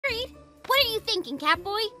What are you thinking,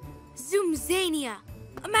 Catboy? Zoomzania.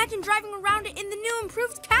 Imagine driving around it in the new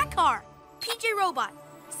improved cat car. PJ Robot,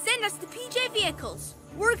 send us the PJ vehicles.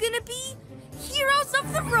 We're gonna be heroes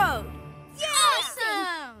of the road. Yeah!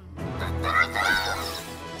 Awesome!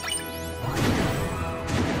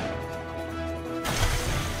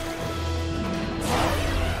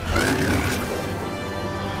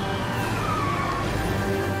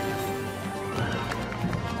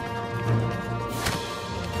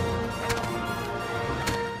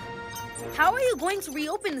 How are you going to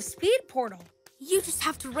reopen the speed portal? You just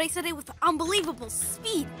have to race at it with unbelievable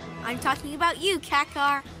speed. I'm talking about you, cat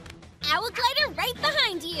car. Owl glider right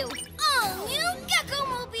behind you. All new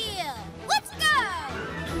Gekko-mobile. Let's go!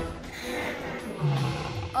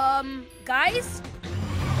 Guys?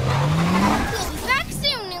 We'll be back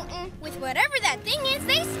soon, Newton, with whatever that thing is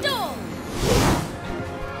they stole.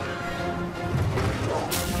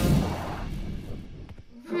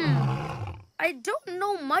 I don't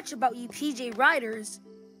know much about you PJ Riders,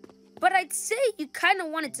 but I'd say you kind of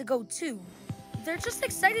wanted to go too. They're just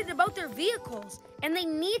excited about their vehicles, and they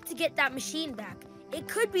need to get that machine back. It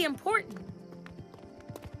could be important.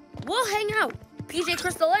 We'll hang out. PJ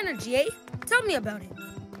Crystal Energy, eh? Tell me about it.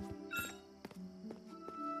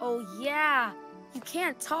 Oh yeah, you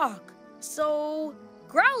can't talk. So,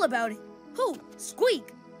 growl about it. Who?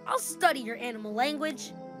 Squeak. I'll study your animal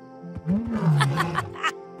language.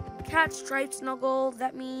 Cat stripe snuggle,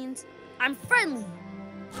 that means I'm friendly.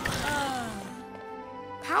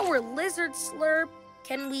 Power lizard slurp,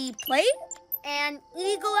 can we play? And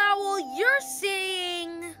eagle owl, you're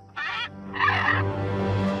saying...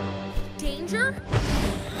 Danger?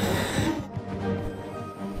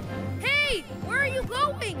 Hey, where are you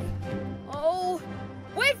going? Oh,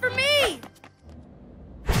 wait for me!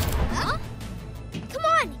 Huh? Come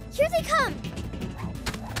on, here they come.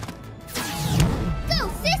 Go,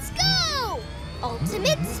 sis, go!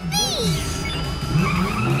 Ultimate speed!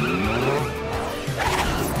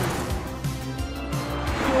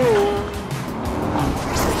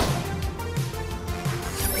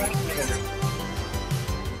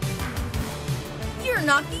 You're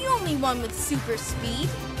not the only one with super speed.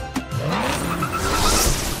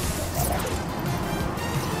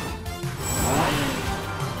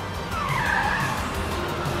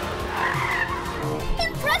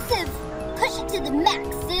 Impressive! Push it to the max,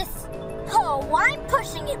 sis. Oh, I'm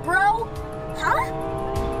pushing it, bro. Huh?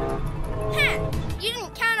 Huh, you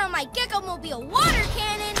didn't count on my Gekko-mobile water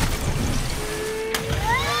cannon.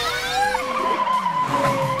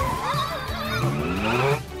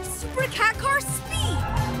 Super cat car speed.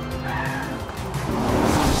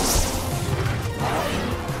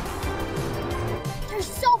 They're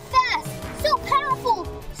so fast, so powerful,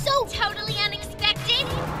 so Totally unexpected.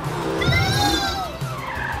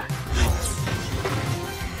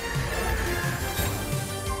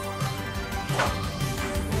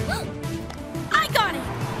 I got it!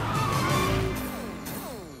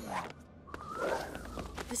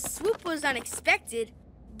 The swoop was unexpected,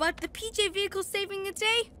 but the PJ vehicle saving the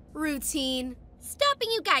day? Routine. Stopping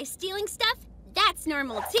you guys stealing stuff? That's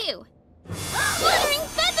normal too. Fluttering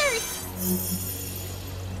feathers!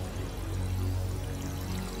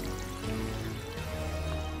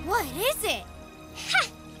 What is it? Ha!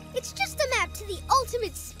 It's just a map to the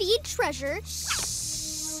ultimate speed treasure.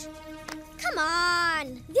 Shh! Come on!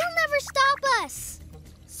 They'll never stop us!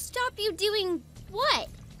 Stop you doing what?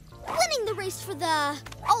 Winning the race for the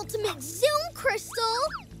ultimate Zoom Crystal!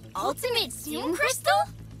 Ultimate Zoom Crystal?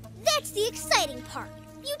 That's the exciting part.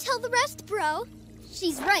 You tell the rest, bro.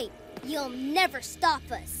 She's right. You'll never stop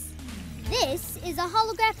us. This is a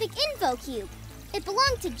holographic info cube. It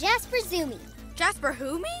belonged to Jasper Zoomy. Jasper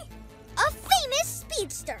who, me? A famous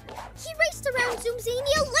speedster. He raced around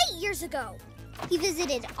Zoomzania late years ago. He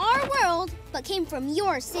visited our world, but came from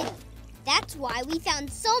your city. That's why we found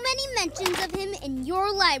so many mentions of him in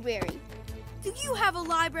your library. Do you have a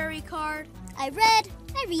library card? I read,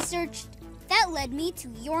 I researched. That led me to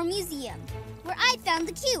your museum, where I found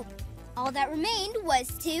the cube. All that remained was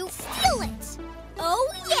to steal it.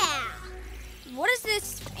 Oh, yeah! What is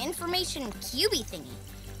this information cubey thingy?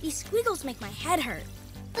 These squiggles make my head hurt.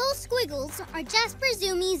 Those squiggles are Jasper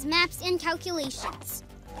Zoomy's maps and calculations.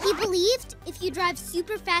 He believed if you drive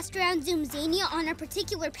super fast around Zoomzania on a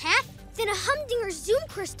particular path, then a Humdinger Zoom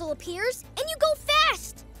Crystal appears and you go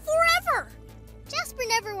fast, forever. Jasper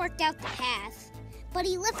never worked out the path, but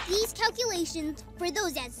he left these calculations for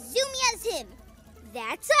those as zoomy as him.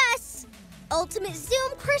 That's us. Ultimate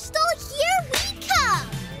Zoom Crystal, here we come.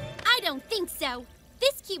 I don't think so.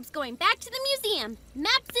 This cube's going back to the museum,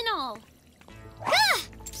 maps and all. Ah!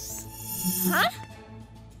 Huh?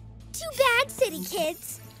 Too bad, city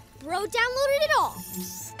kids. Bro downloaded it all.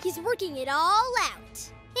 He's working it all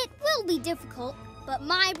out. It will be difficult, but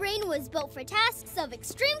my brain was built for tasks of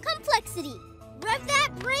extreme complexity. Rev that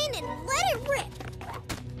brain and let it rip.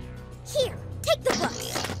 Here, take the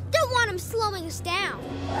bus. Don't want him slowing us down.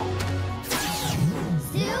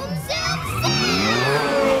 Zoom, zoom, zoom!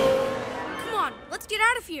 Come on, let's get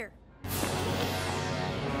out of here.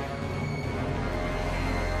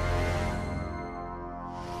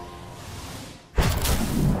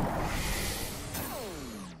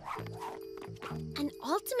 An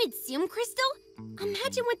ultimate Zoom crystal?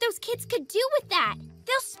 Imagine what those kids could do with that.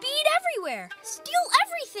 They'll speed everywhere, steal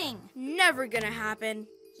everything. Never gonna happen.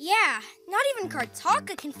 Yeah, not even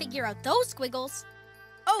Kartaka can figure out those squiggles.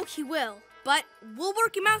 Oh, he will, but we'll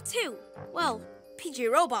work him out too. Well,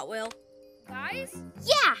 PJ Robot will. Guys?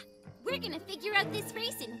 Yeah! We're gonna figure out this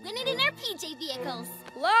race and win it in our PJ vehicles.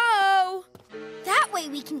 Hello? That way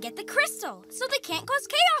we can get the crystal, so they can't cause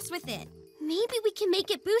chaos with it. Maybe we can make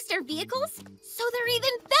it boost our vehicles so they're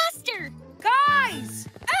even faster. Guys!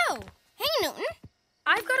 Oh, hey, Newton.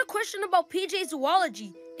 I've got a question about PJ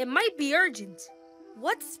zoology. It might be urgent.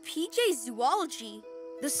 What's PJ zoology?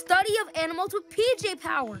 The study of animals with PJ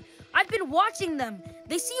power. I've been watching them.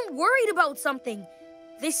 They seem worried about something.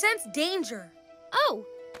 They sense danger. Oh,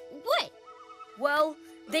 what? Well,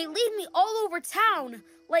 they lead me all over town,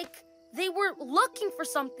 like they were looking for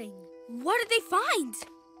something. What did they find?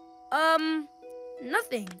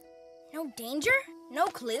 Nothing. No danger? No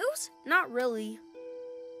clues? Not really.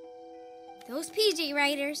 Those PJ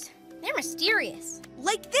Riders, they're mysterious.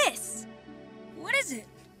 Like this. What is it?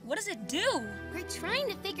 What does it do? We're trying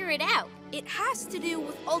to figure it out. It has to do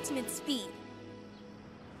with ultimate speed.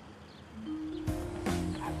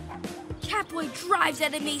 Catboy drives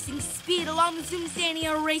at amazing speed along the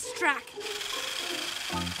Zoomzania racetrack.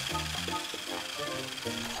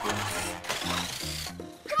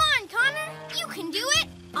 Come on, Connor. You can do it.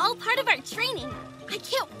 All part of our training. I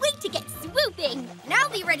can't wait to get swooping. And I'll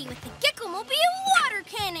be ready with the Gekko-mobile water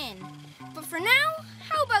cannon. But for now,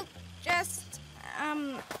 how about just,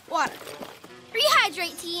 water?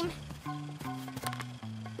 Rehydrate, team.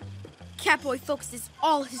 Catboy focuses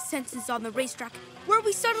all his senses on the racetrack, where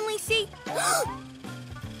we suddenly see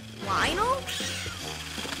Lionel?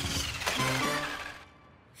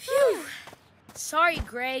 Phew. Sorry,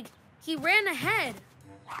 Greg. He ran ahead.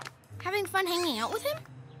 Having fun hanging out with him?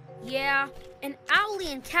 Yeah, and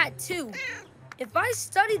Owlie and Cat too. If I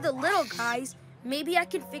study the little guys, maybe I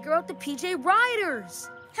can figure out the PJ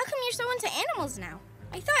Riders. How come you're so into animals now?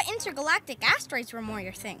 I thought intergalactic asteroids were more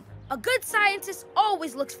your thing. A good scientist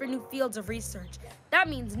always looks for new fields of research. That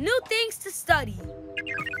means new things to study.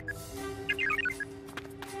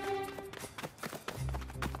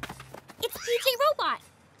 It's PJ Robot.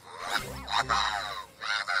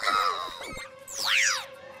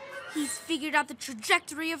 He's figured out the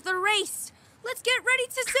trajectory of the race. Let's get ready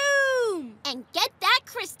to zoom! And get that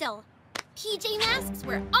crystal. PJ Masks,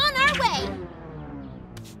 we're on our way.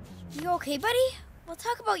 You okay, buddy? We'll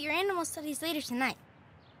talk about your animal studies later tonight.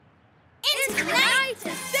 It's tonight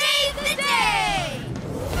to save the day!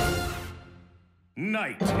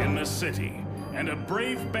 Night in the city, and a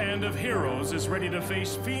brave band of heroes is ready to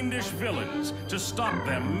face fiendish villains to stop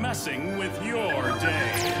them messing with your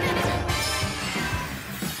day.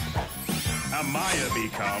 Amaya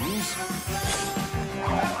becomes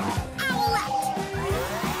Owlette!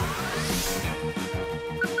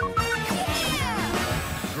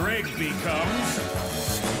 Greg becomes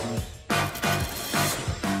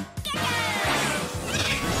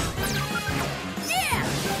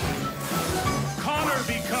Connor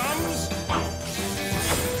becomes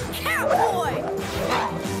Catboy!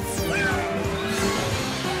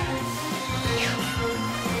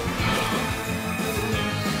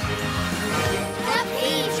 The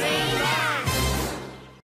PJ Masks!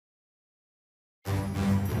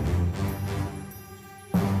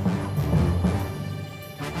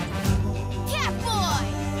 Catboy!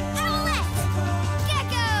 Owlette!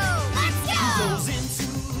 Gekko! Let's go! Goes into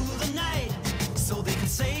the night so they can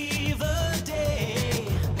save the day.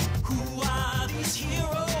 Who are these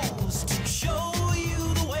heroes to show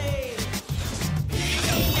you the way? PJ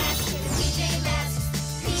Masks for the PJ Masks.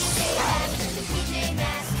 PJ Masks for the PJ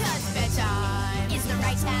Masks. 'Cause bedtime is the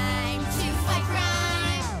right time to fight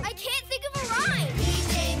crime. I can't think of a rhyme.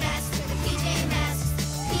 PJ Masks for the PJ Masks.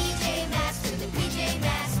 PJ Masks for the PJ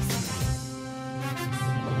Masks.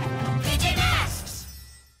 PJ Masks!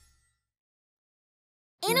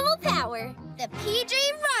 Animal power. The PJ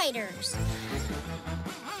Riders.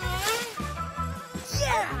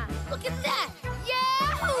 Yeah! Look at that!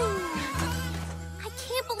 I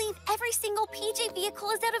can't believe every single PJ vehicle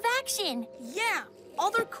is out of action. Yeah, all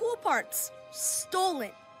their cool parts stolen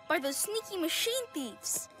by those sneaky machine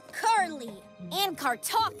thieves. Carly and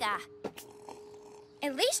Kartaka.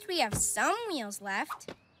 At least we have some wheels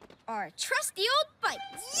left. Our trusty old bike.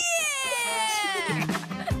 Yeah!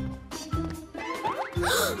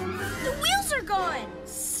 The wheels are gone!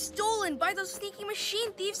 Stolen by those sneaky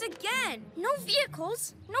machine thieves again. No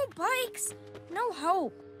vehicles, no bikes, no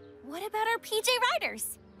hope. What about our PJ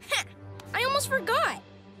Riders? Heh, I almost forgot.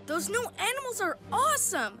 those new animals are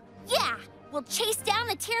awesome. Yeah, we'll chase down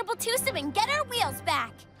the terrible twosome and get our wheels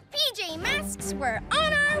back. PJ Masks, we're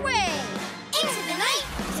on our way! Into the night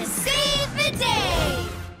to save the day!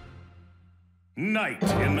 Night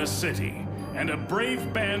in the city, and a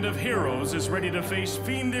brave band of heroes is ready to face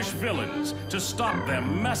fiendish villains to stop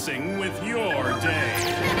them messing with your day.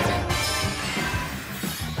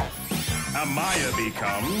 Amaya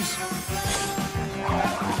becomes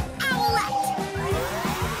Owlette!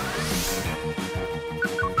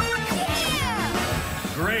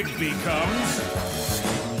 Yeah! Greg becomes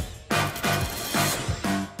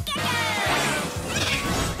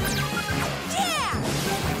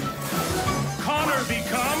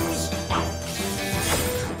becomes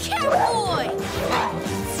Catboy!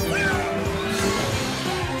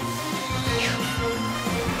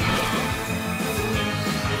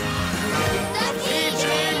 The PJ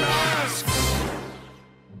Masks!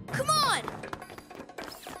 Come on!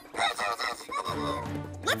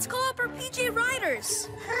 Let's call up our PJ Riders.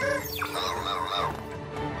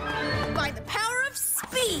 By the power of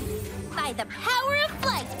speed. By the power of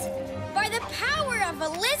flight. By the power of a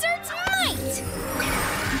lizard's might!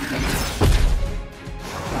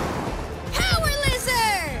 Power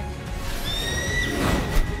Lizard!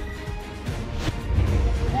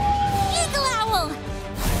 Eagle Owl!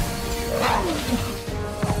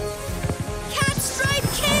 Catstripe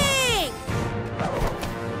King!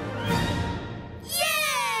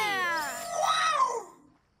 Yeah!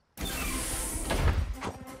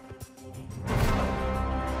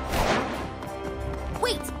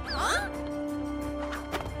 Wait, Huh?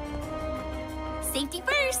 safety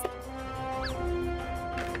first.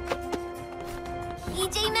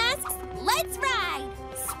 PJ Masks, let's ride.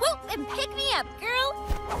 Swoop and pick me up, girl.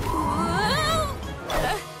 Whoa!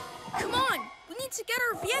 Come on, we need to get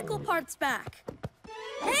our vehicle parts back.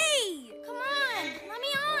 Hey! Come on, let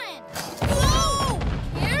me on! Whoa!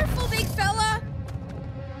 Careful, big fella!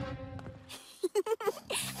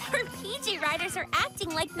 Our PJ Riders are acting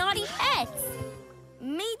like naughty pets.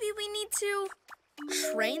 Maybe we need to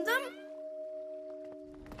train them?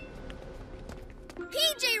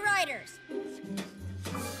 PJ Riders!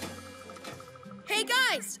 Hey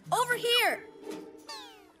guys, over here!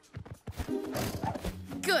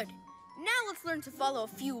 Good. Now let's learn to follow a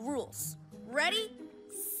few rules. Ready?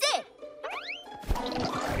 Sit.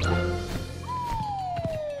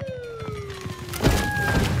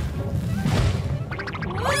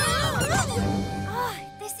 Oh,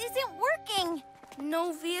 this isn't working.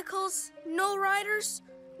 No vehicles, no riders,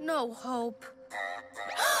 no hope.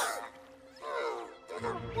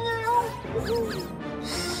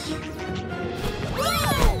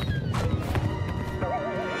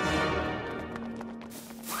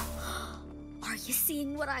 Are you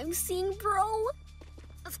seeing what I'm seeing, bro?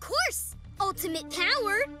 Of course! Ultimate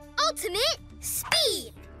power, ultimate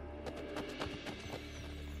speed!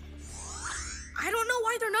 I don't know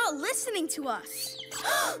why they're not listening to us.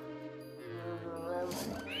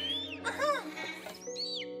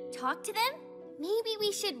 Talk to them? Maybe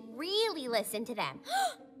we should really listen to them.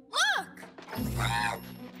 Look!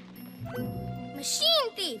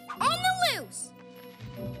 Machine thief on the loose!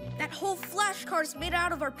 That whole flash car's made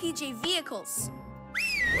out of our PJ vehicles.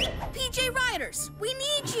 PJ Riders, we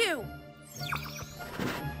need you!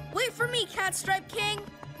 Wait for me, Catstripe King.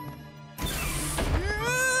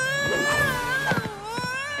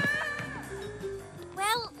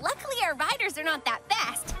 Well, luckily our riders are not that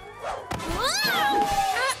fast.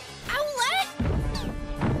 Owlette?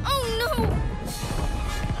 Oh no!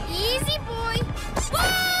 Easy, boy!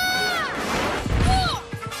 Whoa!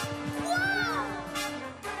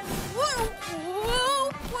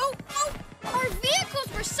 Whoa! Whoa! Our vehicles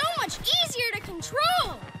were so much easier to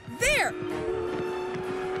control! There!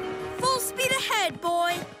 Full speed ahead,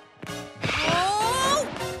 boy! Oh!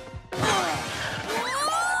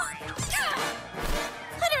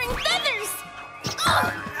 Fluttering feathers!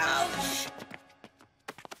 Ouch!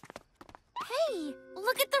 Hey,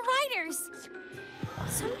 look at the riders.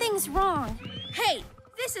 Something's wrong. Hey,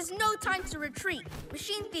 this is no time to retreat.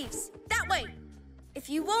 Machine thieves, that way. If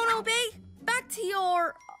you won't obey, back to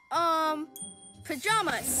your,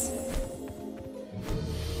 pyjamas.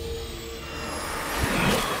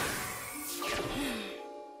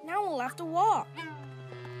 have to walk.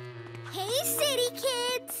 Hey, city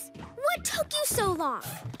kids! What took you so long?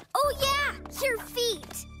 Oh, yeah, your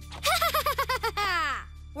feet.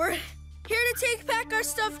 We're here to take back our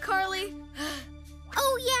stuff, Carly.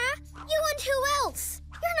 Oh, yeah? You and who else?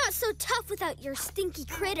 You're not so tough without your stinky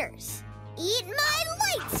critters. Eat my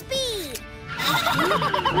light speed!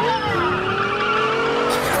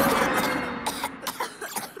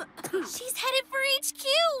 She's headed for HQ.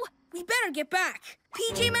 We better get back.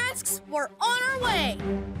 PJ Masks, we're on our way.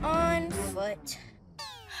 On foot.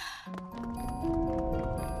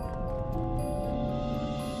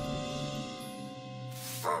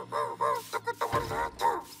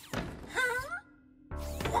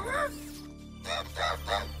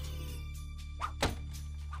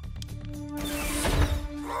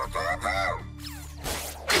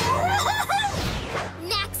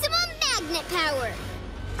 Maximum magnet power!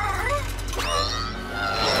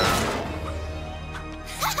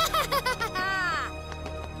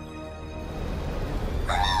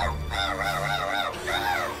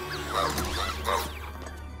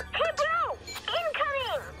 Hey, bro!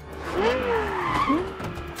 Incoming!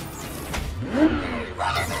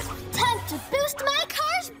 Time to boost my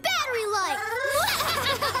car's battery life!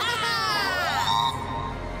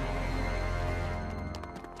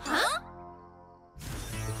 Huh?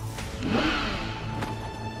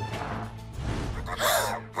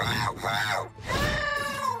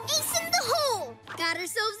 Ace in the hole! Got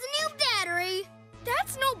ourselves a new battery.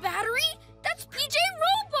 That's no battery. That's PJ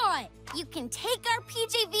Robot. You can take our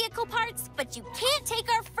PJ vehicle parts, but you can't take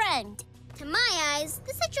our friend. To my eyes,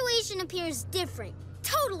 the situation appears different.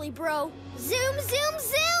 Totally, bro. Zoom, zoom,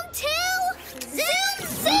 zoom to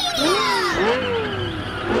Zoomzania!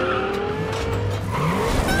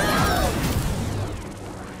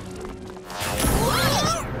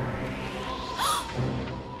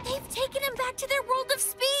 They've taken him back to their world of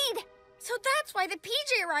speed. So that's why the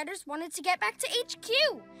PJ Riders wanted to get back to HQ.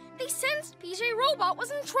 They sensed PJ Robot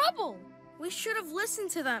was in trouble. We should have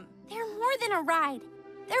listened to them. They're more than a ride.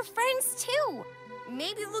 They're friends, too.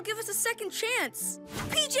 Maybe they'll give us a second chance.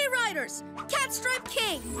 PJ Riders, Catstripe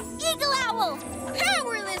King, Eagle Owl.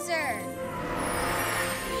 Power Lizard!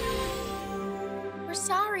 We're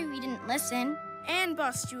sorry we didn't listen. and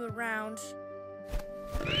bust you around.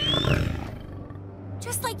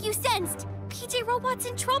 Just like you sensed, PJ Robot's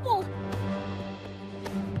in trouble.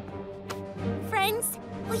 Friends,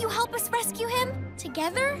 will you help us rescue him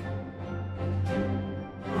together?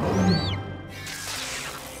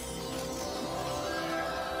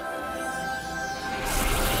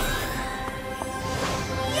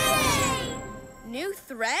 Yay! New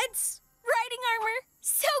threads? Riding armor,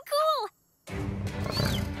 so cool!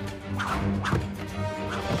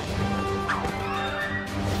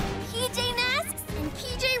 PJ Masks and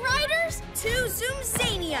PJ Riders to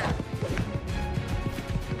Zoomzania!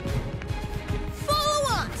 Follow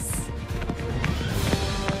us!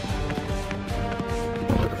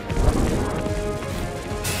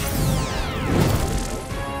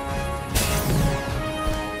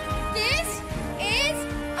 This is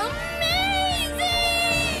amazing!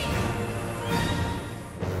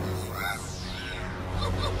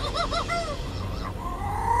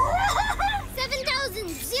 7,000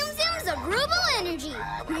 Zoom Zooms of Ruble energy.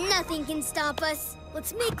 Nothing can stop us.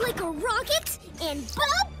 Let's make like a rocket and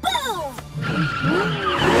ba-boom!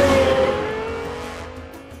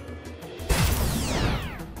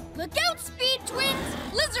 Look out, Speed Twins!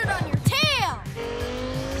 Lizard on your tail!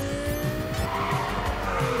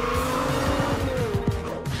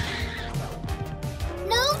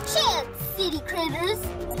 No chance, city critters.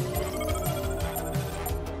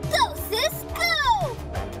 Go, sis, go!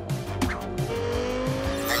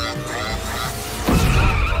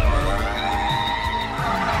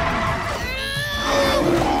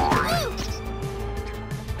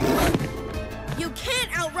 You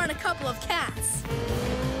can't outrun a couple of cats.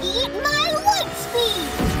 Eat my light speed!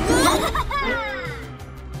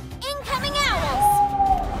 incoming owls!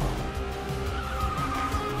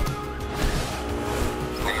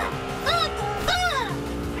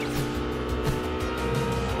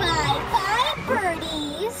 Bye-bye,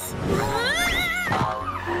 birdies!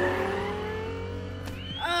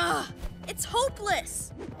 Ugh, it's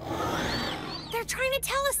hopeless. They're trying to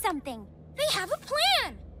tell us something. They have a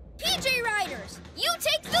plan! PJ Riders, you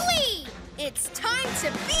take the lead! It's time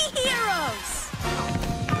to be heroes!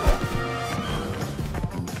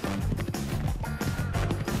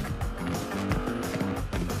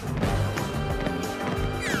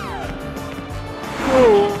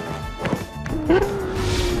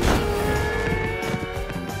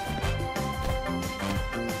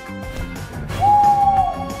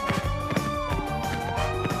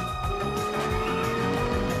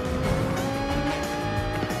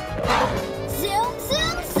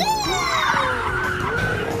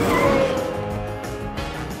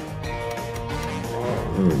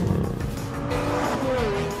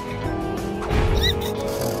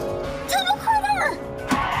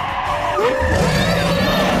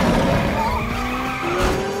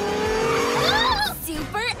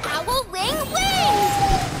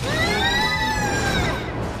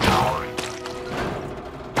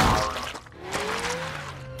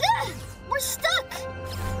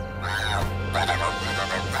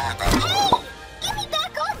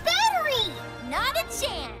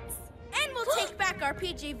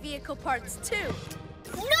 vehicle parts, too.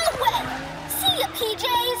 No way! See ya,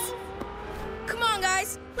 PJs! Come on,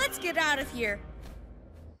 guys. Let's get out of here.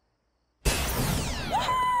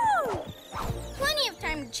 Woohoo! Plenty of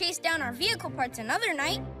time to chase down our vehicle parts another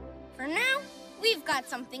night. For now, we've got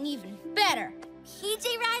something even better. PJ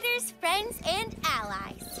Riders, friends, and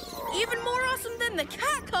allies. Even more awesome than the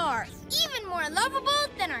cat car. Even more lovable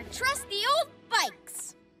than our trusty old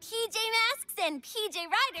bikes. PJ Masks and PJ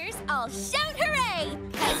Riders all shout hooray!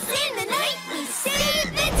 'Cause in the night we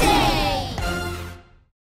save the day!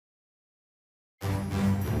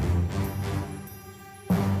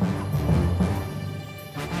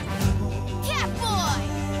 Catboy!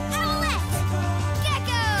 Owlette!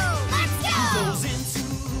 Gekko! Let's go! Goes into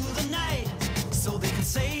the night so they can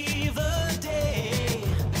save the day.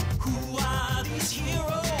 Who are these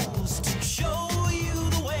heroes to show you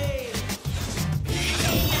the way? PJ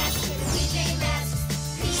Masks to the PJ Masks.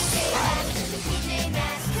 PJ Masks to the PJ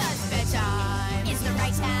Masks. 'Cause bedtime is the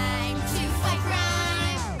right time to fight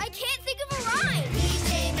crime. I can't think of a rhyme.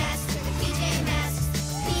 PJ Masks to the PJ Masks.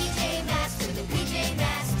 PJ Masks to the PJ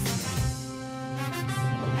Masks.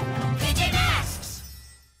 PJ Masks!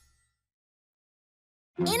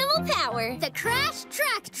 Animal power! The Crash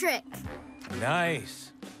Track Trick.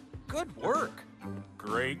 Nice. Good work.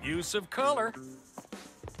 Great use of color.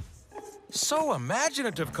 So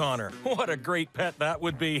imaginative, Connor. What a great pet that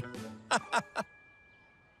would be.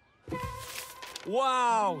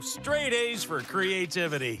 Wow, straight A's for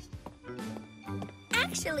creativity.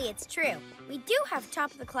 Actually, it's true. We do have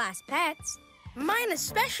top-of-the-class pets. Mine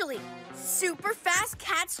especially. Super fast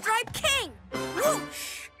Catstripe King.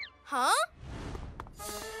 Whoosh! Huh?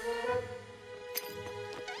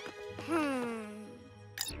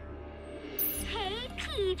 Hey,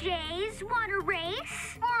 PJs, want a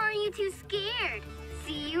race? Or are you too scared?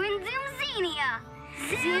 See you in Zoomzania.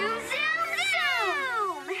 Zoom, zoom,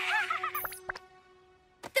 zoom!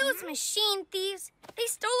 Those machine thieves, they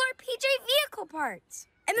stole our PJ vehicle parts.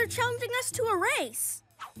 And they're challenging us to a race.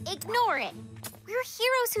 Ignore it. We're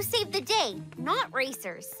heroes who save the day, not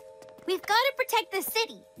racers. We've got to protect the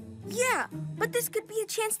city. Yeah, but this could be a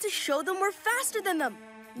chance to show them we're faster than them.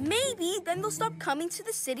 Maybe then they'll stop coming to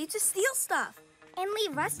the city to steal stuff. And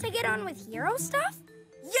leave us to get on with hero stuff?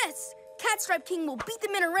 Yes, Catstripe King will beat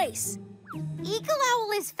them in a race. Eagle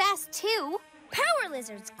Owl is fast too. Power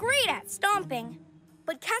Lizard's great at stomping.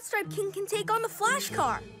 But Catstripe King can take on the Flash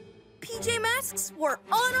Car. PJ Masks, we're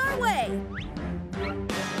on our way.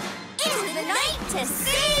 Into the night to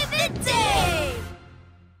save the day!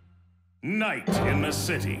 Night in the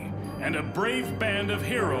city, and a brave band of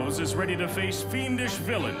heroes is ready to face fiendish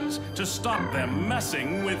villains to stop them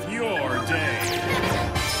messing with your day.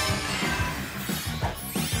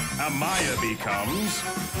 Amaya becomes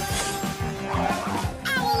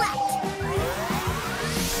Owlette!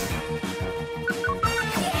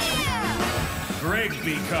 Greg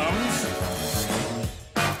becomes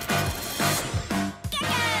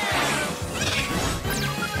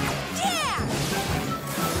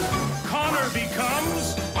Connor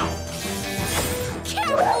becomes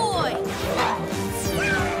Catboy!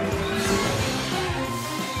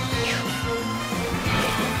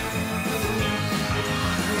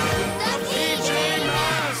 The PJ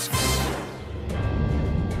Masks!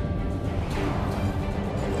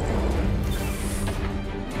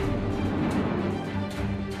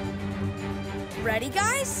 Ready,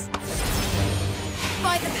 guys?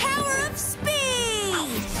 By the power of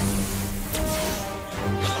speed!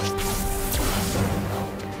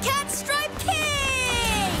 Catstripe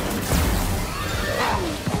King!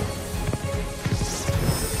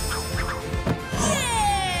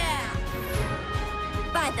 Yeah!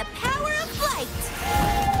 By the power of flight!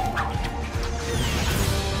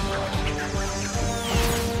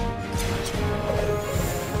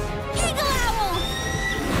 Eagle Owl!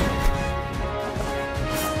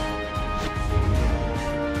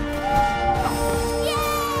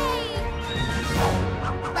 Yay!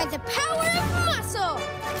 By the power of muscle!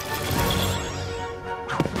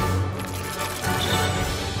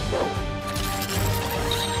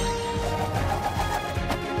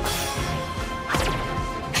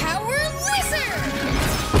 Power Lizard!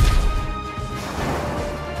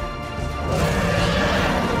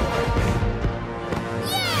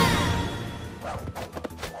 Yeah!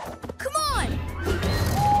 Come on!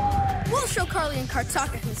 We'll show Carly and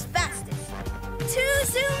Kartaka who's fastest. To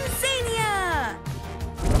Zoomzania!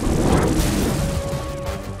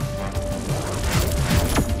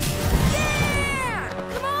 Yeah!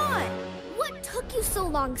 Come on! What took you so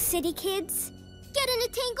long, city kids? Get in a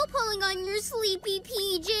tangle pulling on your sleepy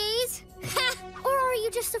PJs? Or are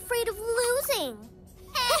you just afraid of losing?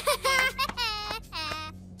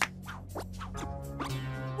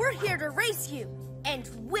 We're here to race you and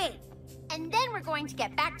win. And then we're going to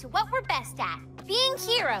get back to what we're best at, being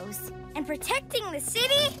heroes. And protecting the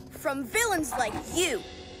city from villains like you.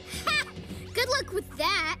 Ha! Good luck with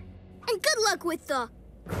that. And good luck with the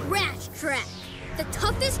Crash Track, the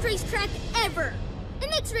toughest racetrack ever. It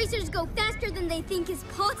makes racers go faster than they think is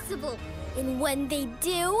possible. And when they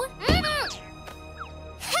do... Ha!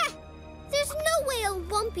 There's no way a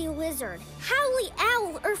lumpy lizard, howly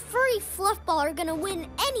owl, or furry fluffball are gonna win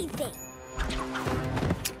anything.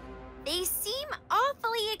 They seem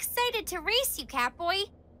awfully excited to race you, Catboy.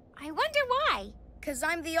 I wonder why. 'Cause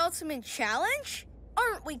I'm the ultimate challenge?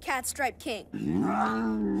 Aren't we, Catstripe King?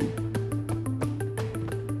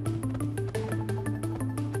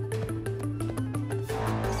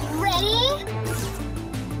 Ready?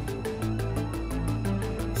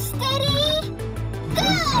 Steady? Go!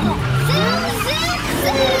 Zoom, zoom,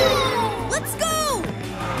 zoom! Let's go!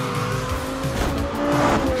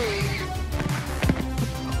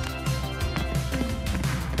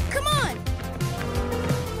 Come on!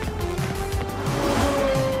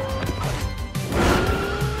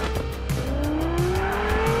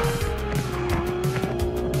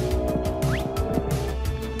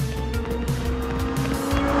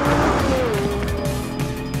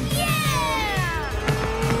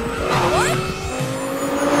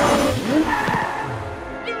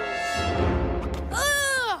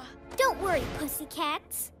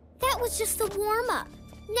 Pussycats. That was just the warm-up.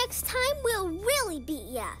 Next time, we'll really beat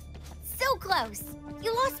ya. So close.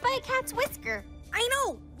 You lost by a cat's whisker. I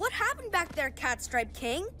know! What happened back there, Catstripe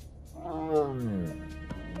King?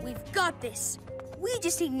 We've got this. We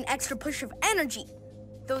just need an extra push of energy.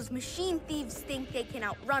 Those machine thieves think they can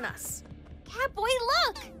outrun us. Catboy,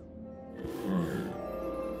 look!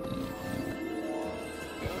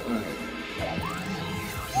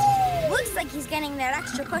 Looks like he's getting that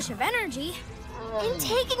extra push of energy. And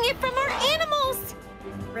taking it from our animals!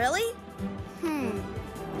 Really?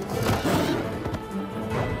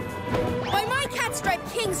 By my Catstripe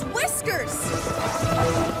King's whiskers!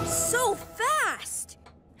 So fast!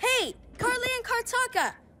 Hey, Carly and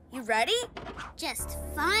Kartaka, you ready? Just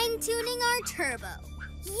fine-tuning our turbo.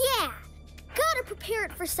 Yeah, gotta prepare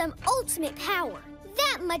it for some ultimate power.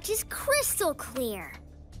 That much is crystal clear.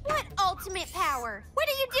 What ultimate power? What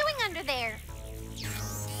are you doing under there?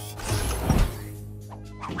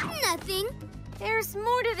 Nothing. There's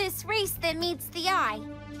more to this race than meets the eye.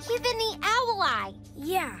 Even the owl eye.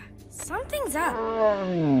 Yeah, something's up.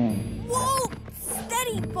 Whoa!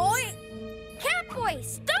 Steady, boy! Catboy,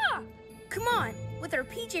 stop! Come on, with our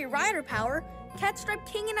PJ Rider power, Catstripe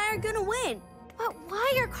King and I are gonna win. But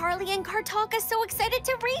why are Carly and Kartaka so excited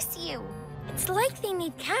to race you? It's like they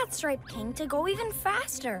need Catstripe King to go even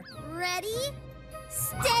faster. Ready?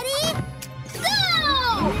 Steady?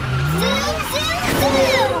 Go! Zoom, zoom,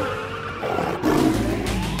 zoom!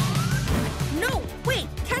 No, wait!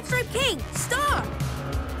 Catstripe King, stop!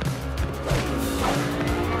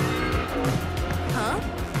 Huh?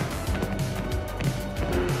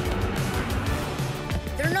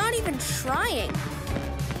 They're not even trying.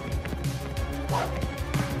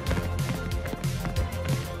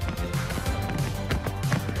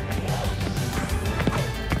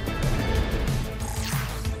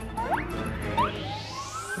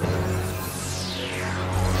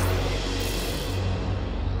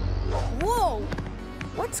 Whoa!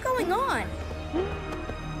 What's going on?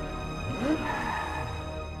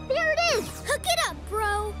 There it is! Hook it up,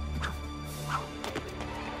 bro!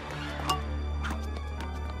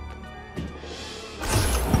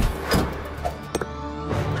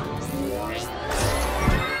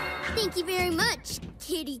 Thank you very much,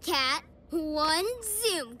 kitty cat. One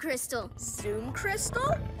Zoom Crystal. Zoom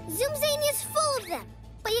Crystal? Zoomzania's full of them,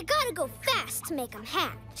 but you gotta go fast to make them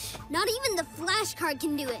hatch. Not even the flashcard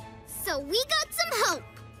can do it, so we got some help.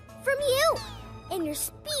 From you and your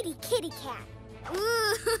speedy kitty cat.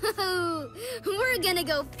 Ooh, we're gonna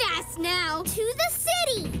go fast now. To the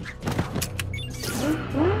city.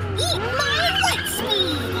 Eat my light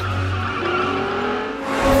speed.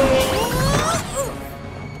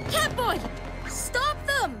 Catboy, stop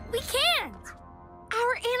them! We can't!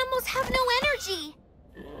 Our animals have no energy.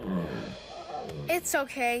 It's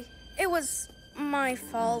okay. It was my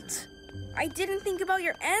fault. I didn't think about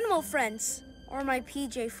your animal friends or my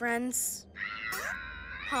PJ friends.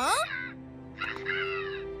 Huh?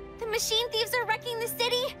 The machine thieves are wrecking the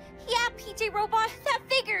city? Yeah, PJ Robot, that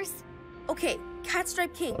figures. Okay,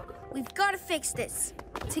 Catstripe King, we've got to fix this.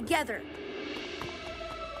 Together.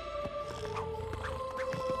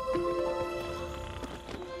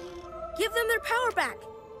 Give them their power back.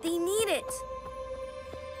 They need it.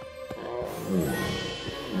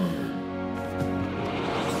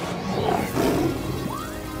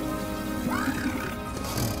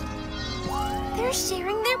 They're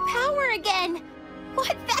sharing their power again.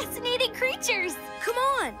 What fascinating creatures. Come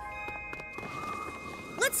on.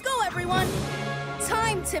 Let's go, everyone.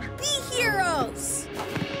 Time to be heroes.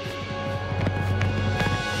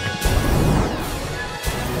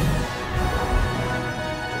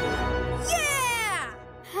 Yeah!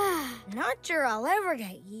 Not sure I'll ever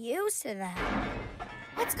get used to that.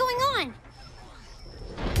 What's going on?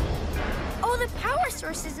 Oh, the power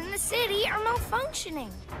sources in the city are malfunctioning.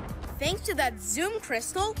 Thanks to that Zoom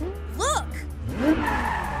crystal, look!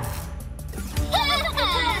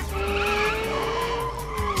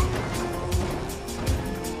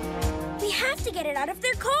 We have to get it out of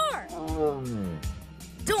their car.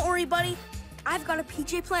 Don't worry, buddy. I've got a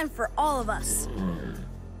PJ plan for all of us.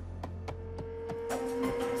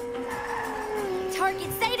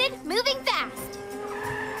 Target sighted, moving fast.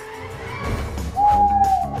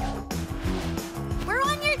 We're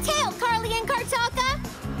on your tail, Carly and Kartaka.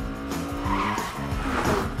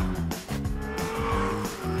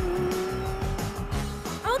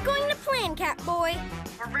 All going to plan, Catboy.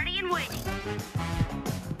 We're ready and waiting.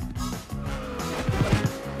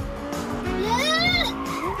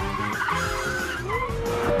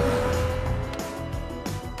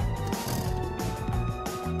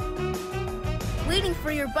 Waiting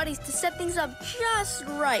for your buddies to set things up just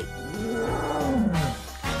right.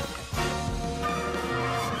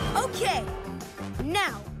 Okay,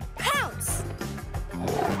 now pounce!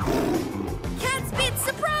 Cat Speed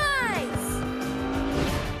surprise!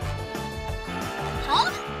 Huh?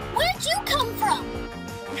 Where'd you come from?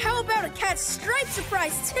 How about a cat stripe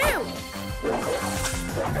surprise too?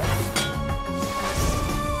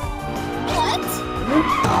 What?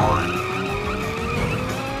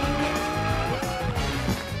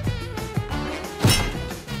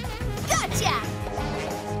 Gotcha!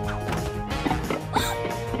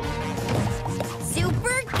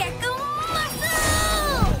 Super Gekko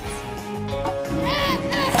muscles!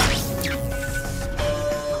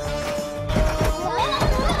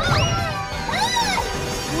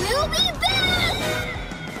 We'll be back!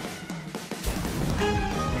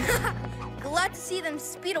 Glad to see them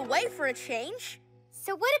speed away for a change.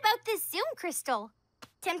 So what about this Zoom crystal?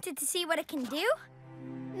 Tempted to see what it can do?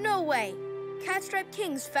 No way. Catstripe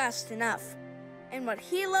King's fast enough. And what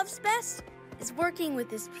he loves best is working with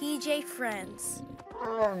his PJ friends.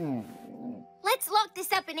 Let's lock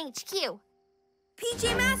this up in HQ.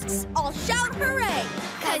 PJ Masks, all shout hooray!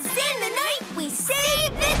 'Cause in the night, we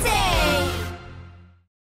save the day!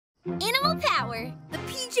 Animal power. The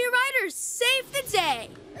PJ Riders save the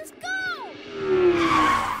day! Let's go!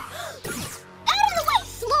 Out of the way,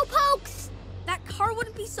 slowpokes! That car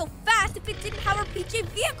wouldn't be so fast if it didn't have our PJ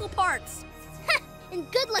vehicle parts. And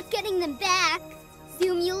good luck getting them back.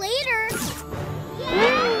 Zoom you later.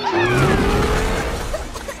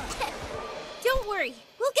 Don't worry,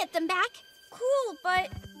 we'll get them back. Cool, but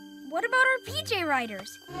what about our PJ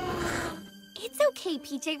Riders? It's okay,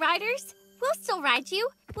 PJ Riders. We'll still ride you.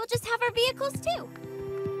 We'll just have our vehicles too.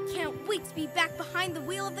 Can't wait to be back behind the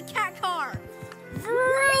wheel of the cat car.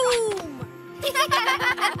 Vroom!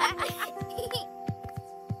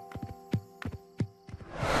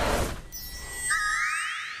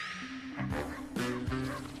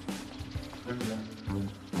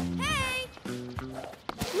 Hey!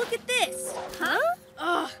 Look at this. Huh?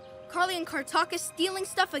 Ugh, Carly and Kartaka stealing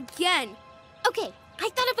stuff again. Okay, I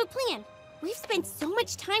thought of a plan. We've spent so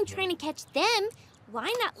much time trying to catch them.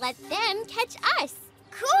 Why not let them catch us?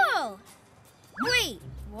 Cool! Wait,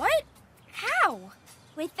 what? How?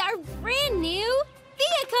 With our brand new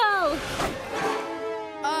vehicle!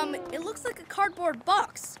 It looks like a cardboard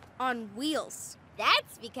box on wheels.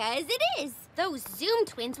 That's because it is. Those Zoom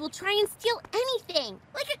twins will try and steal anything.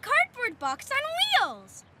 Like a cardboard box on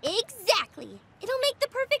wheels! Exactly. It'll make the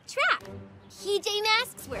perfect trap. PJ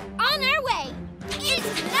Masks, we're on our way.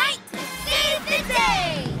 It's night to save the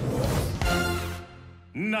day!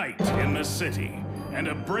 Night in the city, and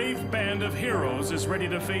a brave band of heroes is ready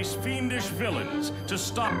to face fiendish villains to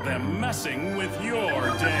stop them messing with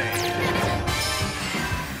your day.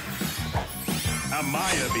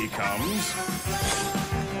 Amaya becomes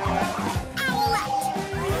Owlette!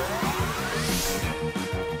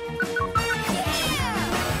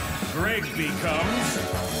 Greg becomes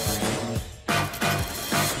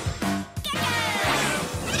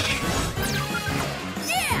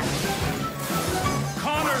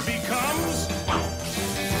Connor becomes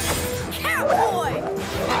Catboy!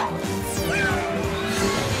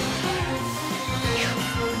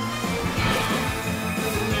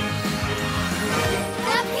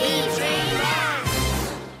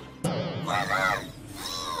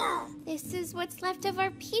 This is what's left of our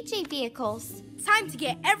PJ vehicles. Time to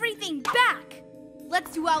get everything back.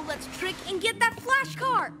 Let's do Owlette's trick and get that flash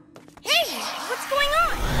car. Hey, what's going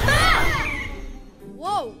on? Ah!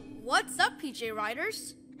 Whoa, what's up, PJ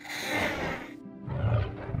Riders?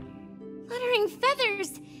 Fluttering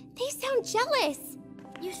feathers, they sound jealous.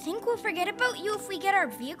 You think we'll forget about you if we get our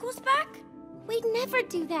vehicles back? We'd never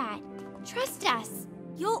do that. Trust us.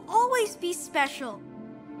 You'll always be special.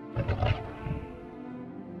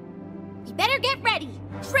 We better get ready.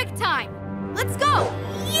 Trick time. Let's go.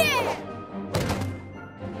 Yeah!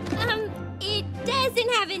 It doesn't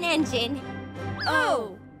have an engine.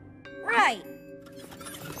 Oh, right.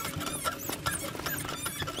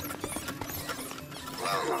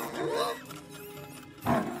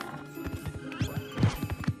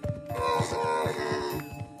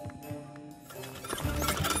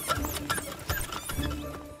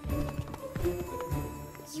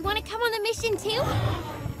 You want to come on the mission too?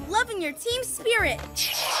 Loving your team spirit.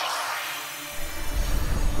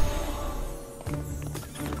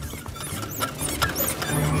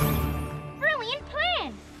 Brilliant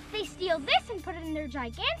plan! They steal this and put it in their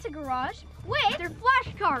gigantic garage with their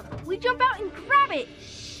flash car. We jump out and grab it.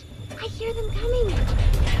 I hear them coming.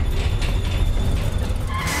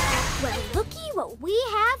 Well, looky what we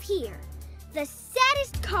have here. The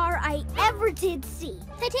saddest car I ever did see.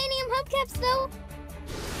 Titanium hubcaps, though.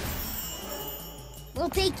 We'll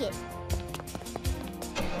take it.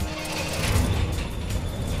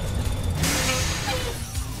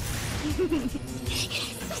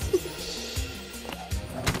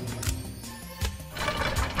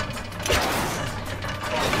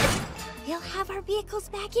 We'll have our vehicles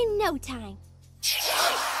back in no time.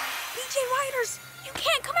 PJ Riders, you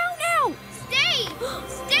can't come out now. Stay!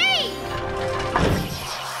 Stay!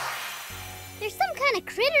 There's some kind of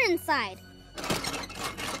critter inside.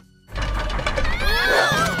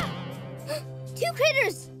 Two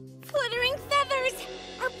critters! Fluttering feathers!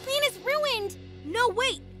 Our plan is ruined! No,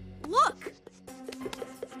 wait. Look.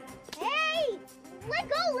 Hey! Let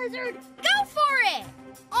go, lizard! Go for it.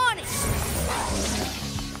 On it.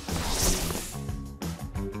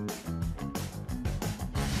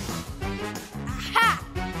 Aha!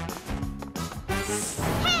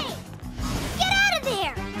 Hey! Get out of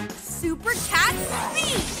there! Super cat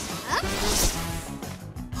speed. Huh?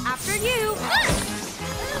 After you.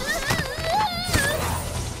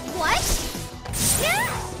 What?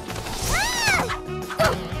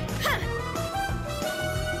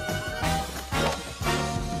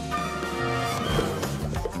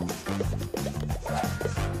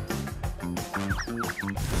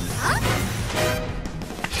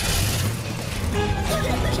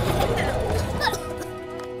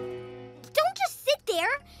 Don't just sit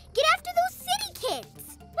there. Get after those city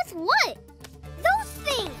kids. With what? Those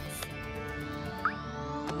things.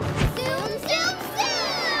 Zoom, zoom, zoom!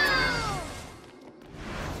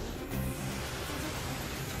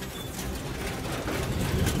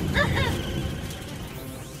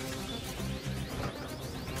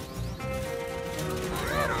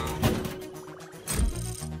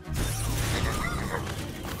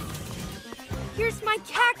 Here's my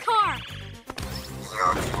cat car.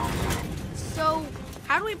 So,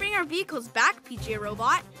 how do we bring our vehicles back, PJ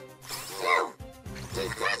Robot?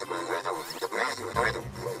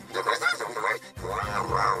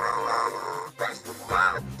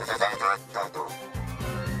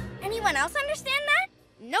 Anyone else understand that?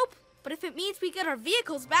 Nope. But if it means we get our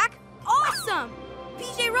vehicles back, awesome!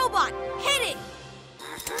 PJ Robot, hit it!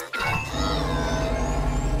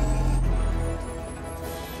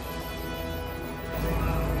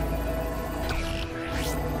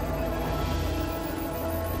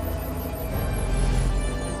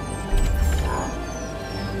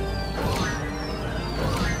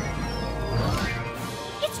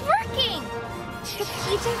 It's working! The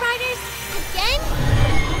PJ Riders? Again?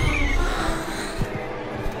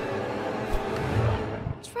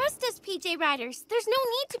 Trust us, PJ Riders. There's no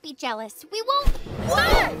need to be jealous. We won't...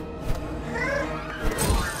 Whoa!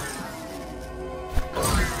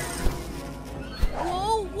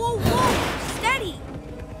 Whoa, whoa, whoa! Steady!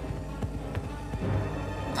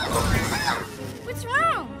 What's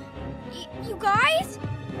wrong? You guys?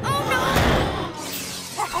 Oh no!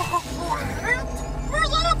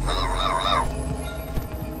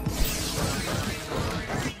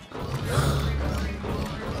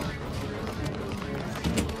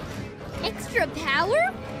 Extra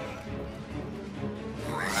power?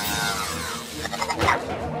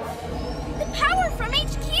 The power from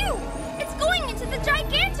HQ! It's going into the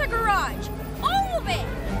Giganta garage! All of it!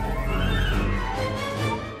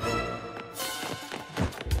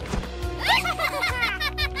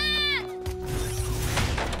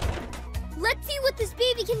 Let's see what this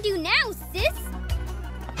baby can do now, sis!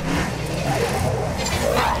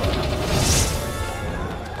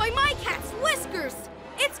 By my cat's whiskers!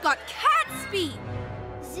 It's got cat speed!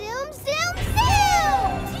 Zoom, zoom,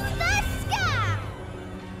 zoom! To the sky!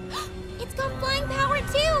 It's got flying power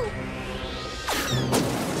too!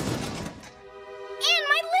 And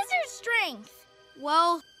my lizard strength!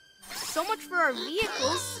 Well, so much for our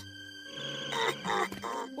vehicles.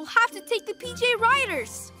 We'll have to take the PJ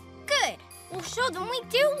Riders. Good. We'll show them we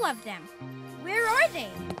do love them. Where are they?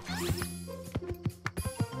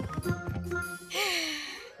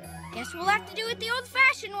 Guess we'll have to do it the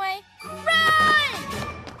old-fashioned way. Run!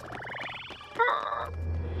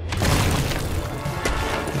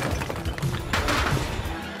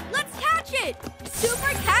 Let's catch it!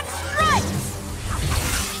 Super Cat Struts!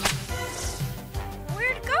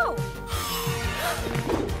 Where'd it go?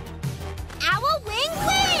 Owl Wing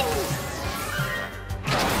wins!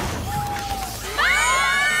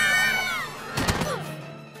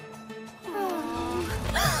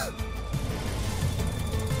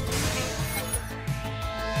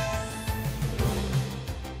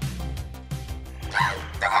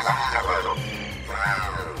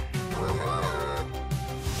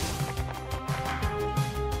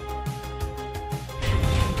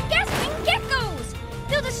 Geckos!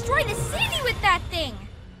 They'll destroy the city with that thing!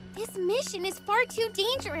 This mission is far too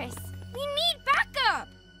dangerous. We need backup!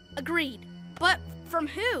 Agreed. But from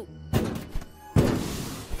who?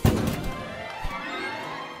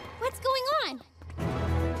 What's going on?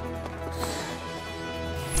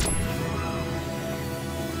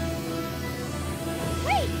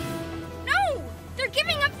 Wait! No! They're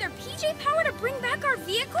giving up their PJ power to bring back our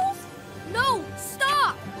vehicles? No!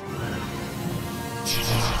 Stop!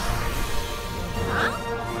 Huh?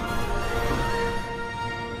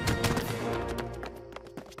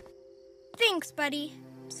 Thanks, buddy.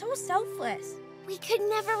 So selfless. We could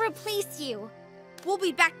never replace you. We'll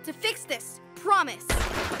be back to fix this. Promise.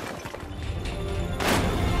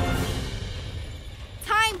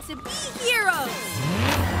 Time to be heroes!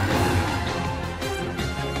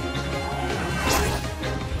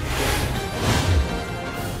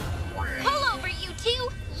 Pull over, you two!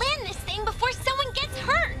 Land this thing before someone gets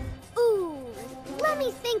hurt! Ooh, let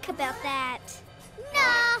me think about that.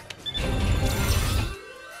 Nah.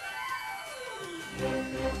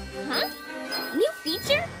 Huh? New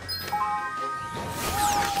feature?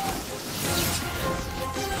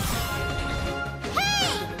 Hey!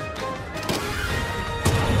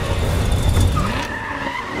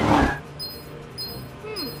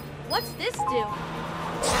 What's this do?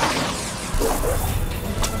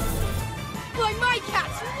 By my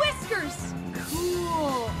cat's whiskers!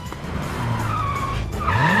 Cool.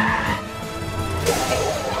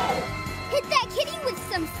 Hit that kitty with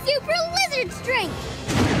some super lizard strength!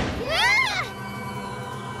 Ah!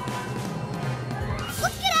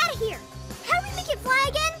 Let's get out of here! How do we make it fly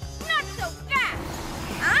again? Not so fast!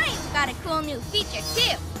 I've got a cool new feature,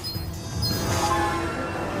 too.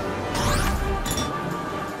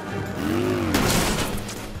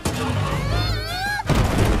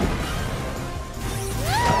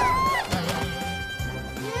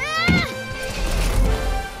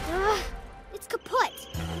 It's kaput.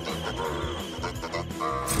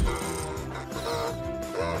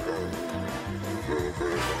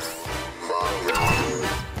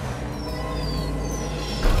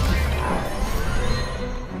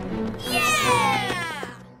 Yeah!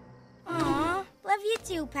 Aw, love you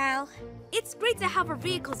too, pal. It's great to have our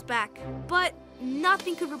vehicles back, but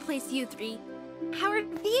nothing could replace you three. Our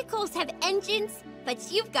vehicles have engines,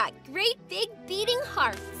 but you've got great big beating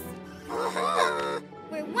hearts.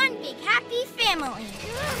 We're one big happy family.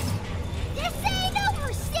 This ain't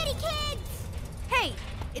over, city kids! Hey,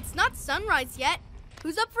 it's not sunrise yet.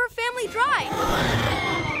 Who's up for a family drive?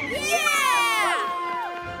 Yeah!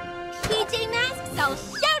 PJ Masks, I'll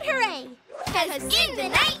shout hooray! 'Cause in the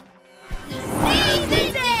night, we save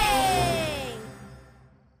the day!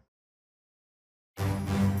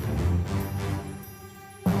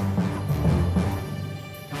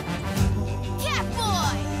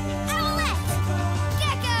 Catboy! Owlette!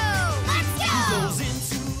 Gekko! Let's go! Goes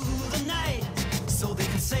into the night so they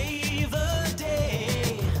can save the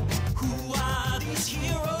day. Who are these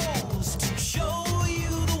heroes to show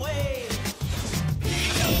you the way?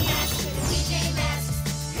 PJ Masks to the PJ Masks.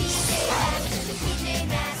 PJ Masks to the PJ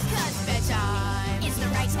Masks. 'Cause bedtime is the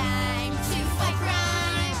right time to fight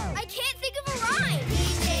crime. I can't think of a rhyme!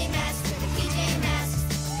 PJ Masks to the PJ Masks.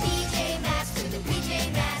 PJ Masks to the PJ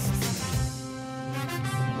Masks.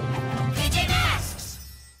 PJ Masks!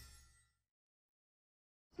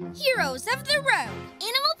 Heroes of the road!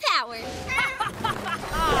 Animal power!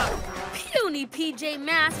 Puny PJ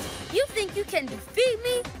Masks, you think you can defeat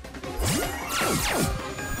me?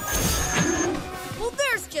 Well,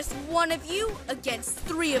 there's just one of you against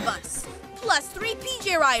 3 of us, plus 3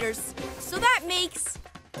 PJ Riders. So that makes,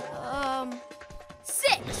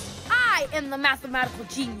 6. I am the mathematical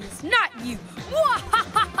genius, not you.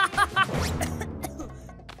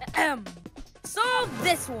 Solve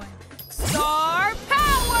this one. Star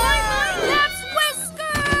power! That's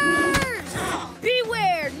whiskers!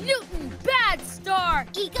 Beware, Newton, bad star.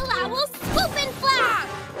 Eagle Owl, swoop and fly!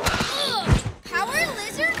 Power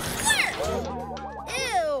lizard slurp!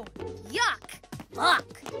 Ew, yuck, fuck.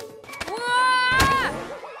 Wah!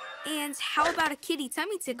 And how about a kitty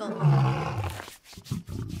tummy tickle?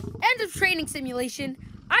 End of training simulation.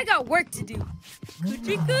 I got work to do.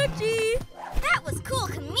 Coochie coochie. That was cool,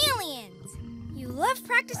 chameleons. You love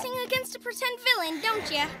practicing against a pretend villain, don't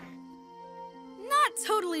you? Not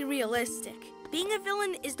totally realistic. Being a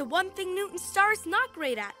villain is the one thing Newton Star is not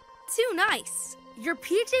great at. Too nice. Your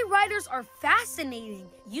PJ Riders are fascinating.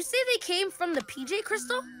 You say they came from the PJ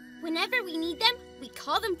Crystal? Whenever we need them, we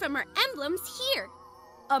call them from our emblems here.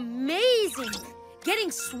 Amazing.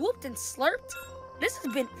 Getting swooped and slurped? This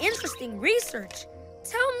has been interesting research.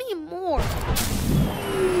 Tell me more.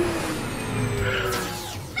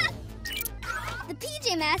 The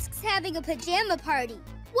PJ Masks having a pajama party.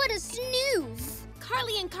 What a snooze.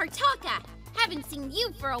 Carly and Kartaka, haven't seen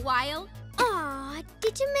you for a while. Aw,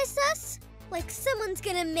 did you miss us? Like someone's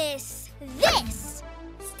gonna miss this.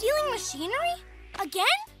 Stealing machinery? Again?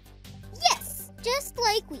 Yes, just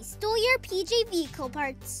like we stole your PJ vehicle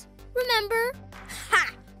parts. Remember?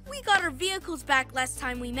 Ha! We got our vehicles back last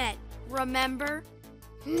time we met. Remember?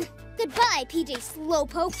 Goodbye, PJ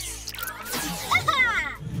Slowpokes.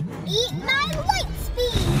 Eat my light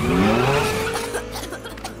speed!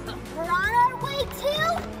 We're on our way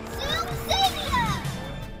to Zoomzania!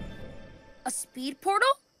 A speed portal?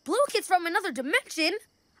 Blue Kid's from another dimension?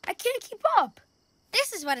 I can't keep up.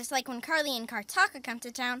 This is what it's like when Carly and Kartaka come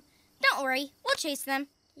to town. Don't worry, we'll chase them.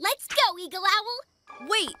 Let's go, Eagle Owl!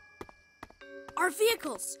 Wait! Our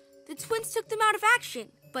vehicles! The twins took them out of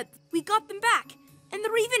action, but we got them back, and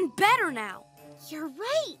they're even better now. You're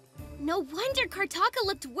right. No wonder Kartaka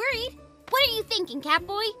looked worried. What are you thinking,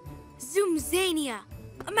 Catboy? Zoomzania!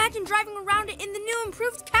 Imagine driving around it in the new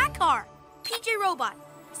improved cat car. PJ Robot,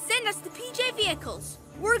 send us the PJ vehicles.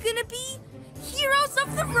 We're gonna be heroes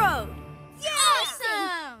of the road.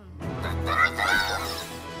 Awesome!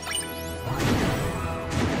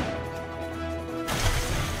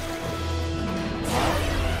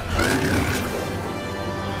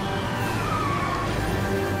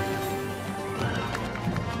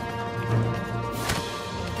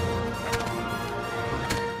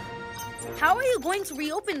 How are you going to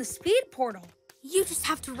reopen the speed portal? You just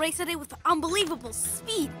have to race at it with unbelievable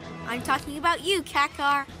speed. I'm talking about you, cat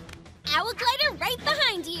car. Owl glider right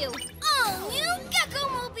behind you. All new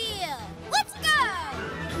Gekko-mobile. Let's go!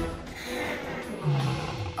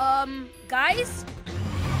 Guys?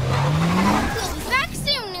 We'll be back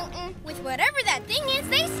soon, Newton, with whatever that thing is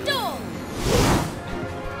they stole.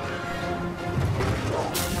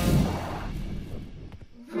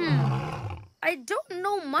 I don't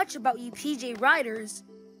know much about you PJ Riders,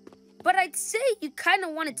 but I'd say you kind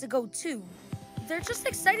of wanted to go too. They're just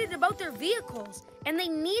excited about their vehicles, and they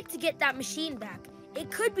need to get that machine back. It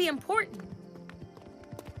could be important.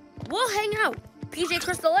 We'll hang out. PJ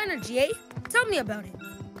Crystal Energy, eh? Tell me about it.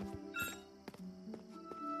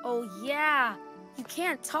 Oh yeah, you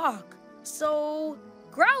can't talk. So,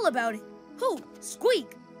 growl about it. Who?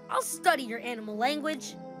 Squeak. I'll study your animal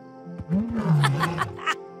language.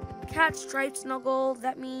 Cat stripe snuggle,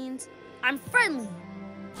 that means I'm friendly.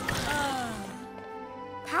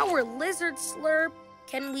 Power lizard slurp,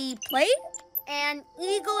 can we play? And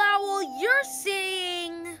eagle owl, you're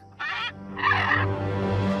saying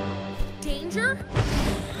danger?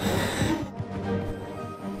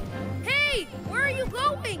 Hey, where are you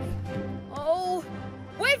going? Oh,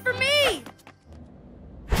 wait for me!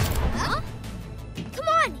 Huh? Come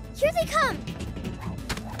on, here they come.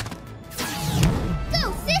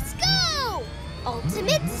 Go, sis, go!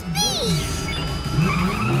 Ultimate speed!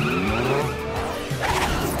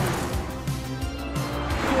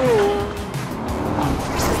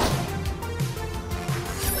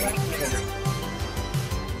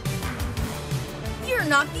 You're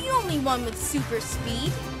not the only one with super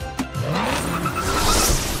speed.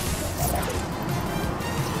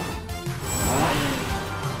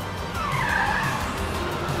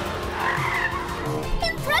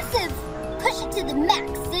 Impressive! Push it to the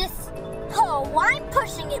max, sis. Oh, I'm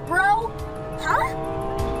pushing it, bro. Huh?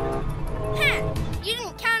 Ha! You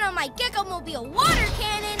didn't count on my Gekko-mobile water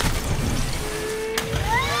cannon.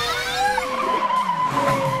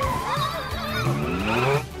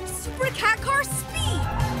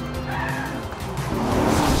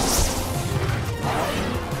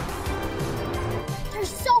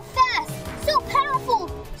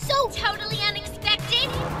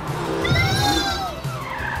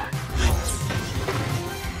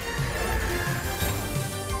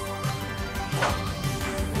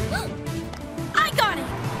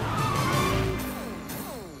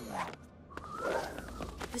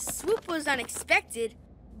 The swoop was unexpected,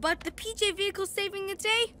 but the PJ vehicle saving the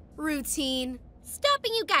day? Routine.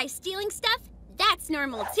 Stopping you guys stealing stuff? That's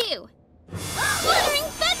normal, too. Fluttering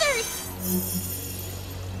feathers!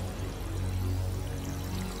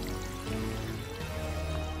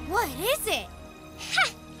 What is it?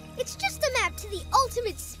 Ha! It's just a map to the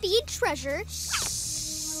ultimate speed treasure.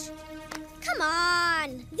 Shh! Come on!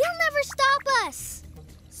 They'll never stop us!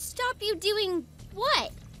 Stop you doing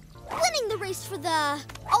what? Winning the race for the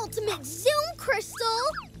ultimate Zoom Crystal!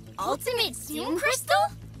 Ultimate Zoom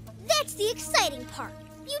Crystal? That's the exciting part.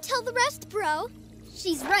 You tell the rest, bro.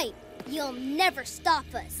 She's right. You'll never stop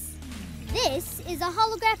us. This is a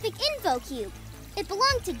holographic info cube. It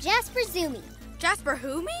belonged to Jasper Zoomy. Jasper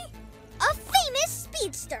who, me? A famous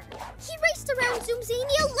speedster. He raced around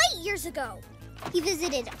Zoomzania light years ago. He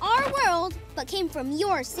visited our world, but came from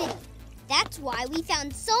your city. That's why we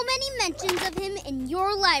found so many mentions of him in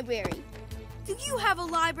your library. Do you have a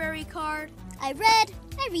library card? I read,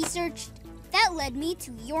 I researched. That led me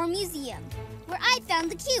to your museum, where I found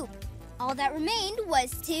the cube. All that remained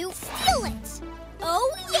was to steal it.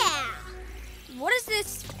 Oh, yeah! What is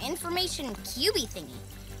this information cubey thingy?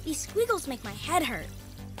 These squiggles make my head hurt.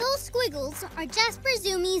 Those squiggles are Jasper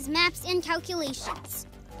Zoomy's maps and calculations.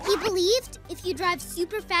 He believed if you drive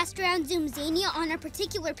super fast around Zoomzania on a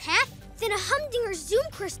particular path, then a humdinger Zoom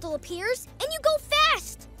crystal appears and you go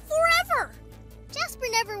fast, forever. Jasper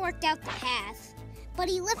never worked out the path, but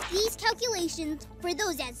he left these calculations for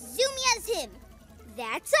those as zoomy as him.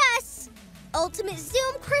 That's us. Ultimate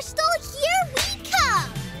Zoom Crystal, here we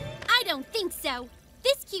come. I don't think so.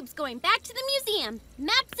 This cube's going back to the museum,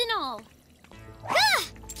 maps and all. Ah!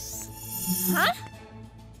 Huh?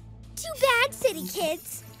 Too bad, city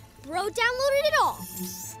kids. Bro downloaded it all.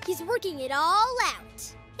 He's working it all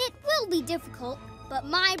out. It will be difficult, but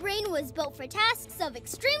my brain was built for tasks of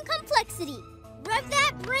extreme complexity. Rev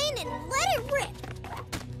that brain and let it rip.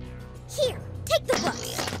 Here, take the book.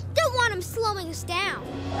 Don't want him slowing us down.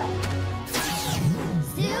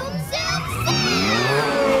 Zoom, zoom, zoom!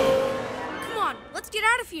 Come on, let's get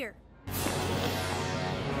out of here.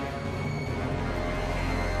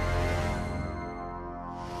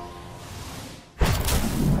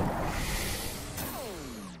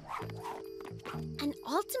 An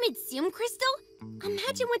ultimate Zoom crystal?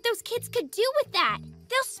 Imagine what those kids could do with that.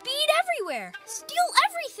 They'll speed everywhere, steal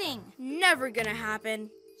everything. Never gonna happen.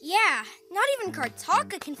 Yeah, not even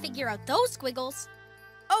Kartaka can figure out those squiggles.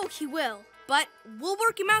 Oh, he will. But we'll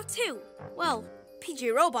work him out too. Well,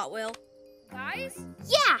 PJ Robot will. Guys?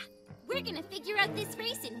 Yeah, we're gonna figure out this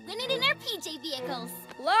race and win it in our PJ vehicles.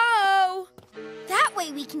 Hello? That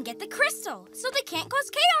way we can get the crystal, so they can't cause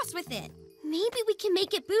chaos with it. Maybe we can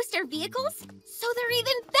make it boost our vehicles, so they're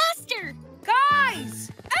even faster.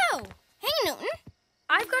 Guys! Oh, hey Newton.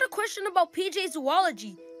 I've got a question about PJ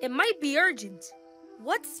zoology. It might be urgent.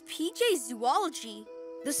 What's PJ zoology?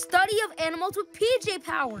 The study of animals with PJ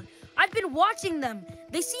power. I've been watching them.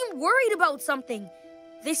 They seem worried about something.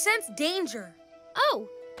 They sense danger. Oh,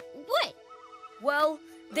 what? Well,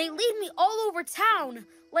 they lead me all over town,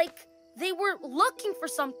 like they were looking for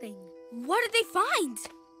something. What did they find?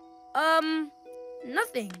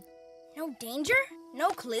 Nothing. No danger? No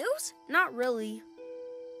clues? Not really.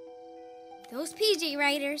 Those PJ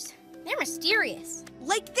riders, they're mysterious.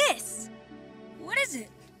 Like this. What is it?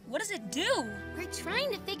 What does it do? We're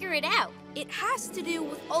trying to figure it out. It has to do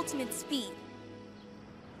with ultimate speed.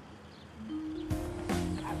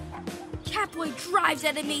 Catboy drives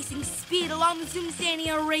at amazing speed along the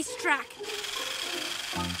Zoomzania racetrack.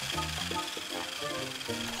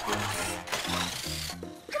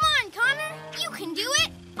 Come on, Connor. You can do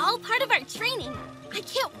it. All part of our training. I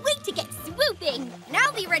can't wait to get swooping. And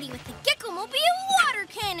I'll be ready with the Gekko-mobile water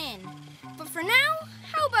cannon. But for now,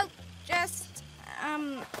 how about just,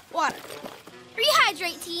 water?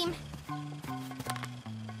 Rehydrate, team.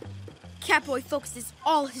 Catboy focuses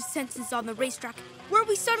all his senses on the racetrack, where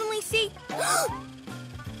we suddenly see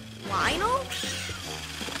Lionel?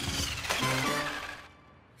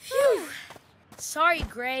 Phew. Sorry,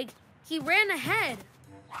 Greg. He ran ahead.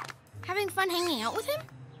 Having fun hanging out with him?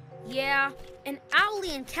 Yeah, and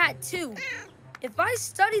Owlie and Cat too. If I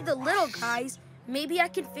study the little guys, maybe I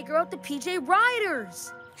can figure out the PJ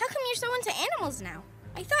Riders. How come you're so into animals now?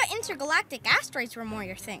 I thought intergalactic asteroids were more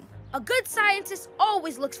your thing. A good scientist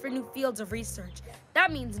always looks for new fields of research.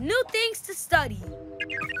 That means new things to study.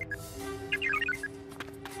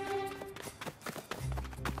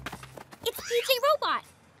 It's PJ Robot.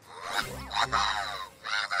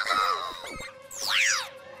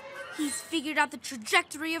 He's figured out the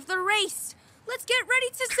trajectory of the race. Let's get ready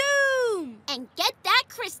to zoom! And get that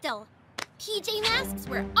crystal. PJ Masks,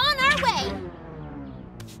 we're on our way.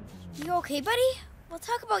 You okay, buddy? We'll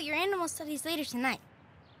talk about your animal studies later tonight.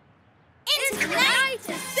 It's night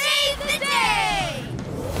to save the day!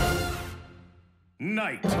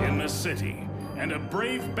 Night in the city, and a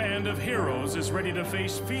brave band of heroes is ready to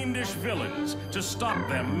face fiendish villains to stop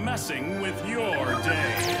them messing with your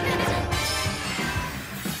day.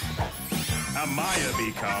 Amaya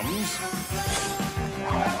becomes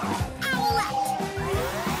Owlette.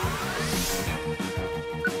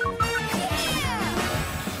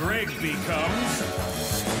 Greg becomes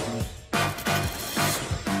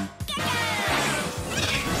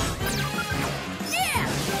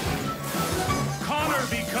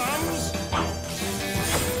becomes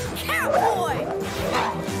Catboy!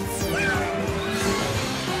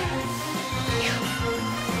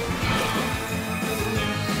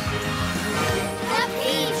 The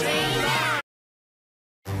PJ Masks.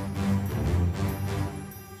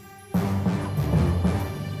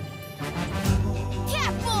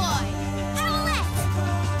 Catboy! Owlette!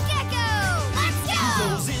 Gekko! Let's go!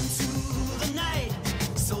 Goes into the night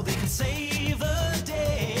so they can save the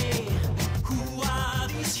day. Who are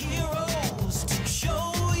these heroes to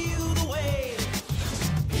show you the way?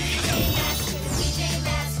 PJ Masks for the PJ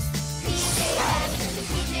Masks. PJ Masks for the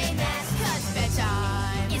PJ Masks. 'Cause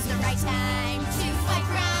bedtime is the right time to fight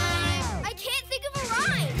crime. I can't think of a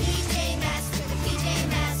rhyme! PJ Masks for the PJ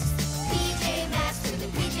Masks. PJ Masks for the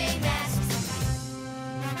PJ Masks.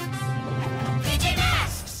 PJ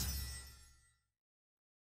Masks!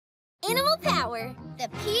 Animal power, the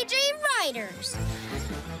PJ Riders.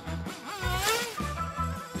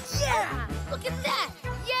 Yeah! Look at that!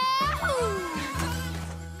 Yahoo!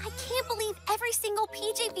 I can't believe every single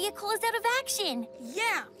PJ vehicle is out of action.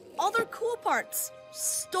 Yeah, all their cool parts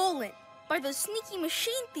stolen by those sneaky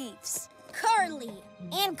machine thieves. Carly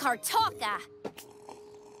and Kartaka.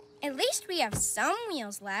 At least we have some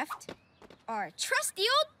wheels left. Our trusty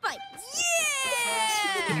old bike.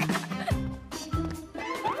 Yeah!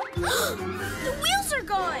 The wheels are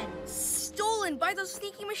gone. Stolen by those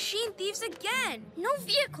sneaky machine thieves again. No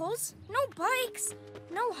vehicles, no bikes,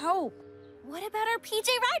 no hope. What about our PJ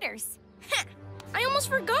Riders? Heh, I almost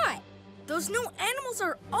forgot. Those new animals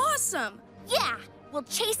are awesome. Yeah, we'll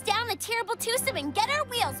chase down the terrible twosome and get our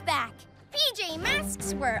wheels back. PJ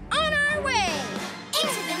Masks, we're on our way.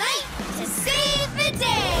 Into the night To save the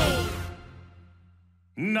day.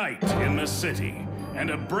 Night in the city, and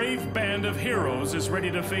a brave band of heroes is ready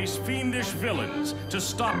to face fiendish villains to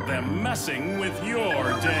stop them messing with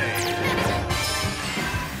your day.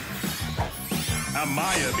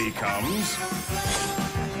 Amaya becomes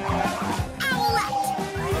Owlette.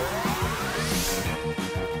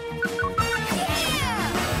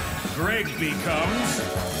 Greg becomes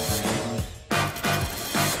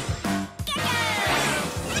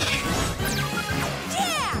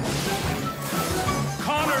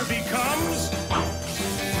Connor becomes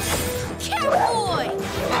Catboy.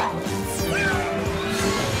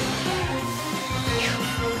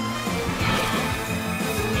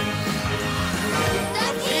 The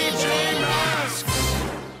PJ Masks.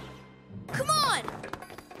 Come on.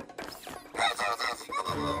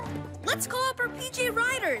 Let's call up our PJ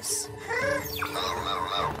Riders.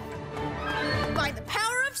 By the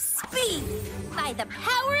power of speed. by the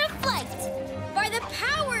power of flight. By the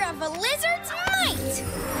power of a lizard's might.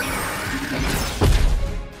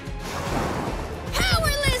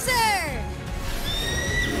 Power Lizard!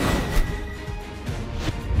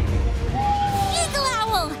 Eagle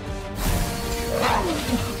Owl.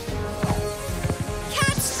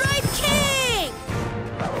 Cat Stripe King!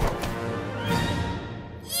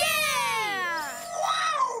 Yeah!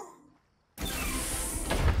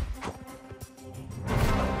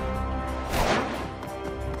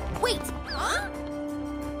 Wait, Huh?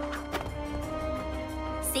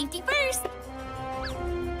 safety first.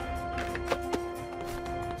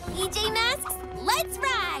 PJ Masks, let's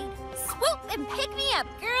ride. Swoop and pick me up,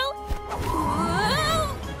 girl.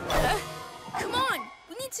 Whoa. Come on,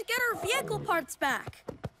 we need to get our vehicle parts back.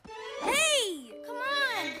 Hey! Come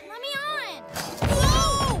on, let me on.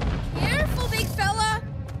 Whoa! Careful, big fella.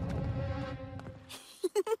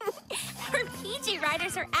 Our PJ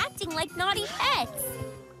Riders are acting like naughty pets.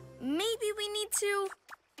 Maybe we need to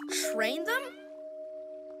train them?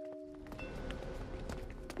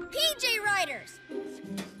 PJ Riders.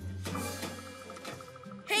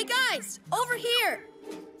 Hey guys, over here!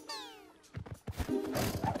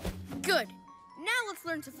 Good. Now let's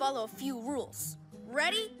learn to follow a few rules.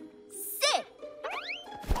 Ready? Sit.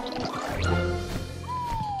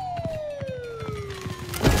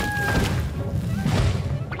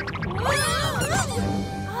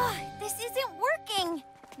 This isn't working.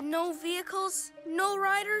 No vehicles, no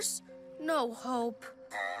riders, no hope.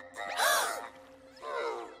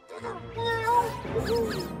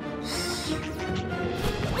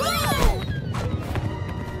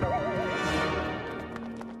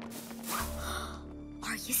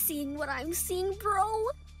 Are you seeing what I'm seeing, bro?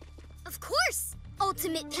 Of course!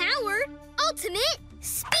 Ultimate power, ultimate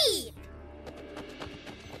speed!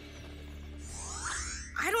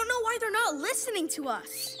 I don't know why they're not listening to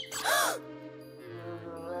us.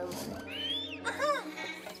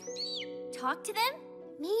 Talk to them?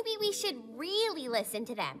 Maybe we should really listen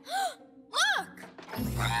to them. Look!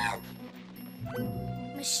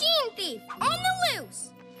 Machine thief on the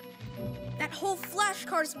loose! That whole flash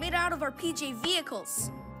car's made out of our PJ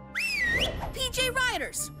vehicles. PJ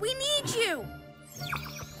Riders, we need you!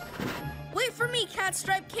 Wait for me,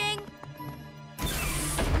 Catstripe King.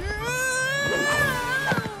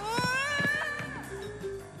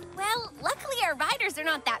 Well, luckily our riders are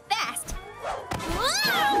not that fast.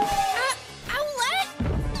 Owlette?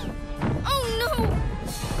 Oh no!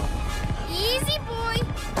 Easy, boy!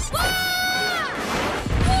 Whoa!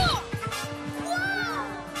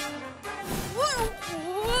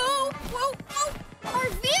 Our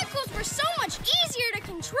vehicles were so much easier to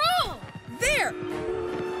control! There!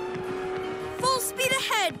 Full speed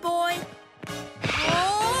ahead, boy!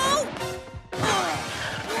 Oh!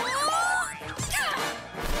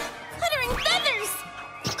 Fluttering feathers!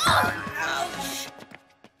 Ouch!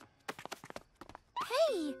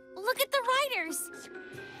 Hey, look at the riders.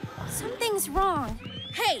 Something's wrong.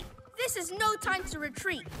 Hey, this is no time to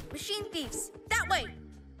retreat. Machine thieves, that way.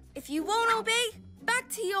 If you won't obey, back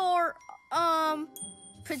to your,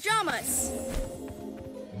 pyjamas.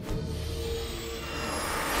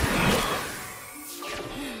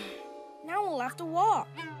 Now we'll have to walk.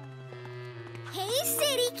 Hey,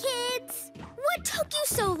 city kids! What took you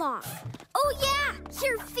so long? Oh yeah,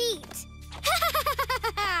 your feet!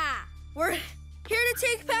 We're here to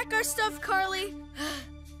take back our stuff, Carly.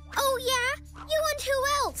 Oh yeah? You and who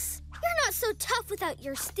else? You're not so tough without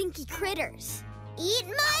your stinky critters. Eat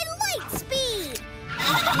my light speed!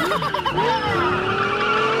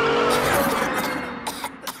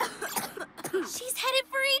 She's headed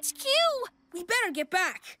for HQ. We better get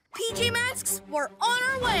back. PJ Masks, we're on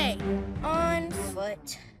our way. On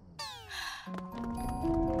foot.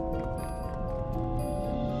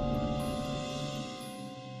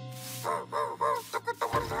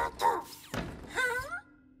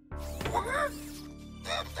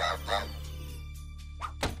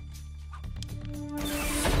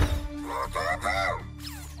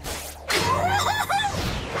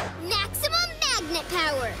 Maximum magnet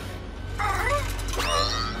power!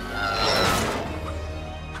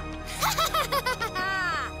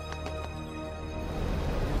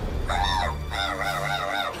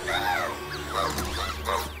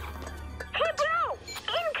 Hey, bro!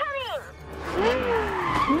 Incoming!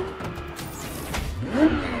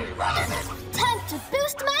 Time to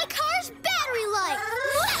boost my car's battery life!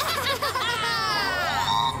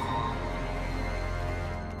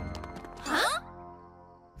 Huh?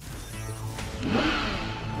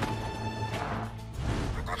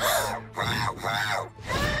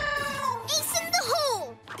 Ace in the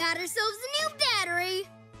hole! Got ourselves a new battery!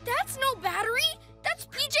 That's no battery. That's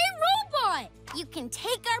PJ Robot. You can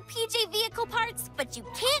take our PJ vehicle parts, but you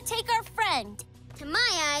can't take our friend. To my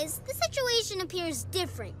eyes, the situation appears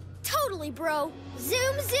different. Totally, bro.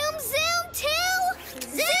 Zoom, zoom, zoom to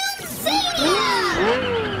Zoomzania!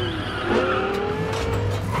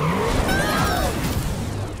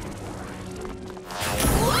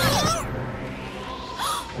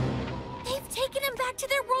 They've taken him back to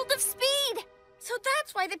their world of speed. So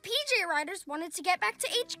that's why the PJ Riders wanted to get back to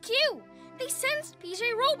HQ. They sensed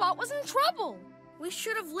PJ Robot was in trouble. We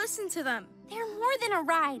should have listened to them. They're more than a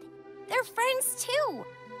ride. They're friends, too.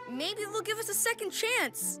 Maybe they'll give us a second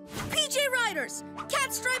chance. PJ Riders,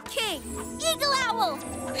 Catstripe King, Eagle Owl!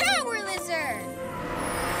 Power Lizard!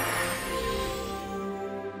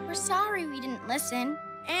 We're sorry we didn't listen.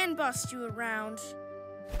 And bust you around.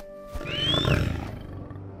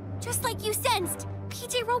 Just like you sensed,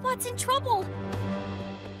 PJ Robot's in trouble.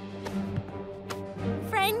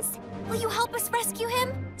 Friends, will you help us rescue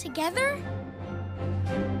him? Together?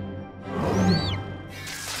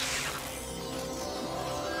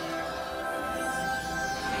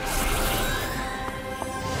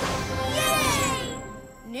 Yay!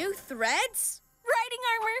 New threads? Riding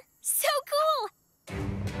armor! So cool!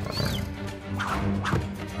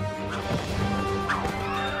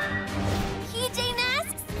 PJ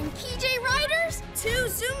Masks and PJ Riders To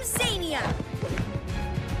Zoomzania!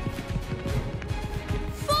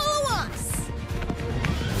 Follow us!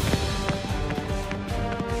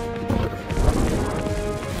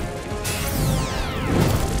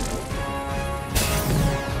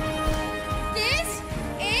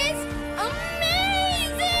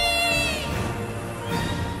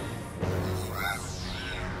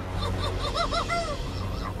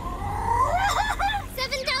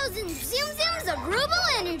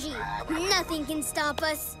 Nothing can stop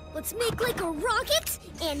us. Let's make like a rocket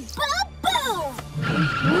and ba-boom!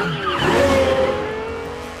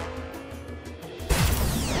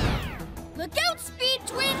 Look out, Speed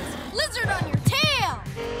Twins! Lizard on your tail!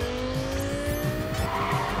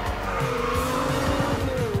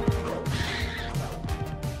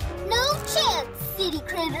 No chance, city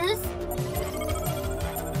critters!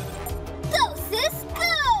 Go, sis, go!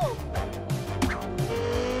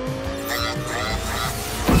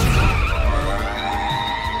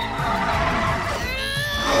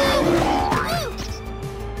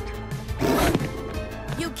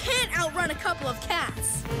 You can't outrun a couple of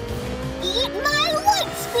cats. Eat my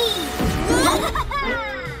light speed!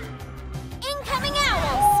 Incoming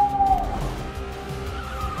owls!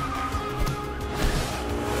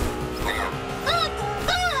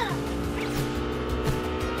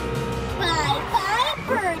 Bye-bye,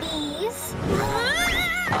 birdies!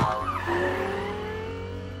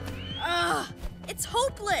 Ugh, it's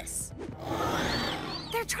hopeless.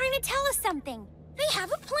 They're trying to tell us something. They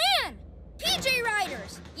have a plan. PJ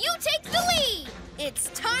Riders, you take the lead. It's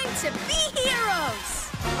time to be heroes.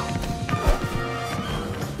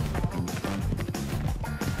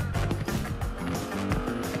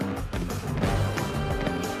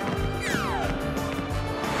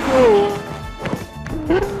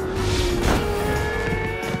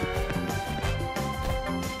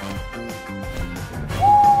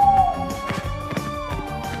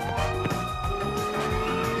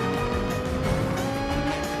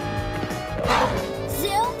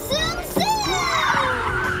 Zoom, zoom, zoom!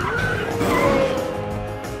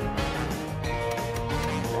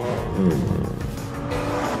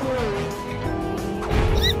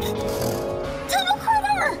 Eek! Tunnel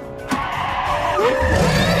critter!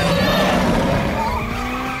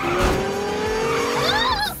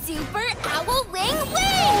 Super owl wing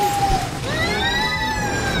wings!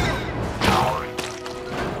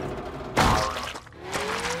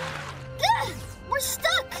 We're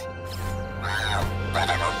stuck!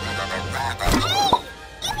 Hey!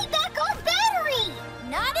 Give me back our battery!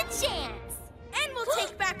 Not a chance. And we'll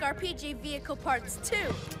take back our PJ vehicle parts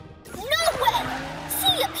too. No way!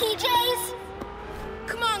 See ya, PJs!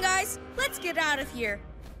 Come on, guys. Let's get out of here.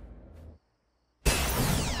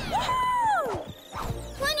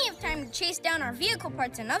 Plenty of time to chase down our vehicle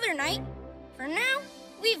parts another night. For now,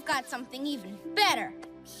 we've got something even better.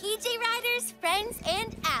 PJ Riders, friends,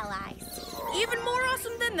 and allies. Even more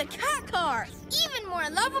awesome than the cat car. Even more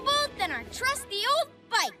lovable than our trusty old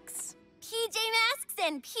bikes. PJ Masks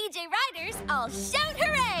and PJ Riders all shout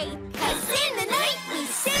hooray! 'Cause in the night we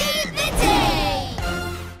save the day!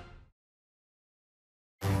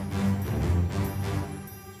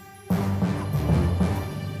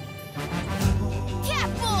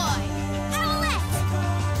 Catboy! Owlette!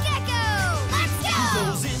 Gekko! Let's go!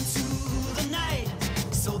 Goes into the night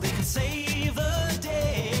so they can save the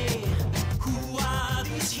day. Who are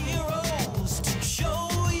these heroes to show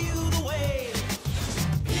you the way?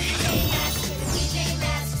 PJ Masks for the PJ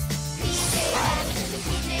Masks. PJ Masks for the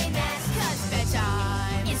PJ Masks. 'Cause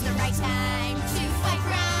bedtime is the right time to fight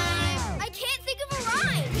crime. I can't think of a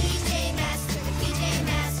rhyme! PJ Masks for the PJ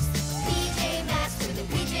Masks. PJ Masks for the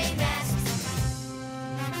PJ Masks.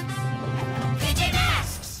 PJ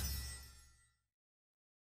Masks!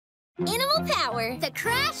 Animal power, the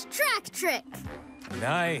crash track trick.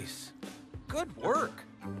 Nice. Good work.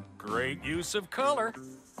 Great use of color.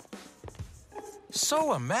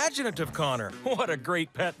 So imaginative, Connor. What a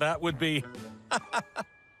great pet that would be.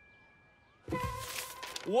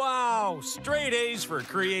 Wow, straight A's for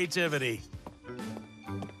creativity.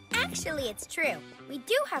 Actually, it's true. We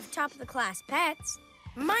do have top-of-the-class pets.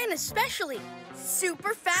 Mine especially.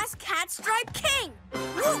 Super fast cat stripe king.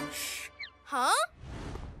 Whoosh! Huh?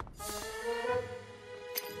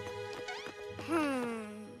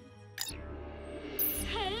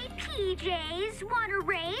 Hey, PJs, want a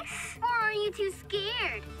race? Or are you too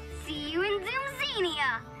scared? See you in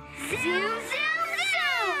Zoomzania! Zoom, zoom,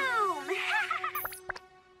 zoom!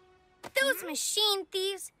 Those machine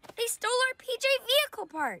thieves, they stole our PJ vehicle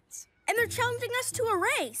parts. And they're challenging us to a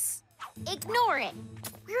race. Ignore it.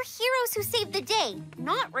 We're heroes who save the day,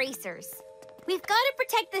 not racers. We've got to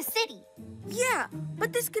protect the city. Yeah,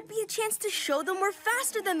 but this could be a chance to show them we're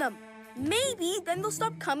faster than them. Maybe then they'll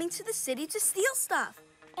stop coming to the city to steal stuff.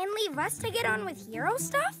 And leave us to get on with hero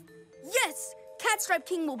stuff? Yes, Catstripe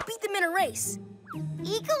King will beat them in a race.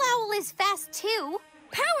 Eagle Owl is fast too.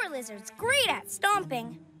 Power Lizard's great at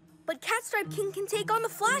stomping. But Catstripe King can take on the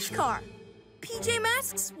Flash Car. PJ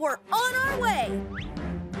Masks, we're on our way.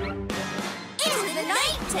 Into the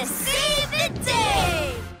night to save the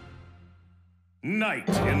day! Night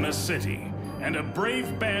in the city, and a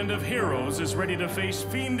brave band of heroes is ready to face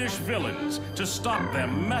fiendish villains to stop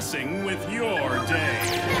them messing with your day.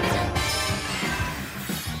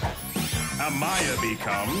 Amaya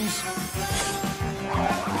becomes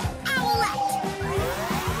Owlette!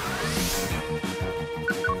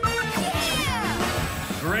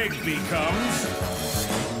 Yeah! Greg becomes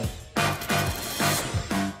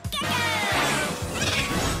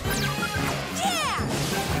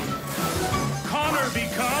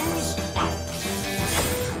becomes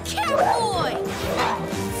Catboy!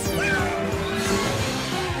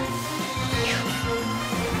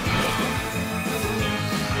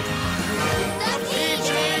 The PJ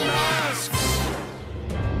Masks!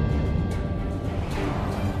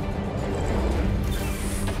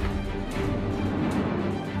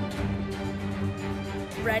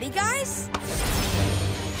 Ready, guys?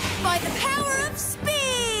 By the power of speed!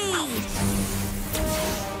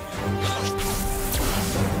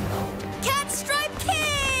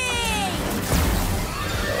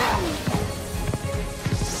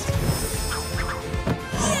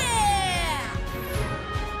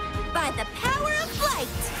 The power of flight!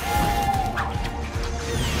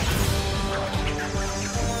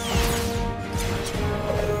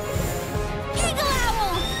 Eagle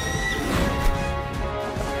Owl!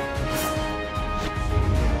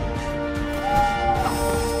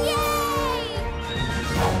 Yay!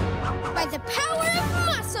 By the power of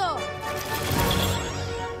muscle!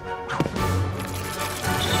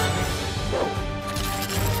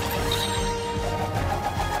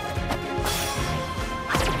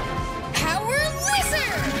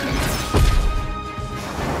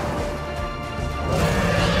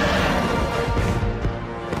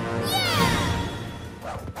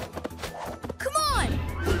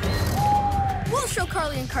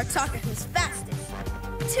 Carly and Kartaka who's fastest.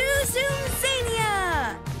 To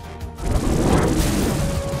Zoomzania!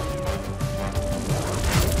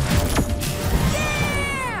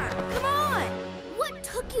 Yeah! Come on! What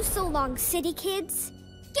took you so long, city kids?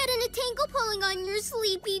 Get in a tangle pulling on your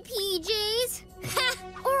sleepy PJs?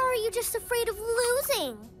 Or are you just afraid of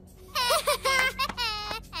losing?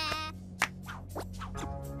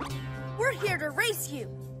 We're here to race you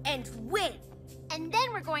and win. And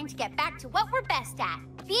then we're going to get back to what we're best at,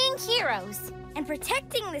 being heroes. And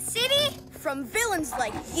protecting the city from villains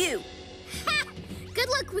like you. Good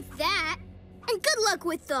luck with that. And good luck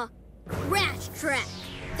with the Crash Track,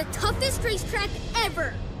 the toughest racetrack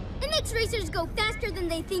ever. It makes racers go faster than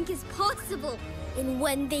they think is possible. And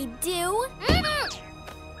when they do...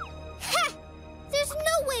 There's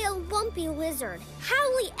no way a lumpy lizard,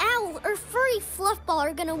 howly owl, or furry fluffball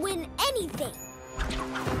are gonna win anything.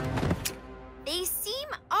 They seem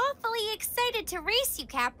awfully excited to race you,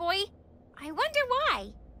 Catboy. I wonder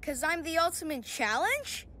why. 'Cause I'm the ultimate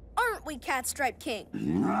challenge? Aren't we, Catstripe King?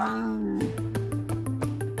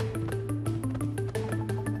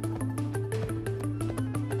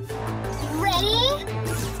 Ready?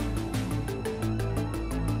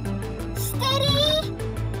 Steady?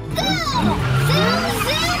 Go! Zoom,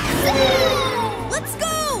 zoom, zoom! Let's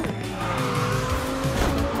go!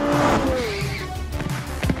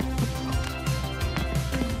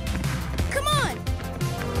 Come on!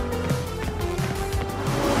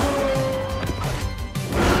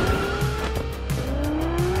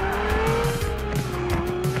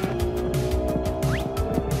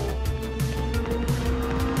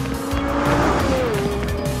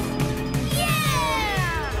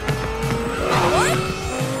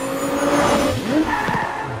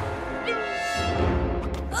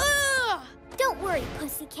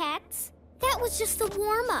 Pussycats. That was just a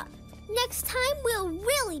warm-up. Next time, we'll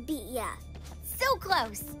really beat ya. So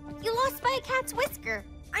close. You lost by a cat's whisker.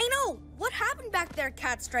 I know. What happened back there,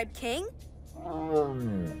 Catstripe King?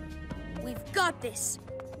 We've got this.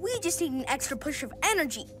 We just need an extra push of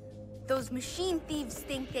energy. Those machine thieves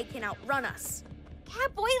think they can outrun us.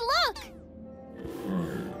 Catboy, look!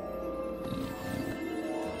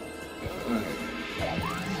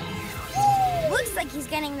 Looks like he's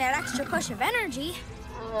getting that extra push of energy.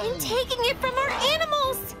 And taking it from our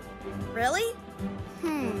animals! Really?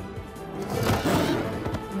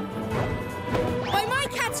 By my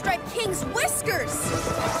Catstripe King's whiskers!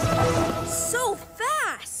 So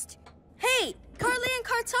fast! Hey, Carly and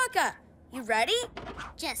Kartaka, you ready?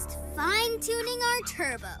 Just fine-tuning our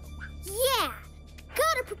turbo. Yeah,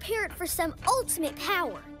 gotta prepare it for some ultimate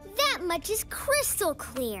power. That much is crystal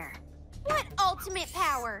clear. What ultimate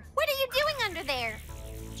power? What are you doing under there?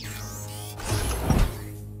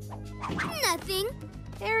 Nothing.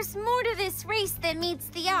 There's more to this race than meets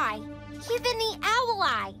the eye. Even the owl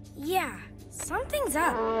eye. Yeah, something's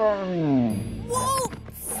up. Whoa!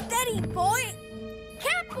 Steady, boy!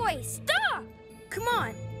 Catboy, stop! Come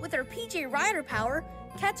on, with our PJ Rider power,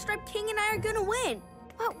 Catstripe King and I are gonna win.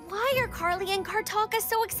 But why are Carly and Kartalka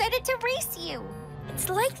so excited to race you? It's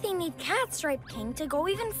like they need Catstripe King to go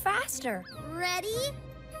even faster. Ready,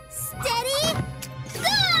 steady,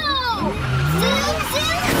 go! Zoom,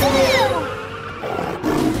 zoom, zoom!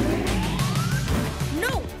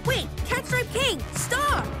 No, wait, Catstripe King,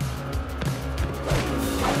 stop!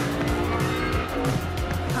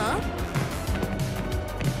 Huh?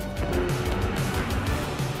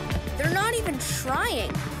 They're not even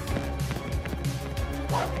trying.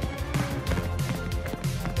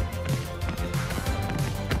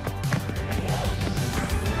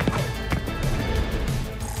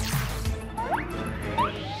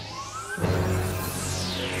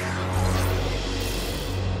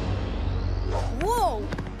 Whoa!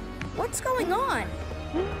 What's going on?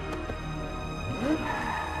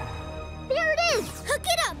 There it is! Hook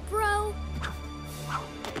it up, bro!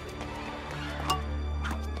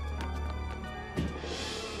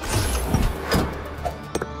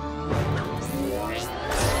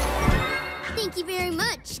 Thank you very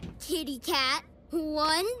much, kitty cat.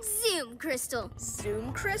 One Zoom Crystal.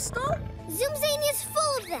 Zoom Crystal? Zoomzania's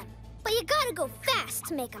full of them, but you gotta go fast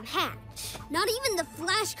to make them hatch. Not even the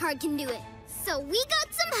flash card can do it. So we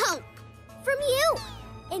got some help from you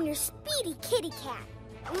and your speedy kitty cat.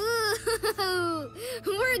 Ooh,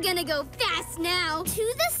 we're gonna go fast now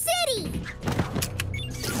to the city.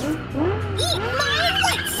 Eat my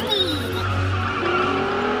light speed!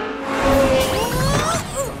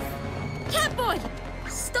 Catboy!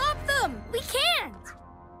 Stop them! We can't!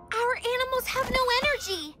 Our animals have no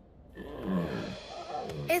energy.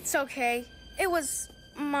 It's okay. It was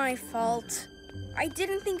my fault. I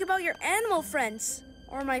didn't think about your animal friends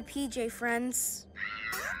or my PJ friends.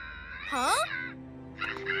 Huh?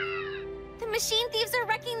 The machine thieves are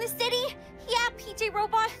wrecking the city? Yeah, PJ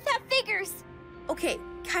Robot, that figures. Okay,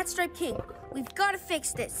 Catstripe King, we've got to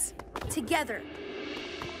fix this. Together.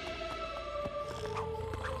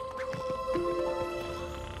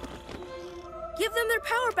 Give them their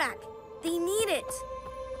power back. They need it.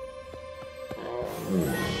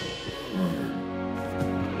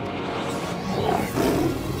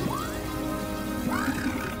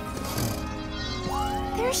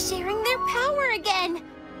 They're sharing their power again.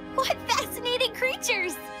 What fascinating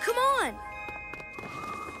creatures. Come on.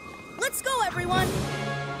 Let's go, everyone.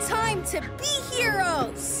 Time to be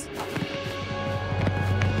heroes.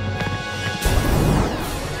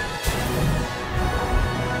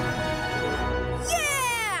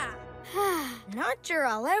 Yeah! Not sure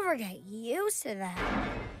I'll ever get used to that.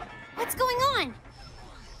 What's going on?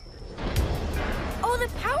 Oh, the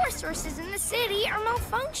power sources in the city are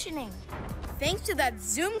malfunctioning. Thanks to that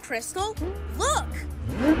Zoom Crystal, look!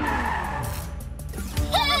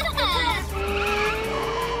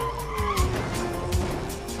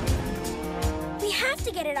 We have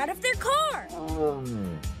to get it out of their car.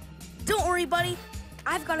 Don't worry, buddy.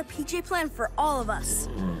 I've got a PJ plan for all of us.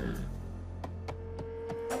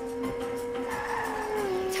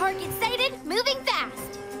 Target sighted, moving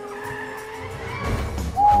fast.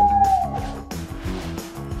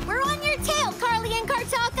 We're on your tail, Carly and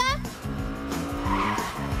Kartalka.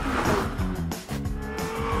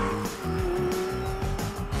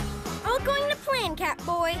 All going to plan,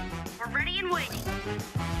 Catboy. We're ready and waiting.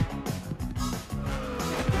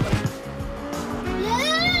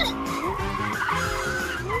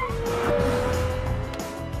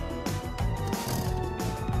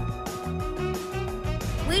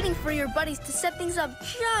 Waiting for your buddies to set things up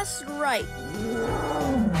just right.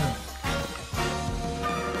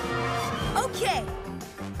 Okay,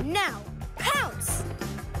 now pounce!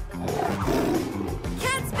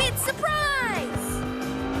 Cat Speed surprise!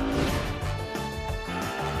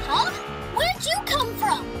 Huh? Where'd you come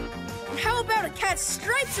from? How about a Cat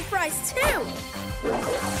Stripe surprise too?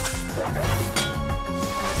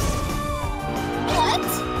 What?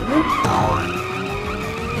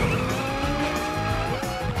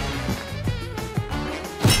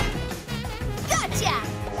 Gotcha!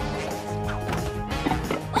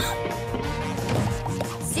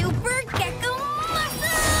 Super Gekko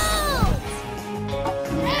muscles!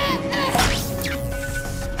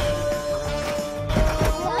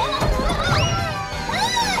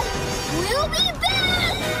 We'll be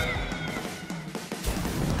back!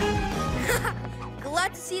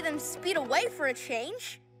 Glad to see them speed away for a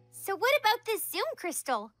change. So what about this Zoom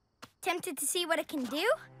Crystal? Tempted to see what it can do?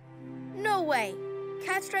 No way.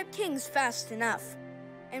 Catstripe King's fast enough.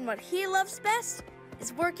 And what he loves best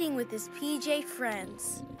is working with his PJ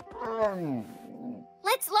friends.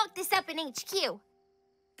 Let's lock this up in HQ.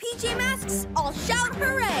 PJ Masks, all shout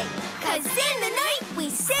hooray! 'Cause in the night, we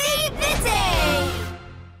save the day!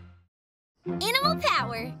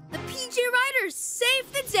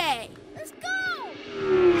 day! Let's go!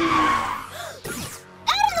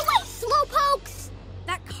 Out of the way, slowpokes!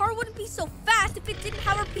 That car wouldn't be so fast if it didn't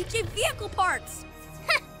have our PJ vehicle parts.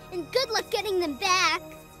 And good luck getting them back.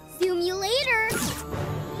 Zoom you later.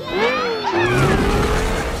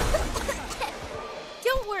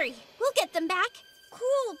 Don't worry, we'll get them back.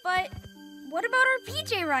 Cool, but what about our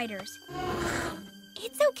PJ Riders?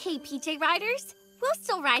 It's okay, PJ Riders. We'll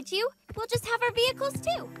still ride you. We'll just have our vehicles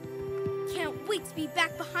too. Can't wait to be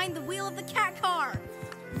back behind the wheel of the cat car.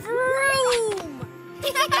 Vroom!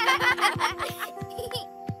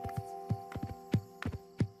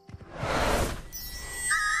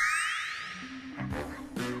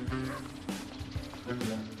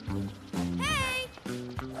 Hey!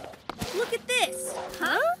 Look at this.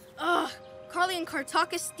 Huh? Ugh, Carly and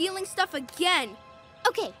Kartaka stealing stuff again.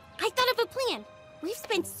 Okay, I thought of a plan. We've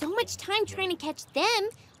spent so much time trying to catch them.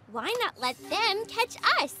 Why not let them catch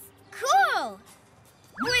us? Cool!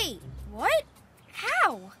 Wait, what?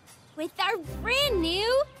 How? With our brand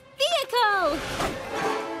new vehicle!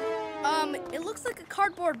 It looks like a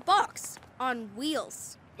cardboard box on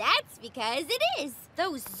wheels. That's because it is.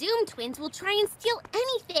 Those Zoom twins will try and steal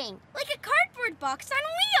anything. Like a cardboard box on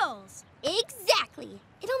wheels. Exactly.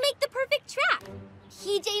 It'll make the perfect trap.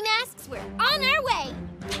 PJ Masks, we're on our way.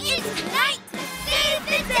 It's night to save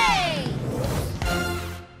the day!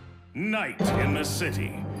 Night in the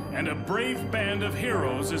city, and a brave band of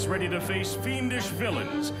heroes is ready to face fiendish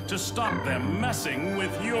villains to stop them messing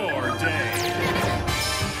with your day.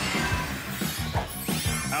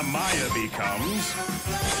 Amaya becomes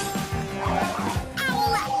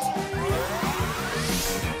Owlette.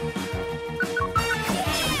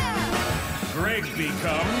 Greg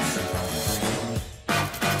becomes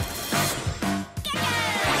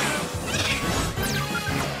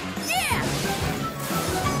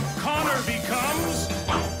Connor becomes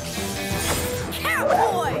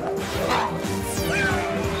Catboy!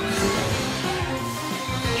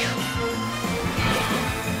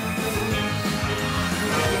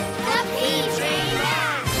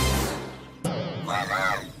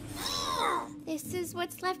 This is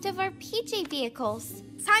what's left of our PJ vehicles.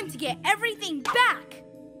 Time to get everything back.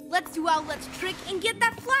 Let's do Owlette's trick and get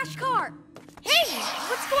that flash car. Hey,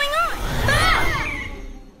 what's going on? Ah!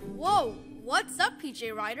 Whoa, what's up,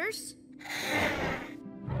 PJ Riders?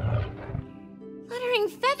 Fluttering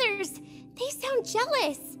feathers, they sound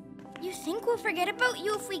jealous. You think we'll forget about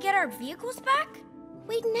you if we get our vehicles back?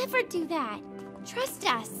 We'd never do that. Trust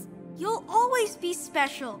us. You'll always be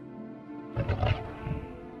special.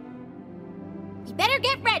 You better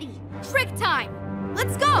get ready. Trick time.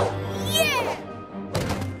 Let's go. Yeah!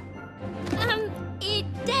 It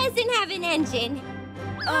doesn't have an engine.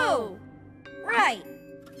 Oh, right.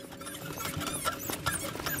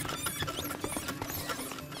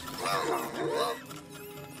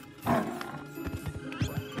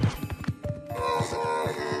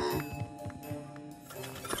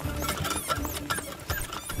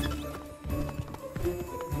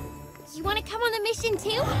 You want to come on the mission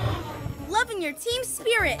too? Loving your team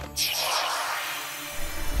spirit.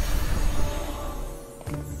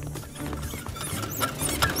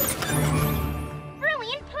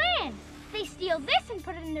 Brilliant plan. They steal this and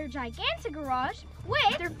put it in their gigantic garage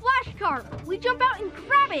with their flash car. We jump out and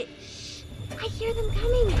grab it. I hear them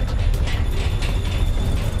coming.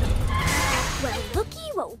 Well,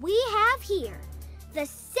 looky what we have here. The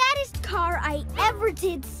saddest car I ever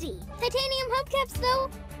did see. Titanium hubcaps, though.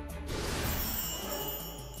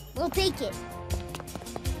 We'll take it.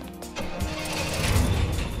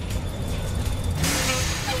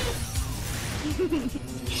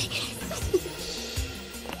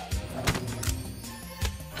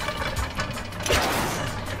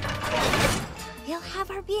 We'll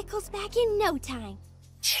have our vehicles back in no time.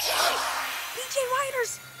 PJ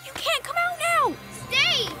Riders, you can't come out now.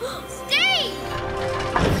 Stay! Stay!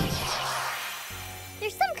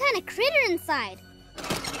 There's some kind of critter inside.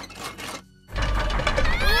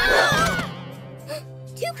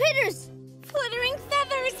 Two critters! Fluttering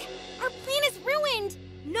feathers! Our plan is ruined!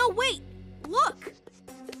 No, wait. Look.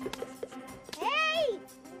 Hey!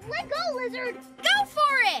 Let go, lizard! Go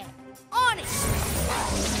for it. On it.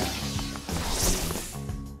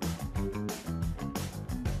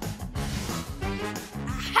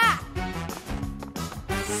 Aha!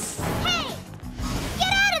 Hey!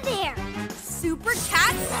 Get out of there! Super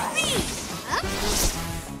cat speed. Huh?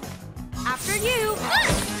 After you.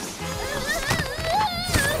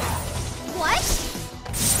 What?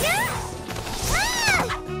 Yeah! Ah!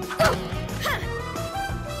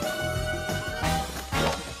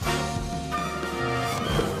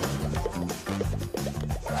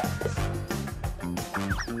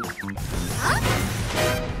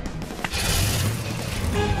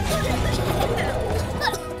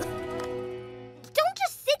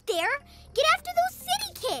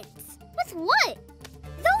 what?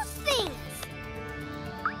 Those things!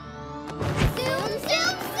 Zoom,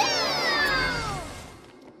 zoom, zoom!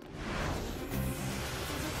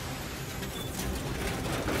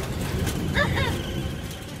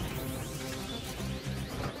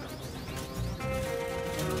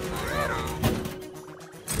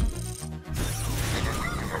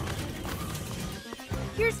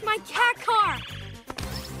 Here's my cat car.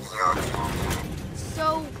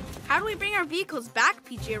 So, how do we bring our vehicles back,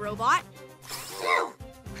 PJ Robot?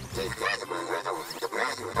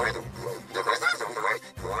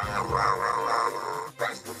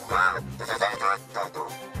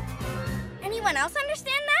 Anyone else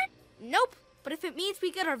understand that? Nope, but if it means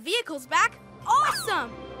we get our vehicles back,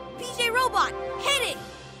 awesome! PJ Robot, hit it!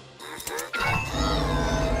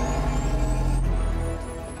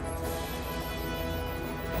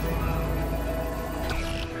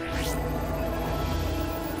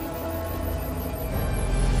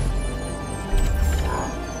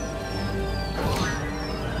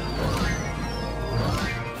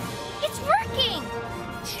 It's working!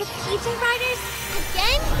 The PJ Riders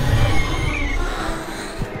again?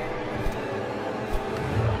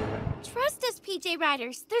 Trust us, PJ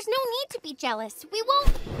Riders. There's no need to be jealous. We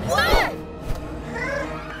won't. Ah!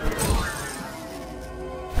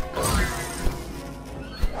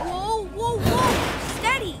 Whoa, whoa, whoa!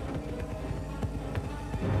 Steady!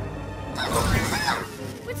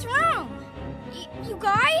 What's wrong? You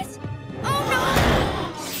guys? Oh no!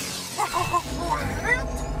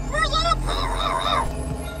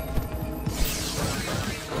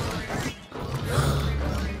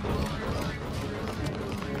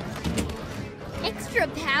 Extra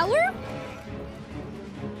power?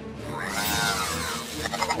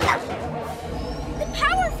 The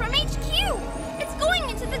power from HQ! It's going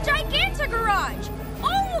into the Giganta garage!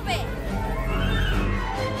 All of it!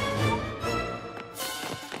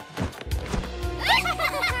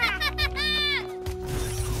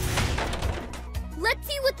 Let's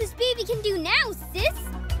see what this baby can do now, sis!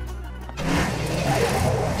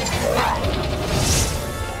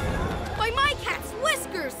 By my cat's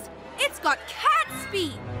whiskers! It's got cat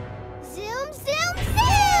speed! Zoom, zoom,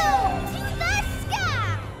 zoom! To the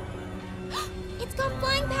sky! It's got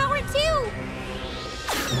flying power too!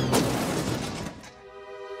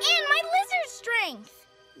 And my lizard strength!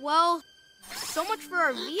 Well, so much for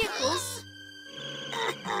our vehicles.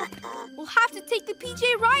 We'll have to take the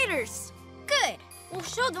PJ Riders. Good. We'll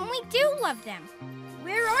show them we do love them.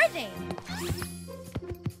 Where are they?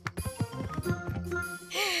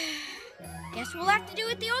 Guess we'll have to do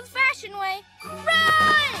it the old-fashioned way.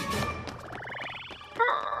 Run!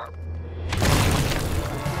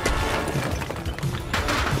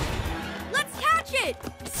 Let's catch it!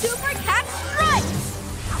 Super Cat Strikes!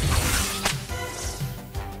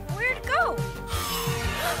 Where'd it go?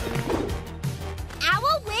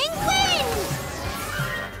 Owl Wing wins!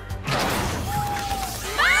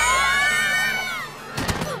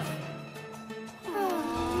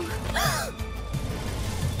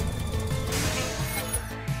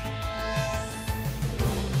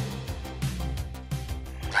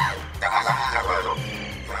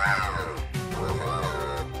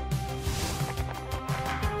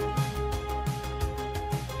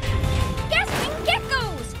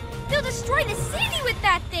 Destroy the city with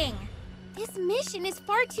that thing! This mission is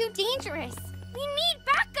far too dangerous. We need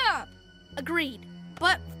backup! Agreed.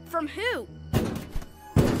 But from who?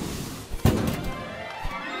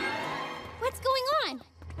 What's going on?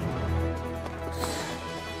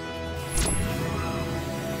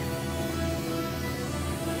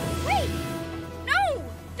 Wait! No!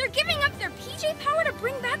 They're giving up their PJ power to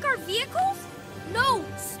bring back our vehicles? No!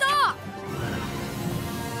 Stop!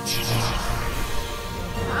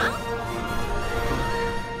 Huh?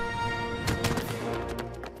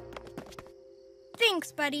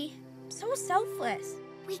 Thanks, buddy. So selfless.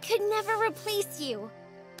 We could never replace you.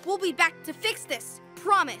 We'll be back to fix this.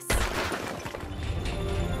 Promise.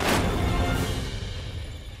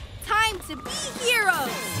 Time to be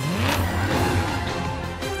heroes!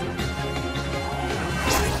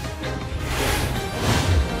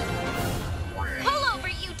 Pull over,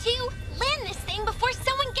 you two! Land this thing before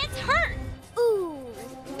someone gets hurt! Ooh,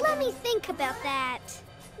 let me think about that.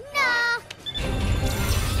 Nah.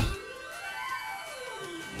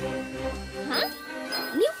 Huh?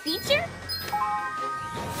 New feature?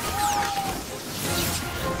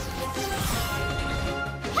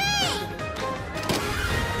 Hey!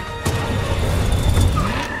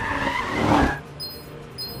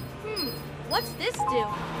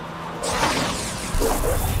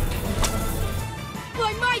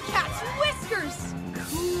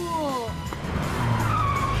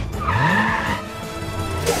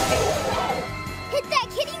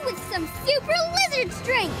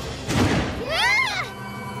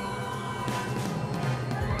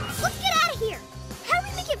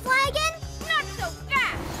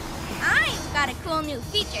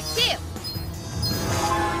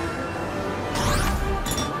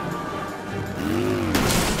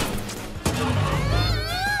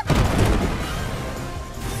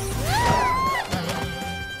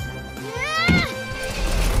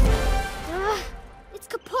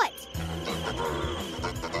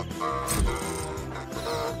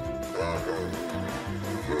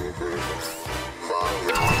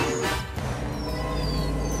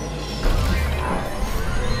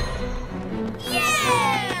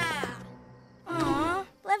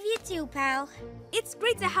 too, pal. It's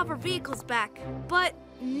great to have our vehicles back, but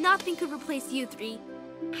nothing could replace you three.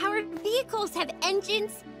 Our vehicles have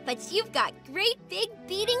engines, but you've got great big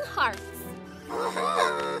beating hearts.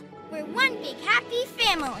 We're one big happy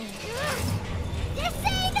family. This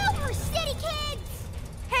ain't over, city kids!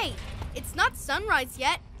 Hey, it's not sunrise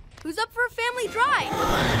yet. Who's up for a family drive?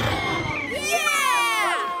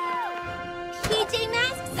 Yeah! PJ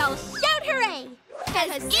Masks, all shout hooray!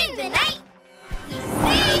 'Cause in the night, we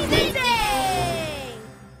save the day!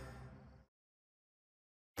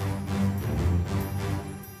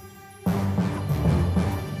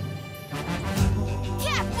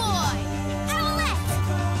 Catboy! Owlette!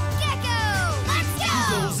 Gekko! Let's go!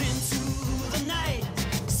 Goes into the night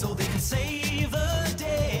so they can save the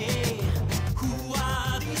day. Who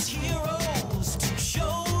are these heroes to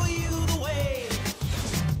show you the way?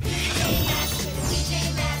 PJ Masks for the PJ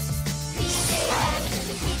Masks. PJ Masks for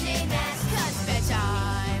the PJ Masks. 'Cause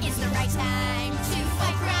bedtime is the right time to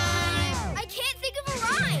fight crime. I can't think of a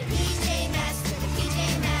rhyme! PJ Masks for the PJ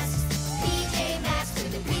Masks. PJ Masks for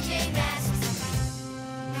the PJ Masks.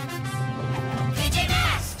 PJ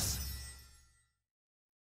Masks!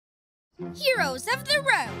 Heroes of the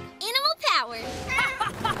road, animal powered.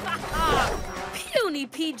 Puny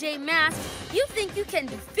PJ Masks, you think you can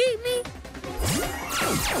defeat me?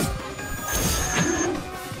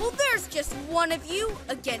 Well, there's just one of you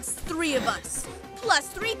against three of us, plus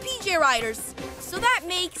 3 PJ Riders. So that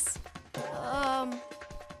makes,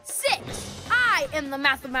 6. I am the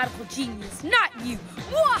mathematical genius, not you.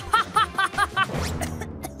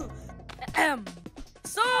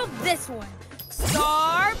 Solve this one.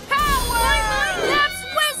 Star power! That's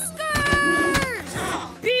whiskers!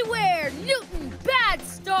 Beware, Newton, bad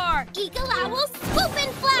star! Eagle owl, swoop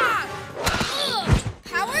and fly. Ugh.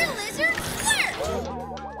 Power lizard, flirt.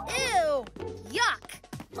 Ew, yuck,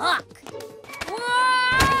 luck.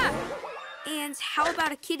 Wah! and how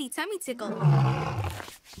about a kitty tummy tickle?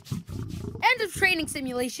 End of training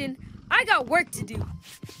simulation. I got work to do.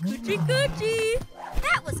 Coochie coochie!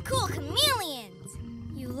 That was cool, chameleons.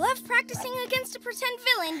 You love practicing against a pretend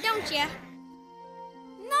villain, don't ya?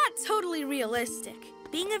 Not totally realistic.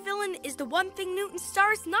 Being a villain is the one thing Newton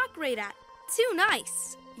Star is not great at. Too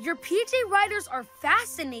nice. Your PJ Riders are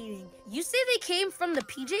fascinating. You say they came from the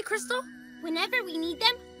PJ Crystal? Whenever we need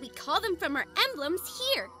them, we call them from our emblems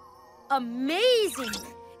here. Amazing!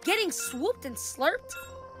 Getting swooped and slurped?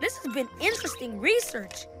 This has been interesting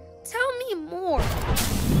research. Tell me more.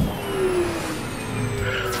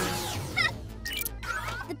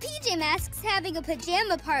 The PJ Masks having a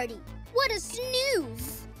pajama party. What a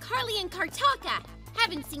snooze. Carly and Kartaka,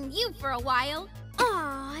 haven't seen you for a while.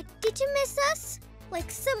 Aw, did you miss us?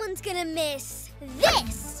 Like someone's gonna miss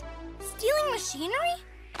this. Stealing machinery?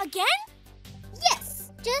 Again?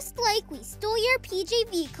 Yes, just like we stole your PJ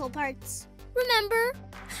vehicle parts. Remember?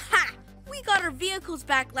 Ha! We got our vehicles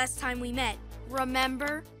back last time we met.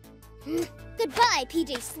 Remember? Goodbye,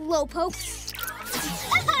 PJ Slowpokes.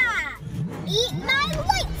 Eat my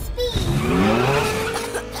light speed!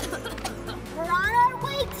 We're on our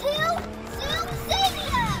way to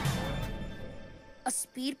Zoomzania! A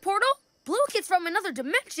speed portal? Blue Kid's from another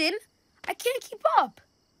dimension? I can't keep up.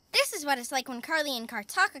 This is what it's like when Carly and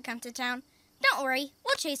Kartaka come to town. Don't worry,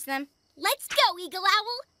 we'll chase them. Let's go, Eagle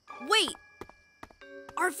Owl! Wait!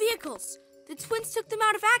 Our vehicles! The twins took them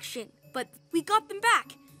out of action, but we got them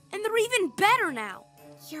back, and they're even better now.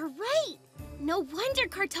 You're right. No wonder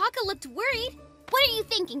Kartaka looked worried. What are you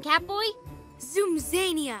thinking, Catboy?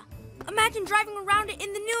 Zoomzania! Imagine driving around it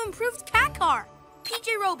in the new improved cat car.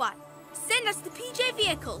 PJ Robot, send us the PJ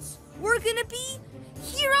vehicles. We're gonna be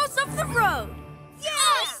heroes of the road.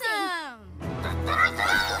 Awesome!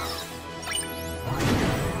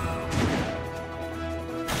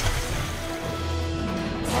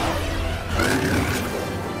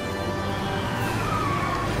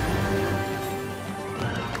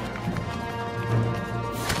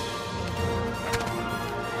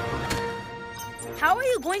 How are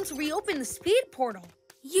you going to reopen the speed portal?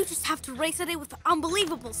 You just have to race at it with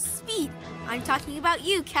unbelievable speed. I'm talking about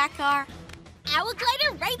you, cat car. Owl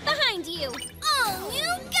glider right behind you. All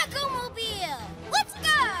new Gekko-mobile. Let's go!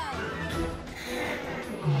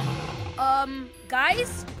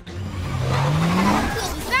 Guys?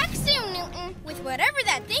 We'll be back soon, Newton, with whatever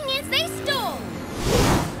that thing is they stole.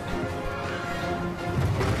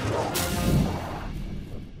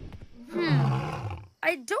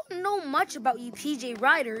 I don't know much about you PJ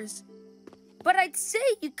Riders, but I'd say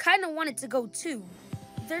you kind of wanted to go too.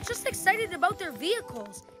 They're just excited about their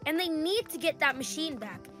vehicles, and they need to get that machine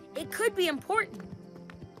back. It could be important.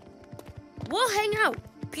 We'll hang out.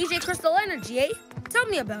 PJ Crystal Energy, eh? Tell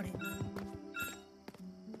me about it.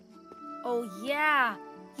 Oh, yeah.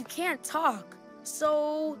 You can't talk.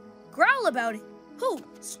 So, growl about it. Who?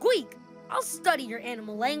 Squeak. I'll study your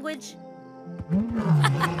animal language.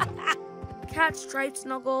 Cat stripe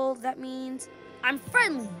snuggle, that means I'm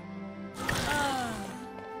friendly.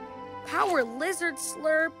 Power lizard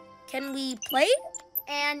slurp, can we play?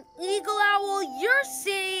 And eagle owl, you're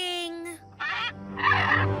saying...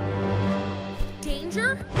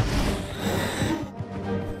 Danger?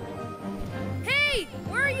 Hey,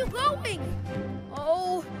 where are you going?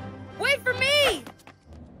 Oh, wait for me!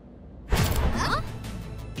 Huh?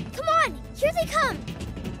 Come on, here they come!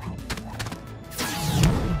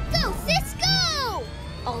 Go, sis, go!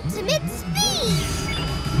 Ultimate speed!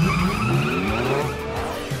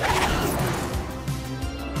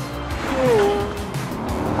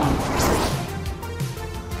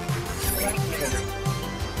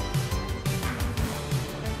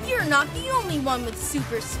 You're not the only one with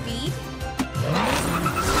super speed.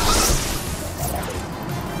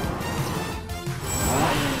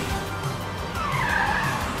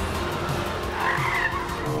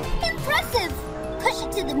 Impressive! Push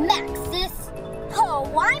it to the max, sis.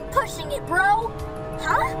 Oh, I'm pushing it, bro.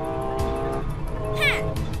 Huh?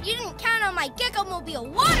 Ha! You didn't count on my Gekko-mobile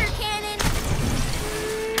water cannon!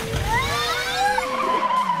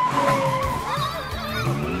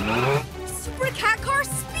 Super cat car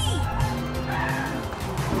speed!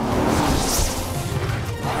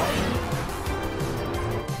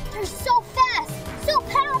 They're so fast, so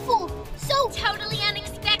powerful, so... Totally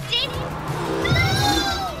unexpected!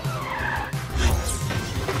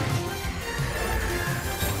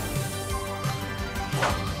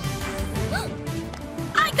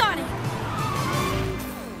 I got it!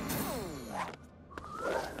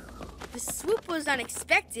 The swoop was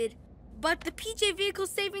unexpected, but the PJ vehicle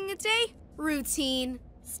saving the day? Routine.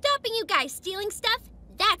 Stopping you guys stealing stuff?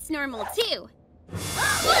 That's normal too.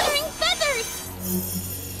 Fluttering feathers!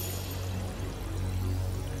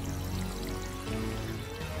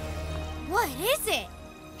 What is it?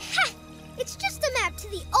 Ha! It's just a map to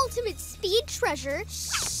the ultimate speed treasure.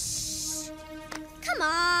 Shh! Come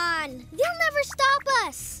on! They'll never stop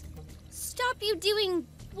us! Stop you doing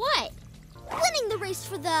what? Winning the race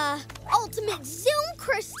for the ultimate zoom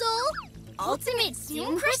crystal! Ultimate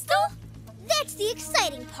Zoom Crystal? That's the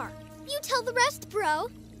exciting part. You tell the rest, bro.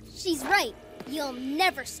 She's right. You'll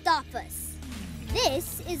never stop us.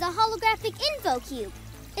 This is a holographic info cube.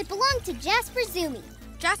 It belonged to Jasper Zoomy,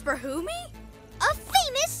 Jasper who, me? a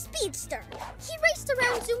famous speedster. He raced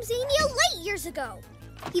around Zoomzania light years ago.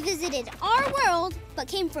 He visited our world, but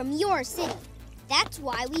came from your city. That's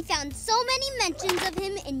why we found so many mentions of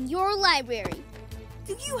him in your library.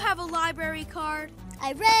 Do you have a library card?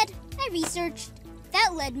 I read, I researched.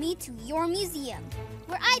 That led me to your museum,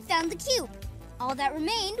 where I found the cube. All that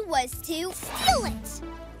remained was to steal it.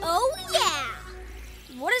 Oh,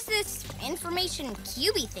 yeah! What is this information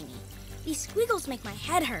cubey thingy? These squiggles make my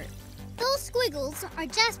head hurt. Those squiggles are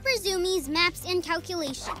Jasper Zoomy's maps and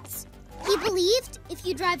calculations. He believed if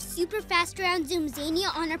you drive super fast around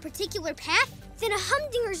Zoomzania on a particular path, then a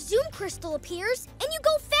humdinger zoom crystal appears and you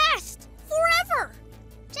go fast, forever.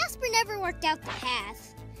 Jasper never worked out the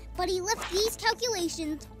path, but he left these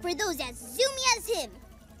calculations for those as zoomy as him.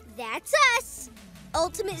 That's us.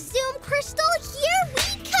 Ultimate Zoom Crystal, here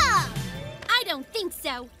we come. I don't think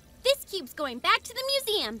so. This cube's going back to the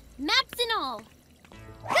museum, maps and all.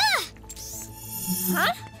 Ah!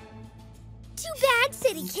 Huh? Too bad,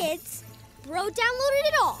 city kids. Bro downloaded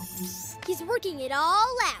it all. He's working it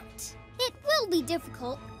all out. It will be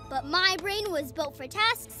difficult, but my brain was built for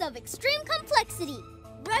tasks of extreme complexity.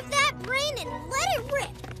 Rev that brain and let it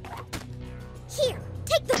rip. Here,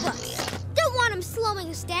 take the bus. Don't want him slowing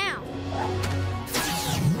us down.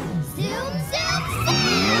 Zoom, zoom, zoom!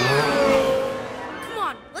 Come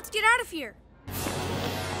on, let's get out of here.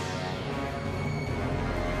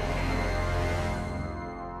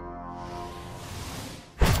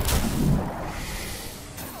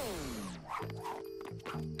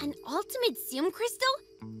 An ultimate zoom crystal?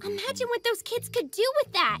 Imagine what those kids could do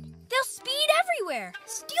with that. They'll speed everywhere,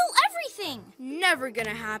 steal everything. Never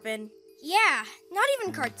gonna happen. Yeah, not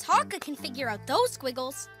even Kartaka can figure out those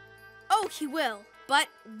squiggles. Oh, he will. But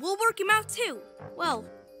we'll work him out too. Well,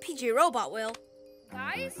 PJ Robot will.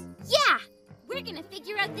 Guys? Yeah, we're gonna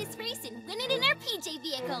figure out this race and win it in our PJ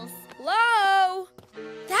vehicles. Hello?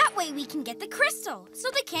 That way we can get the crystal, so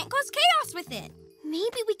they can't cause chaos with it.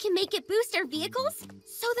 Maybe we can make it boost our vehicles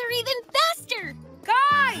so they're even faster.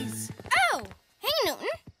 Guys! Oh, hey Newton.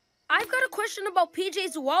 I've got a question about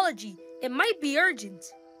PJ zoology. It might be urgent.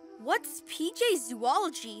 What's PJ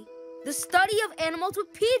zoology? The study of animals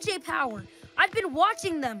with PJ power. I've been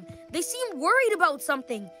watching them. They seem worried about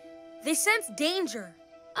something. They sense danger.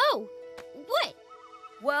 Oh, what?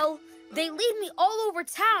 Well, they lead me all over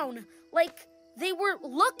town, like they were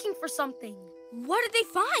looking for something. What did they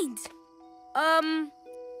find?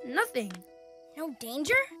 Nothing. No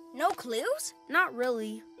danger? No clues? Not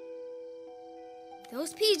really.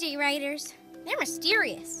 Those PJ Riders, they're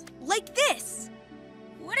mysterious. Like this.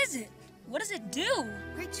 What is it? What does it do?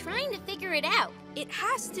 We're trying to figure it out. It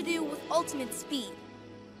has to do with ultimate speed.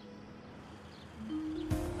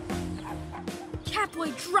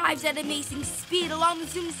 Catboy drives at amazing speed along the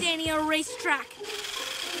Zoomzania racetrack.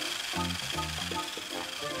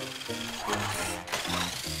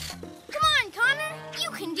 Come on, Connor.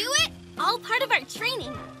 You can do it. All part of our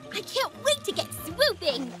training. I can't wait to get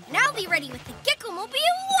swooping. Now be ready with the Gekko-mobile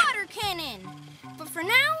water cannon. But for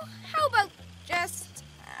now, how about just,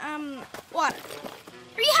 water?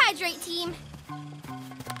 Rehydrate, team.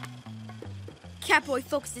 Catboy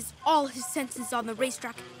focuses all his senses on the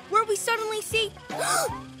racetrack, where we suddenly see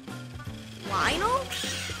Lionel?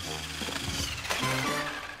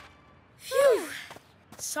 Phew.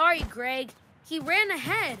 Sorry, Greg. He ran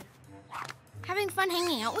ahead. Having fun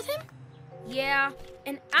hanging out with him? Yeah,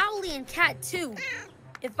 and Owlie and Cat too.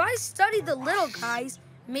 If I study the little guys,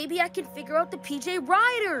 maybe I can figure out the PJ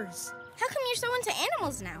Riders. How come you're so into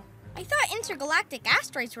animals now? I thought intergalactic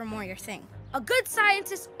asteroids were more your thing. A good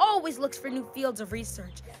scientist always looks for new fields of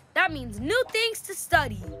research. That means new things to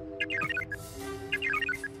study.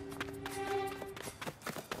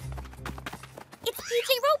 It's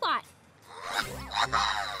PJ Robot.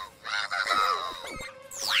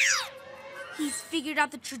 He's figured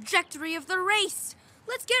out the trajectory of the race.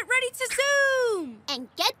 Let's get ready to zoom! And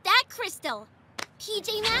get that crystal.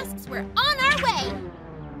 PJ Masks, we're on our way.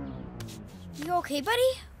 You okay,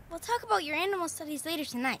 buddy? We'll talk about your animal studies later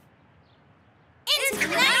tonight. Into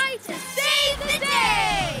the night to save the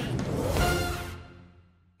day!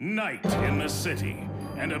 Night in the city,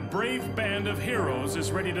 and a brave band of heroes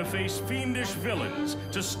is ready to face fiendish villains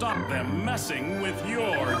to stop them messing with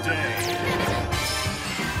your day.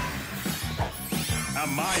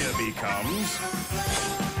 Amaya becomes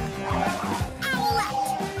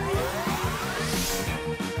Owlette.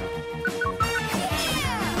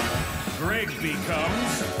 Greg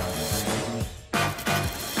becomes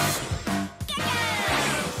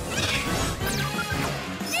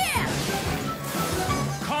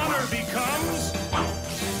Connor becomes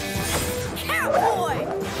Catboy!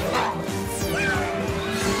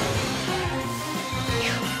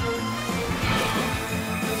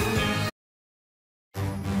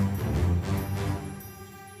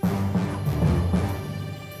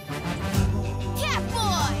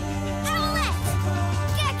 Catboy! Owlette!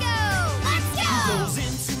 Gekko! Let's go! Goes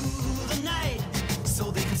into the night so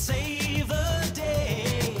they can save the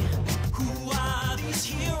day. Who are these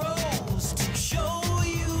heroes to show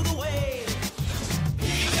you the way?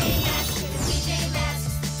 PJ Masks, PJ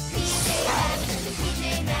Masks, PJ Masks, PJ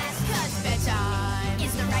Masks. 'Cause bedtime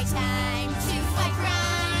is the right time to fight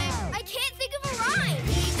crime. I can't think of a rhyme.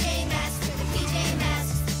 PJ Masks, PJ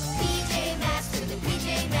Masks, PJ Masks, PJ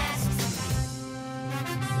Masks.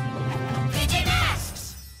 PJ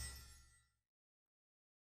Masks!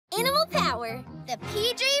 Animal power, the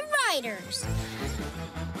PJ Riders.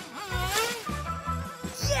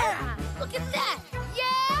 Yeah! Look at that!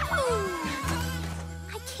 Yahoo!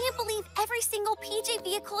 I can't believe every single PJ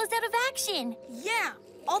vehicle is out of action. Yeah,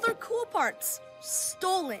 all their cool parts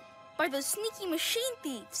stolen by those sneaky machine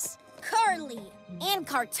thieves. Carly and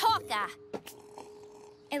Kartaka.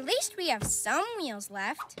 At least we have some wheels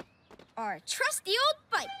left. Our trusty old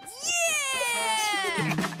bike.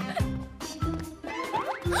 Yeah!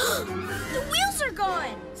 The wheels are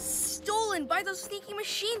gone. Stolen by those sneaky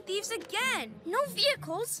machine thieves again. No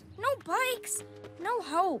vehicles, no bikes, no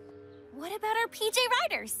hope. What about our PJ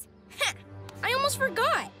Riders? Heh, I almost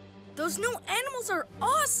forgot. Those new animals are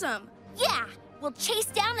awesome. Yeah, we'll chase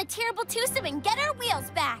down the terrible twosome and get our wheels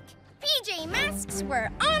back. PJ Masks, we're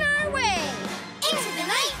on our way. Into the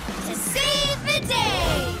night to save the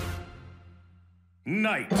day.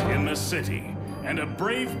 Night in the city, and a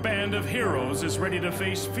brave band of heroes is ready to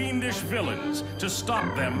face fiendish villains to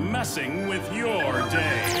stop them messing with your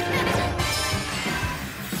day.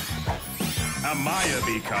 Amaya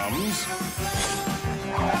becomes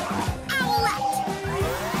Owlette.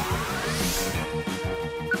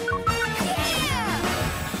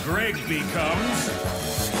 Greg becomes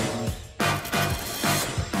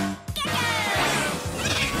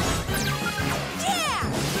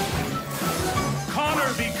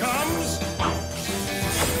Connor becomes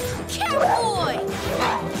Catboy!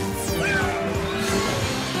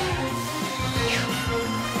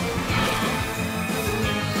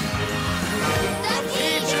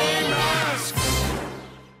 PJ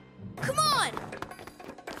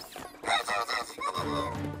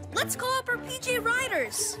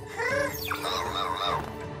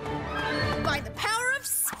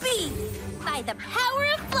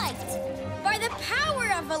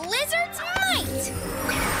a lizard's might!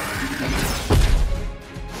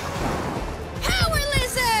 Power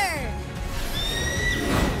Lizard!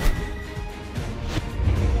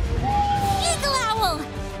 Eagle Owl!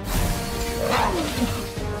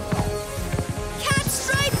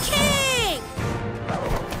 Catstripe King!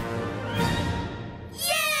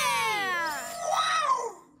 Yeah!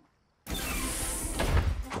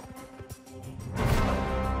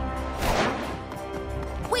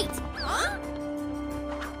 Wait, huh?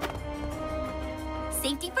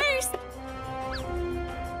 Safety first.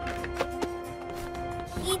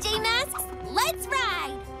 PJ Masks, let's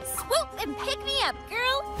ride! Swoop and pick me up,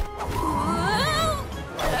 girl! Whoa!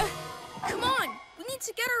 Come on, we need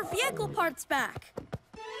to get our vehicle parts back.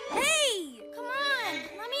 Hey! Come on,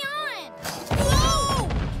 let me on! Whoa!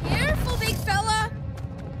 Careful, big fella!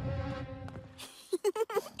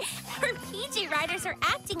 Our PJ Riders are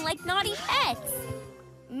acting like naughty pets.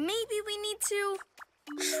 Maybe we need to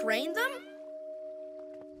train them?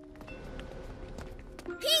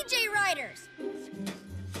 PJ Riders!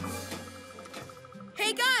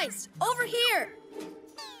 Hey guys, over here!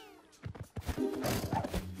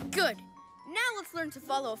 Good. Now let's learn to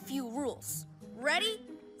follow a few rules. Ready?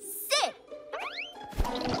 Sit!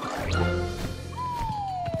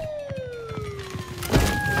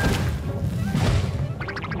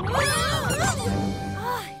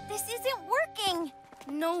 This isn't working.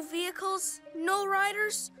 No vehicles, no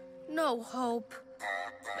riders, no hope.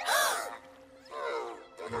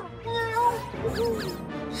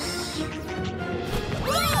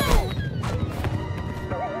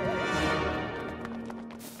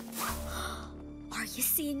 Are you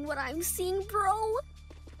seeing what I'm seeing, bro?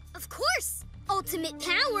 Of course! Ultimate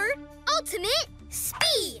power, ultimate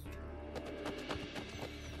speed!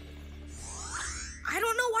 I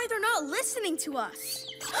don't know why they're not listening to us.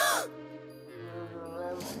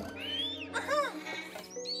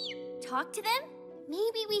 Talk to them?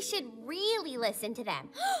 Maybe we should really listen to them.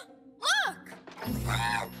 Look!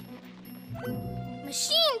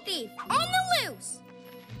 Machine thief on the loose!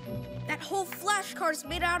 That whole flash car's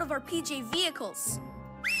made out of our PJ vehicles.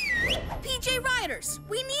 PJ Riders,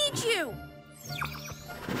 we need you!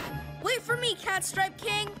 Wait for me, Catstripe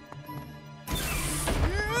King.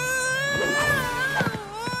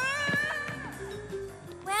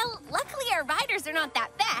 Well, luckily our riders are not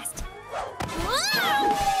that fast.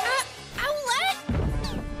 Whoa! Owlette?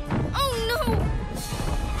 Oh no!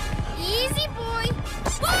 Easy, boy!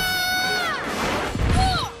 Whoa!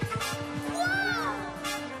 Whoa!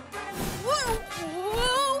 Whoa!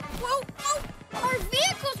 Whoa! Whoa! Whoa! Our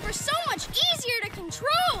vehicles were so much easier to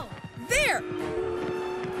control! There!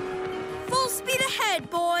 Full speed ahead,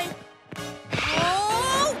 boy!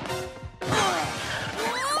 Oh!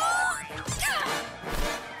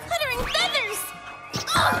 Glittering feathers!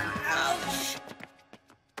 Oh! Ouch!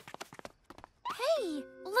 Hey,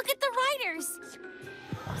 look at the riders.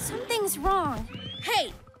 Something's wrong.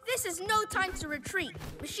 Hey, this is no time to retreat.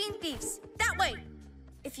 Machine thieves, that way.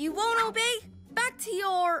 If you won't obey, back to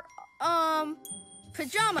your,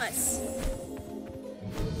 pyjamas.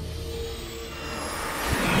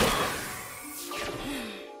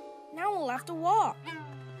 Now we'll have to walk.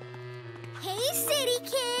 Hey, city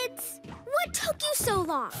kids! What took you so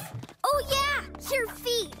long? Oh yeah, your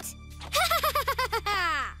feet!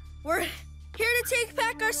 We're here to take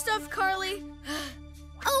back our stuff, Carly.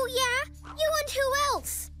 Oh yeah? You and who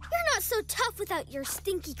else? You're not so tough without your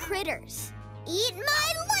stinky critters. Eat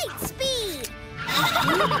my light speed!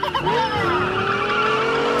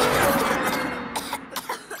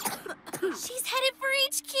 She's headed for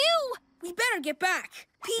HQ. We better get back.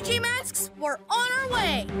 PJ Masks, we're on our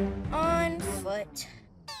way. On foot.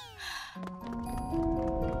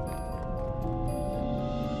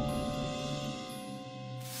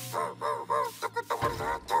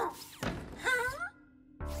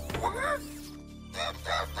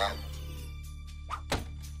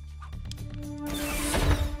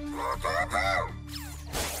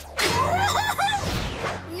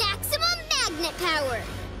 Maximum magnet power!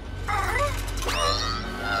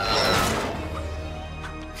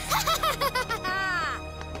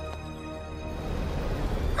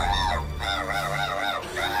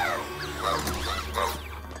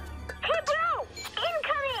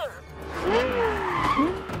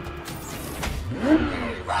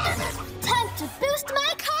 Time to boost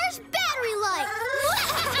my car's battery life!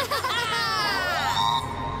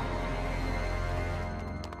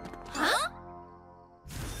 Huh?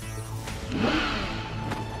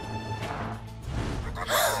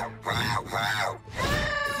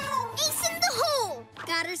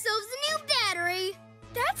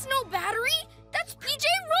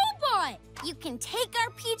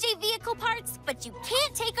 parts, but you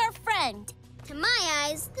can't take our friend. To my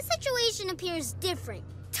eyes, the situation appears different.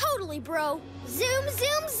 Totally, bro. Zoom,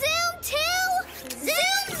 zoom, zoom to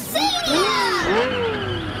Zoomzania!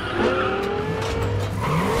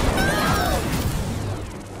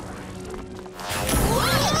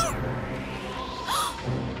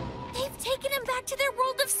 They've taken him back to their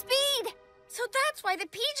world of speed. So that's why the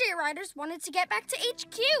PJ Riders wanted to get back to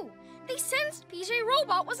HQ. They sensed PJ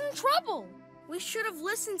Robot was in trouble. We should have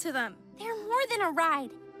listened to them. They're more than a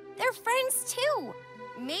ride. They're friends, too.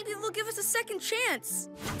 Maybe they'll give us a second chance.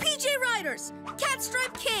 PJ Riders,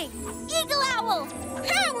 Catstripe King, Eagle Owl,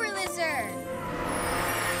 Power Lizard.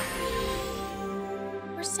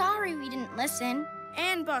 We're sorry we didn't listen.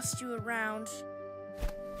 And bust you around.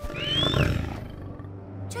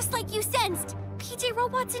 Just like you sensed, PJ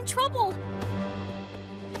Robot's in trouble.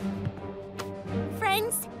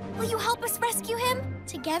 Friends, will you help us rescue him?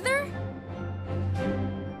 Together?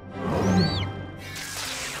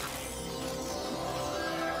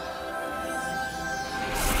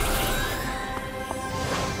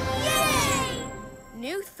 Yay!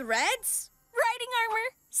 New threads? Riding armor,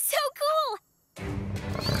 so cool!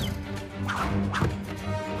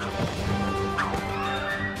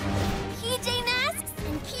 PJ Masks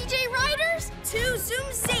And PJ Riders to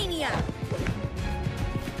Zoomzania.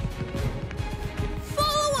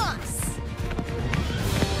 Follow us.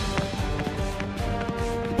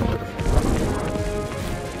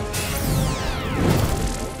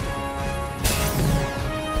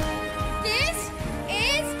 This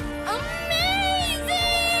is amazing!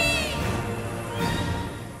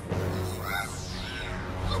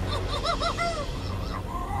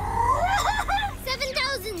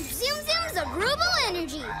 7,000 Zoom Zooms of Ruble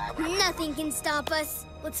energy. Nothing can stop us.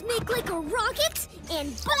 Let's make like a rocket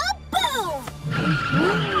and ba-boom!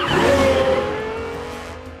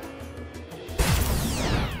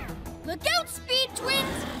 Look out, Speed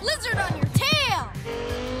Twins! Lizard on your tail!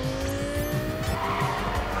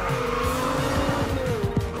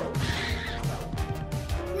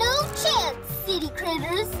 No chance, city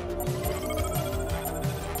critters.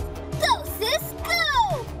 Go, sis, go!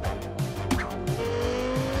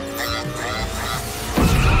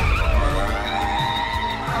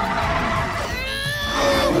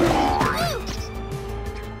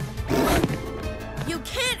 You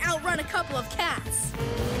can't outrun a couple of cats.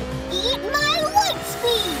 Eat my light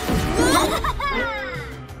speed!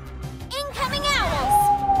 incoming owls!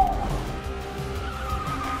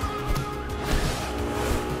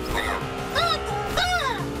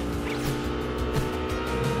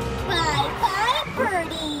 Bye-bye,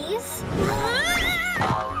 birdies!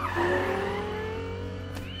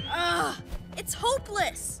 Ugh, it's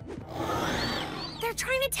hopeless. They're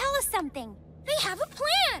trying to tell us something. They have a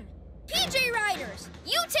plan. PJ Riders,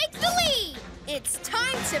 you take the lead. It's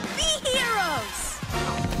time to be heroes.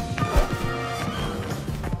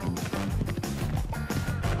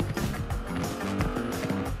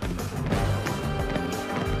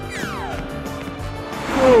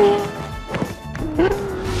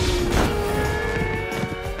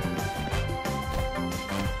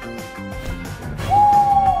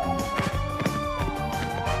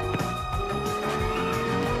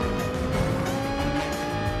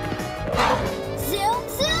 Zoom,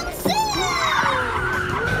 zoom, zoom!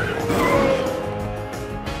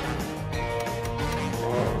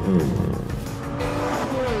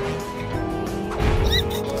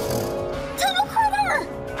 Tunnel critter!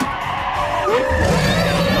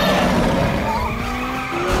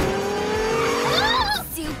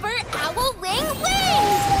 Super Owl Wing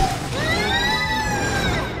Wings!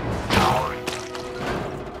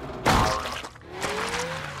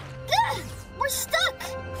 We're stuck!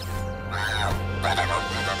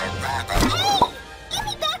 Hey! Give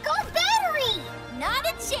me back our battery! Not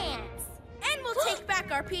a chance. And we'll take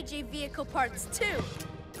back our PJ vehicle parts too.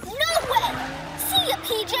 No way! See ya,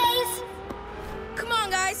 PJs! Come on,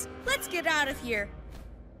 guys. Let's get out of here.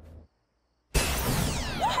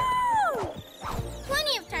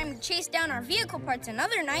 Plenty of time to chase down our vehicle parts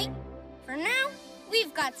another night. For now,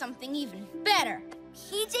 we've got something even better.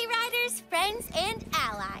 PJ Riders, friends, and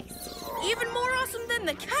allies. Even more awesome than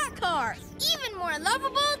the cat car. Even more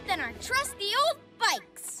lovable than our trusty old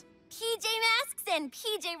bikes. PJ Masks and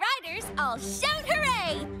PJ Riders all shout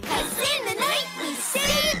hooray! 'Cause in the night we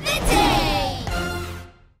save the day!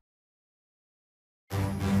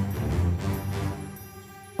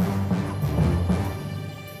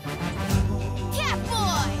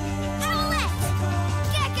 Catboy! Owlette!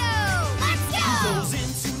 Gekko! Let's go! Goes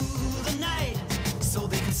into the night so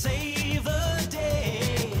they can save the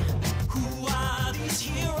day. Who are these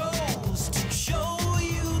heroes to show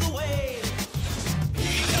you the way?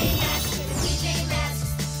 PJ Masks to the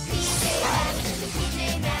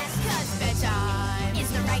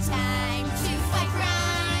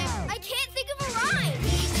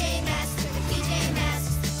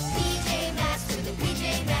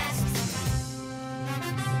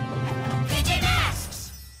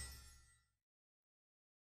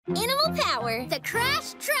Animal power. The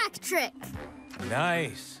crash track trick.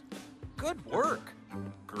 Nice. Good work.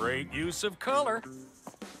 Great use of color.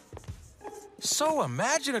 So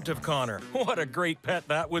imaginative, Connor. What a great pet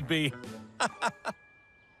that would be.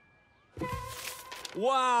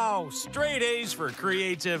 Wow, straight A's for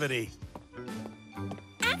creativity.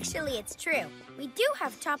 Actually, it's true. We do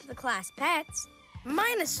have top-of-the-class pets.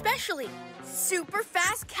 Mine especially. Super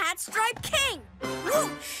fast Catstripe King.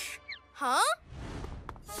 Whoosh! Huh?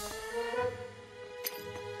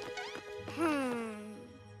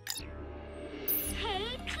 Hey,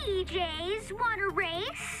 PJs, want a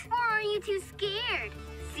race? Or are you too scared?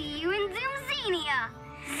 See you in Zoomzania.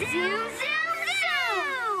 Zoom, zoom,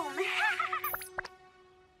 zoom!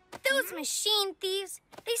 Those machine thieves,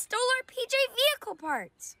 they stole our PJ vehicle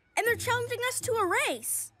parts. And they're challenging us to a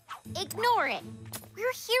race. Ignore it.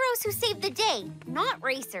 We're heroes who save the day, not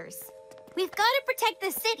racers. We've got to protect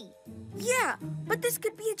the city. Yeah, but this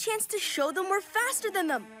could be a chance to show them we're faster than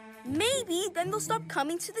them. Maybe then they'll stop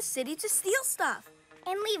coming to the city to steal stuff.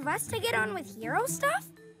 And leave us to get on with hero stuff?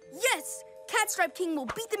 Yes, Catstripe King will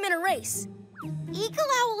beat them in a race.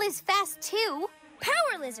 Eagle Owl is fast too.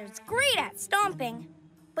 Power Lizard's great at stomping.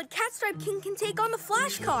 But Catstripe King can take on the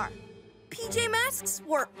Flash Car. PJ Masks,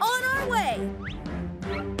 we're on our way.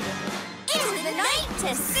 Into the night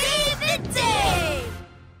to save the day!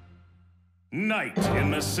 Night in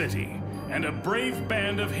the city, and a brave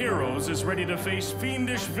band of heroes is ready to face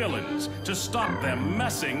fiendish villains to stop them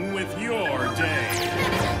messing with your day.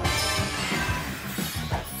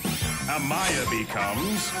 Amaya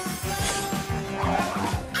becomes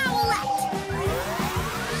Owlette!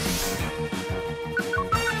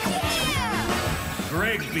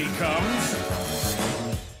 Greg becomes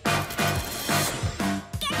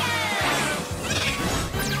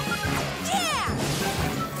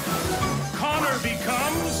Connor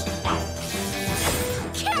becomes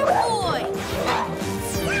Catboy!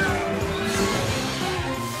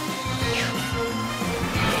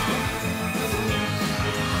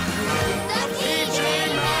 The PJ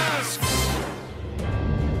Masks!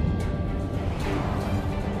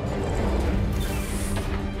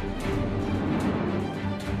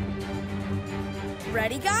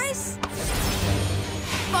 Ready, guys?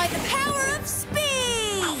 By the power of speed!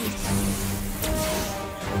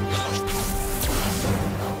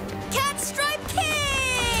 Catstripe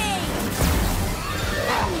King!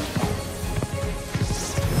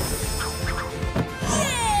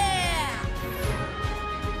 Yeah!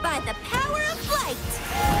 By the power of flight!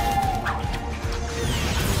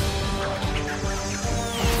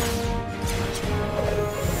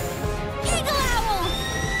 Eagle Owl!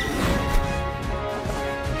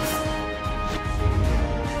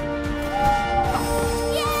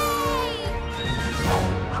 Yay!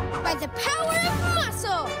 By the power of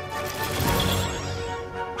muscle!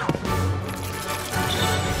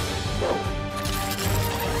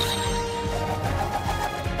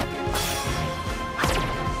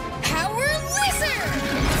 Power Lizard!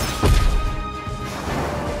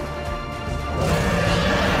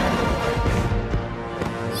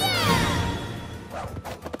 Yeah!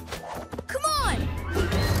 Come on!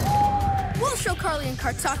 We'll show Carly and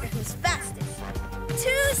Kartaka who's fastest.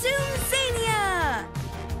 To Zoomzania!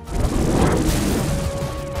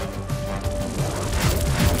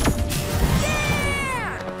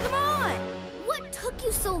 Yeah! Come on! What took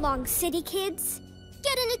you so long, city kids?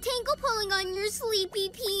 Get in a tangle pulling on your sleepy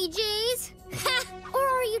PJs? Ha! Or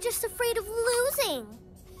are you just afraid of losing?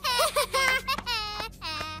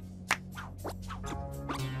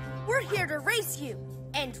 We're here to race you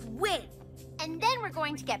and win And then we're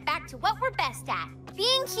going to get back to what we're best at,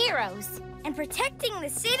 being heroes. and protecting the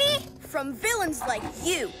city from villains like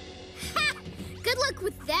you. Ha! Good luck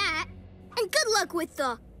with that. And good luck with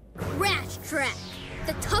the crash track.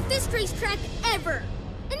 The toughest racetrack ever.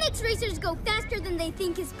 It makes racers go faster than they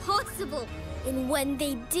think is possible. And when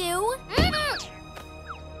they do...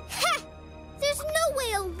 Ha! There's no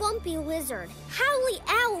way a lumpy lizard, howly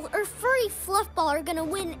owl, or furry fluffball are gonna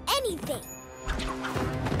win anything.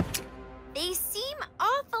 They seem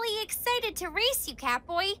awfully excited to race you,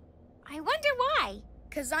 Catboy. I wonder why.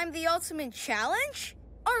 'Cause I'm the ultimate challenge?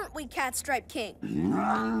 Aren't we, Catstripe King?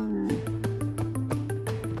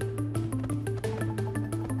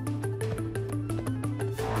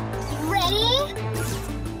 Ready?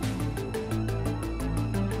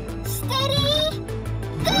 Steady?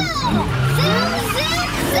 Go! Zoom, zoom,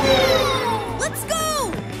 zoom! Let's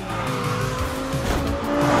go!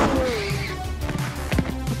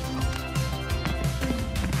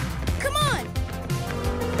 Come on!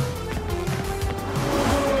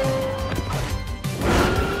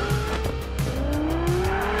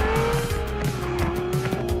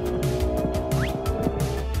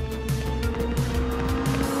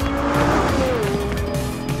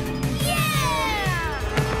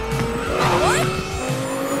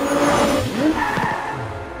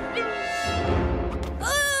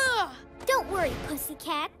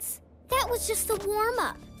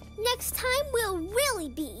 Next time, we'll really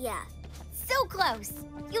beat ya. So close.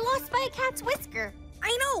 You lost by a cat's whisker.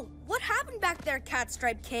 I know! What happened back there,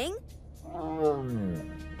 Catstripe King?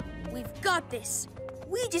 We've got this.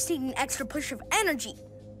 We just need an extra push of energy.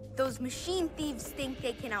 Those machine thieves think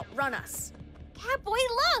they can outrun us. Catboy,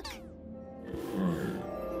 look!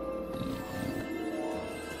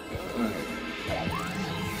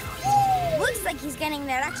 Looks like he's getting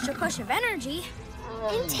that extra push of energy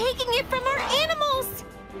and taking it from our animals.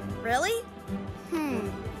 Really?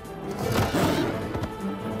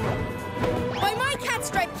 By my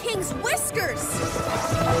Catstripe King's whiskers!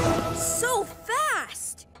 So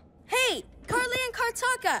fast! Hey, Carly and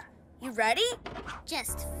Kartaka, you ready?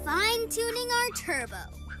 Just fine-tuning our turbo.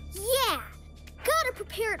 Yeah, gotta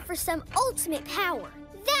prepare it for some ultimate power.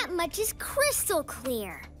 That much is crystal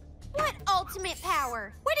clear. What ultimate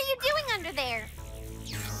power? What are you doing under there?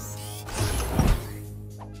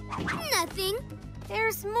 Nothing.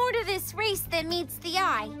 There's more to this race than meets the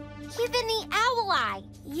eye. Even the owl eye.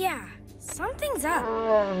 Yeah, something's up.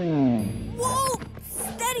 Whoa!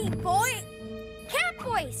 Steady, boy!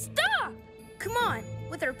 Catboy, stop! Come on,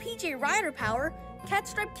 with our PJ Rider power,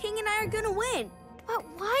 Catstripe King and I are gonna win. But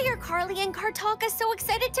why are Carly and Kartaka so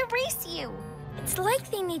excited to race you? It's like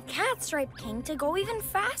they need Catstripe King to go even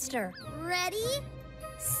faster. Ready,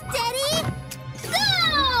 steady,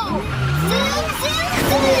 go! Zoom, zoom,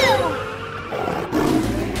 zoom!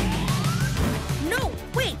 No,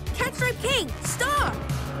 wait! Catstripe King, stop!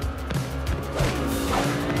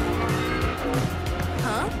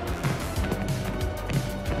 Huh?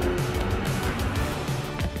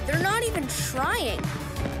 They're not even trying.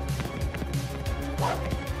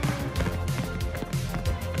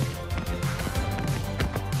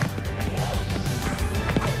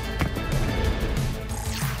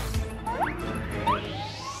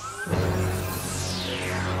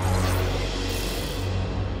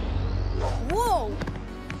 Whoa!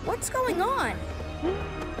 What's going on?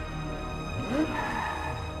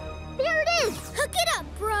 There it is! Hook it up,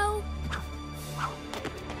 bro!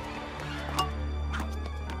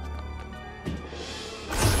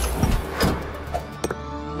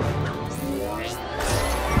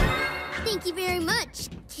 Thank you very much,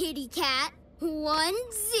 kitty cat. One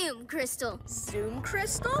Zoom Crystal. Zoom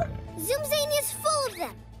Crystal? Zoomzania's full of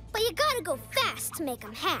them, but you gotta go fast to make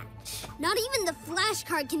them hatch. Not even the flash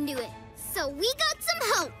card can do it. So we got some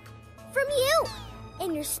hope. From you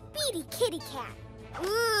and your speedy kitty cat.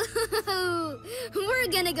 Ooh, we're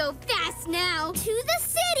gonna go fast now. To the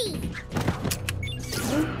city.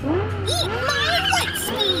 Eat my light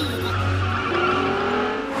speed.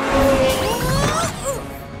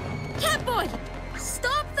 Catboy!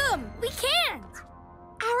 Stop them! We can't!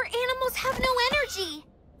 Our animals have no energy.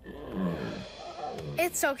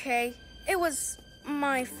 It's okay. It was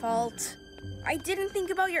my fault. I didn't think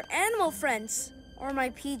about your animal friends or my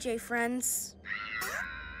PJ friends.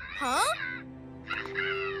 Huh?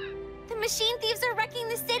 The machine thieves are wrecking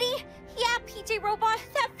the city? Yeah, PJ Robot,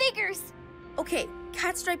 that figures. Okay,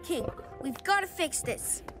 Catstripe King, we've got to fix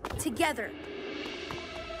this. Together.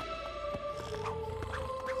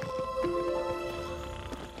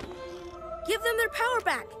 Give them their power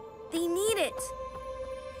back. They need it.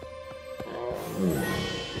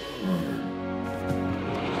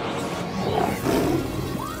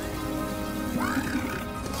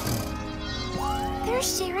 They're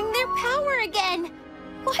sharing their power again.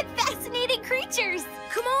 What fascinating creatures.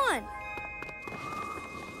 Come on.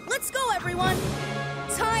 Let's go, everyone.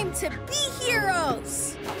 Time to be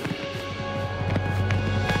heroes.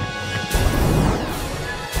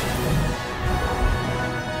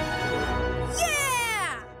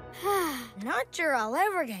 Yeah! Not sure I'll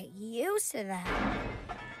ever get used to that.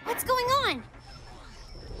 What's going on?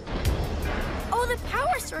 Oh, the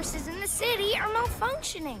power sources in the city are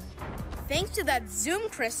malfunctioning. Thanks to that Zoom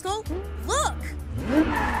Crystal, look!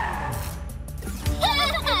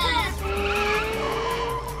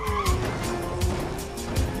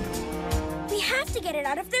 We have to get it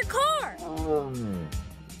out of their car.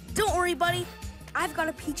 Don't worry, buddy. I've got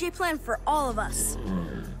a PJ plan for all of us.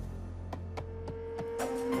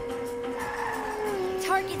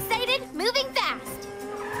 Target sighted, moving fast.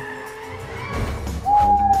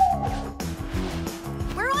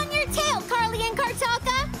 We're on your tail, Carly and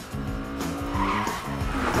Kartaka.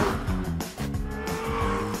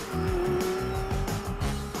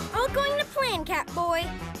 All going to plan, Catboy.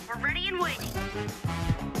 We're ready and waiting.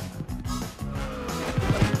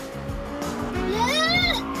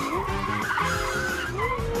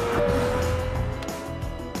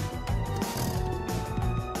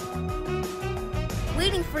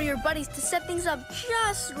 Waiting for your buddies to set things up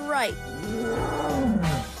just right.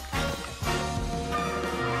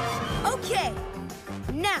 Okay,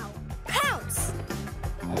 now pounce!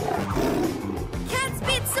 Cat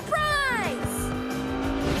speed surprise!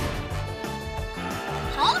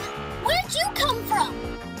 Huh? Where'd you come from?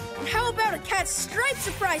 And how about a cat stripe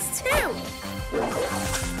surprise too?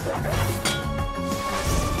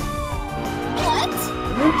 What?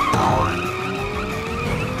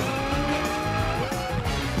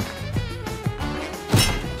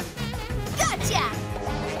 Gotcha!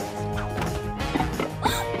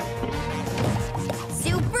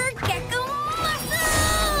 Super Gekko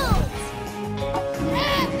muscles!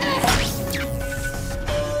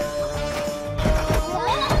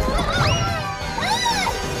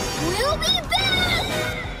 We'll be back!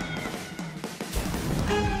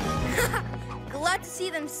 Glad to see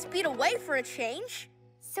them speed away for a change.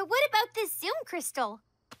 So what about this Zoom crystal?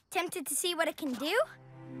 Tempted to see what it can do?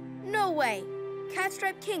 No way.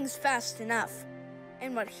 Catstripe King's fast enough.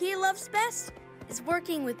 And what he loves best is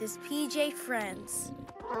working with his PJ friends.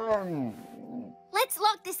 Let's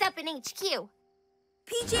lock this up in HQ.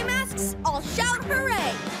 PJ Masks, all shout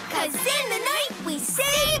hooray! 'Cause in the night, we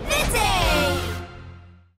save the day!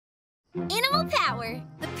 Animal power.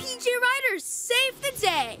 The PJ Riders save the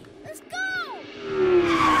day! Let's go!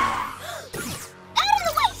 Out of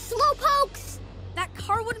the way, slowpokes! That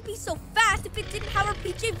car wouldn't be so fast if it didn't have our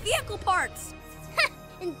PJ vehicle parts.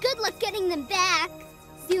 And good luck getting them back.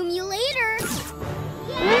 Zoom you later.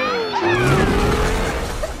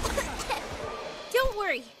 Don't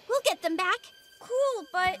worry, we'll get them back. Cool,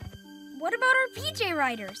 but what about our PJ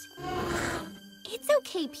Riders? It's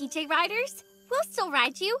okay, PJ Riders. We'll still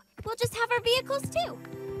ride you. We'll just have our vehicles too.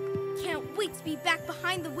 Can't wait to be back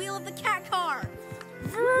behind the wheel of the cat car.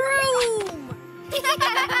 Vroom!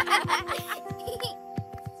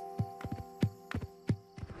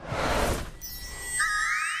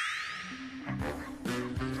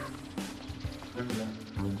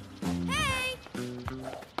 Hey!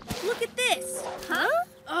 Look at this. Huh?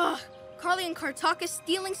 Ugh, Carly and Kartaka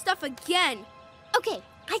stealing stuff again. Okay,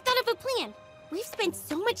 I thought of a plan. We've spent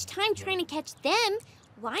so much time trying to catch them.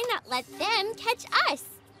 Why not let them catch us?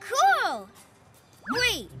 Cool!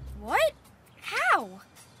 Wait, what? How?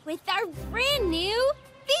 With our brand new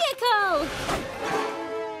vehicle!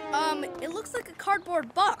 It looks like a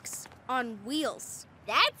cardboard box on wheels.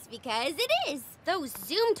 That's because it is. Those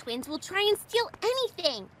Zoom twins will try and steal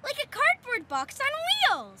anything. Like a cardboard box on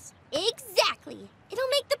wheels! Exactly. It'll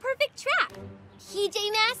make the perfect trap.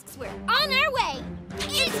 PJ Masks, we're on our way.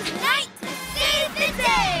 It's night to save the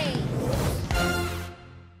day!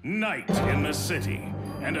 Night in the city,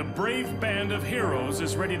 and a brave band of heroes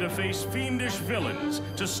is ready to face fiendish villains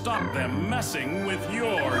to stop them messing with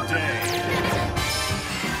your day.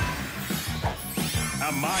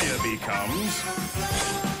 Amaya becomes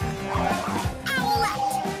Owlette!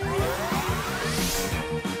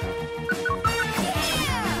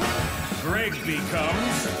 Greg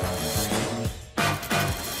becomes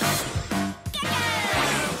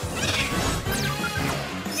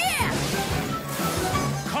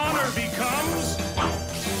Connor becomes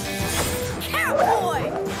Catboy!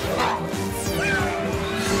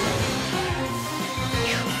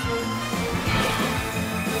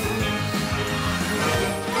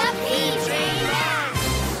 The PJ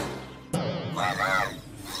Masks!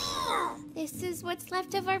 This is what's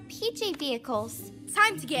left of our PJ vehicles.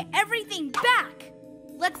 Time to get everything back!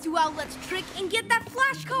 Let's do Owlette's trick and get that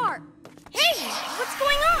flash car! Hey, what's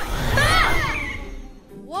going on? Ah!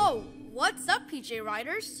 Whoa, what's up, PJ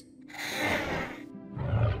Riders?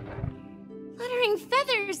 Fluttering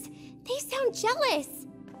feathers, they sound jealous.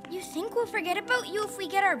 You think we'll forget about you if we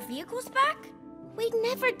get our vehicles back? We'd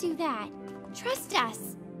never do that. Trust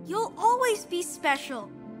us. You'll always be special.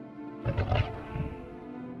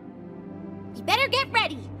 You better get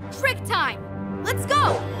ready. Trick time! Let's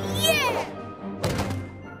go! Yeah!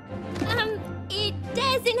 It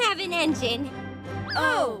doesn't have an engine.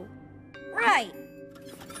 Oh, right.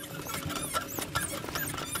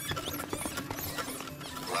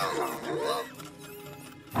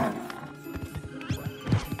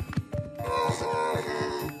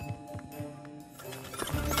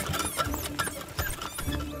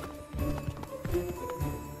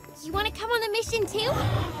 You want to come on the mission too?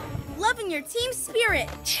 Loving your team spirit.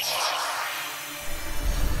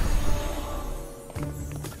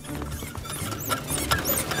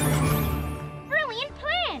 Brilliant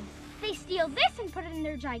plan! They steal this and put it in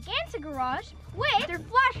their gigantic garage with their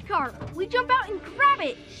flash car. We jump out and grab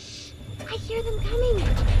it. I hear them coming.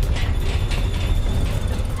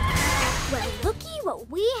 Well, looky what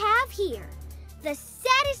we have here. The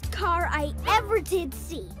saddest car I ever did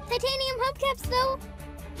see. Titanium hubcaps, though.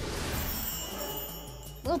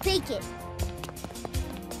 We'll take it.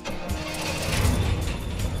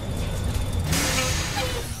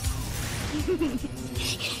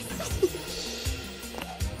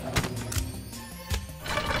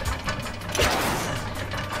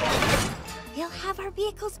 We'll have our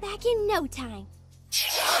vehicles back in no time.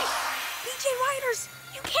 PJ Riders,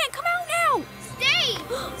 you can't come out now! Stay!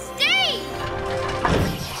 Stay!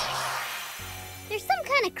 There's some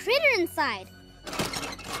kind of critter inside.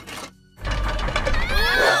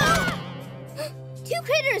 Two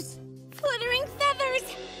critters! Fluttering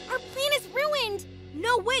feathers! Our plan is ruined!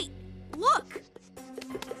 No, wait! Look!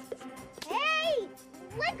 Hey!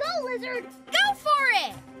 Let go, lizard! Go for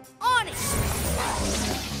it! On it!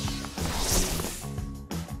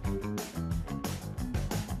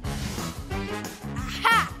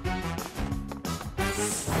 Aha!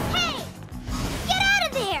 Hey! Get out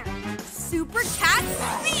of there! Super cat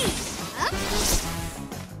speed! Huh?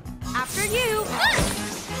 After you!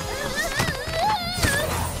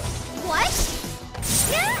 What?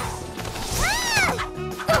 Yeah! Ah!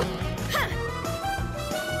 Oh! Huh.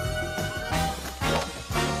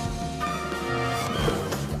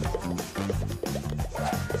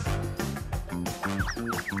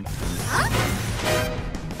 Huh?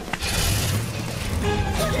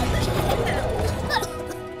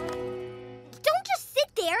 Don't just sit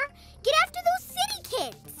there. Get after those city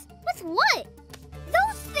kids. With what?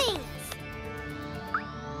 Those things.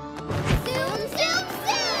 Zoom, zoom,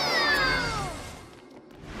 zoom!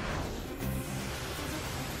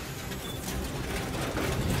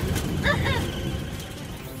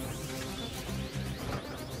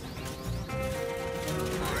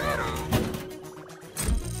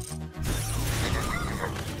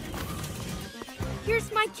 Here's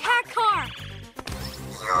my cat car!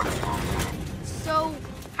 So,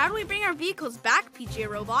 how do we bring our vehicles back, PJ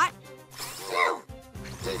Robot?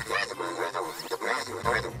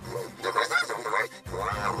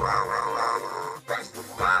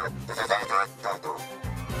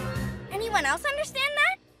 Anyone else understand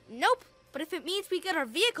that? Nope, but if it means we get our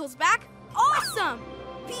vehicles back, awesome!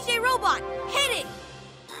 PJ Robot, hit it!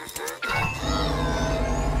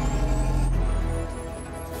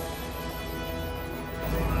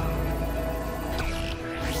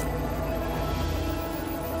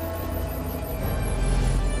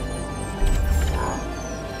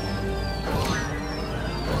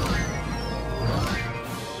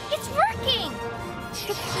 It's working!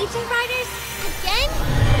 The PJ Riders again?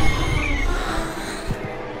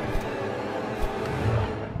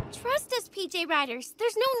 Trust us, PJ Riders.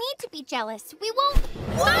 There's no need to be jealous. We won't.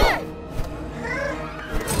 What?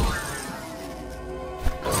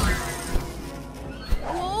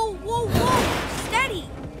 Whoa, whoa, whoa! Steady!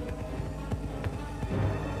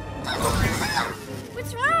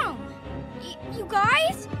 What's wrong? You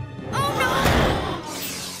guys? Oh no!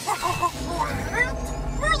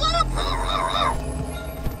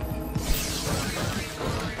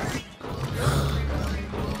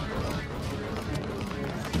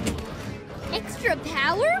 Extra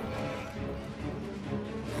power?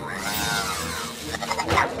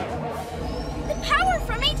 The power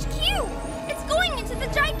from HQ! It's going into the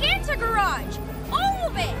Giganta garage! All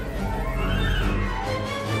of it!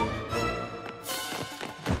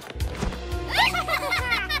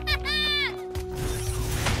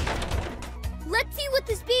 Let's see what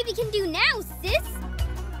this baby can do now, sis.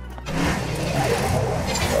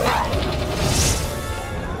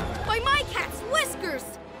 By my cat's whiskers,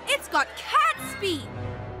 it's got cat speed!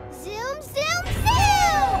 Zoom, zoom,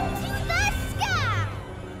 zoom! To the sky!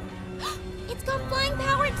 It's got flying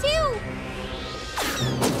power too!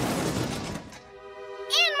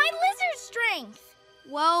 And my lizard strength!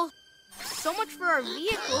 Well, so much for our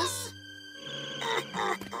vehicles.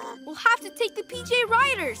 We'll have to take the PJ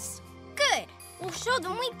Riders. Good. We'll show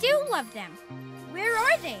them we do love them. Where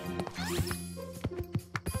are they?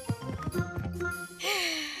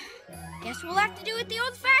 Guess we'll have to do it the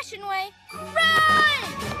old-fashioned way. Run!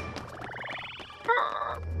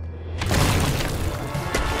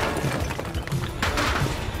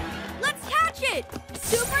 Let's catch it!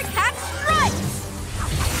 Super Cat Strikes!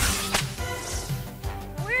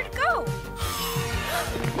 Where'd it go?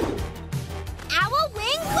 Owl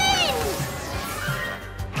Wing wins!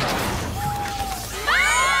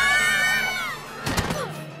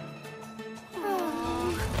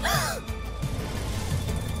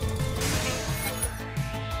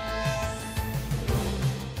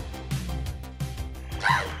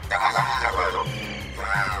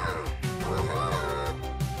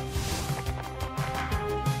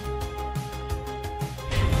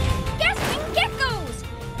 Gasping geckos!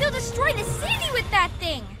 They'll destroy the city with that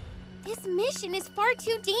thing! This mission is far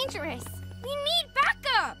too dangerous. We need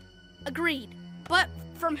backup! Agreed. But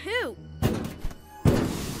from who?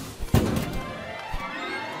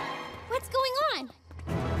 What's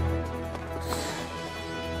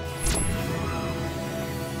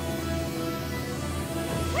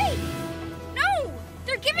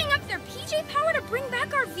PJ power to bring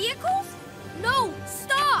back our vehicles? No,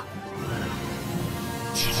 stop!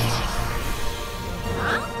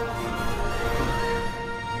 Huh?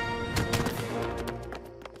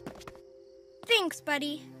 Thanks,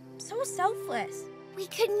 buddy. So selfless. We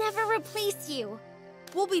could never replace you.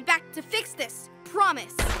 We'll be back to fix this,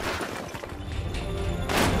 promise.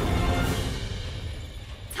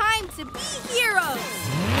 Time to be heroes!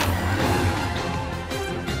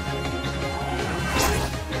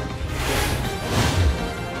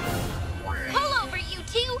 Pull over, you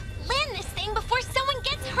two! Land this thing before someone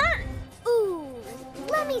gets hurt! Ooh,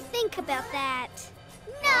 let me think about that.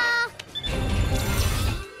 Nah.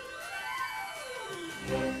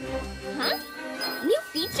 Huh? New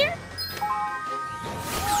feature?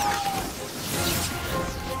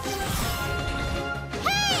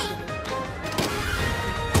 Hey!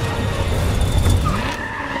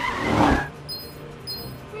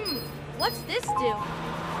 What's this do?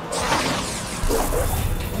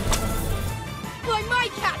 By my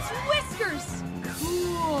cat's whiskers!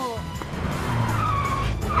 Cool.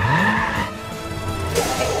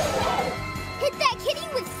 Hit that kitty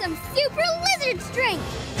with some super lizard strength.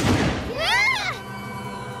 Ah!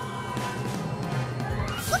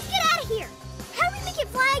 Let's get out of here. How do we make it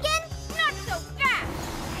fly again? Not so fast!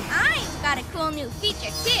 I've got a cool new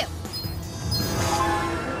feature, too.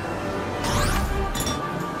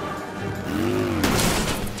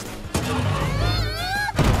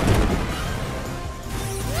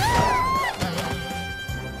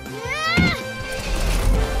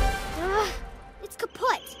 It's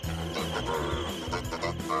kaput.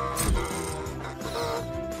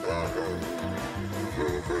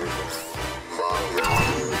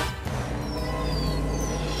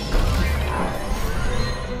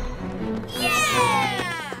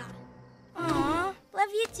 Yeah! Aw, love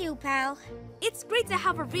you too, pal. It's great to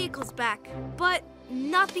have our vehicles back, but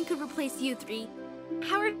nothing could replace you three.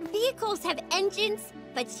 Our vehicles have engines,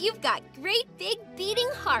 but you've got great big beating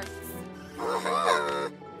hearts.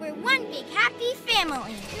 We're one big happy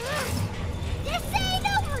family. This ain't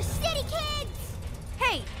over, city kids!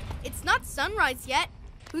 Hey, it's not sunrise yet.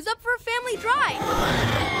 Who's up for a family drive?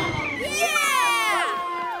 Yeah!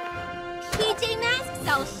 PJ Masks,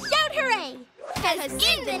 I'll shout hooray! 'Cause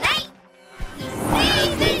in the night, we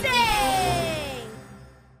save the day!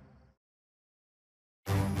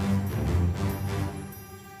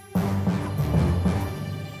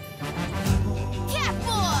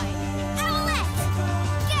 Catboy! Owlette!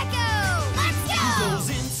 Gekko! Let's go! Goes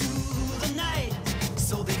into the night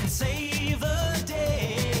so they can save the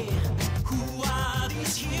day. Who are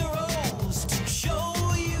these heroes to show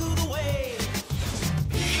you the way?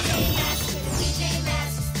 PJ Masks with the PJ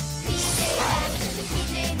Masks. PJ Masks with the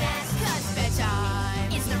PJ Masks. 'Cause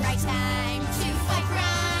bedtime is the right time to fight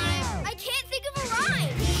crime. I can't think of a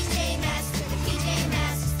rhyme! PJ Masks with the PJ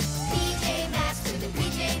Masks. PJ Masks with the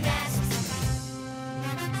PJ Masks.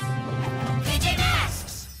 PJ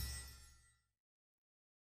Masks!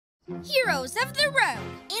 Heroes of the road,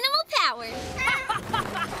 animal powered.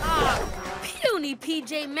 Puny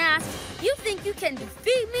PJ Masks, you think you can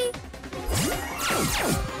defeat me?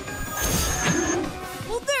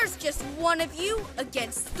 Well, there's just one of you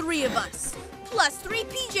against three of us, plus 3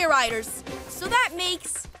 PJ Riders. So that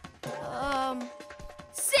makes,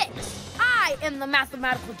 6. I am the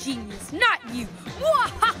mathematical genius, not you.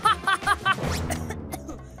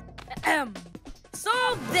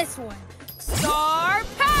 Solve this one. Star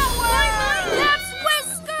power! That's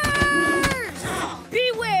whiskers!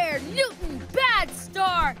 Beware, Newton, bad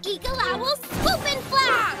star. Eagle owl, swoop and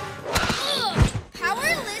fly. Ugh.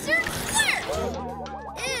 Power lizard, flirt.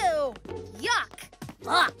 Ew, yuck,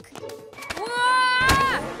 luck.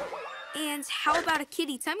 Wah! and how about a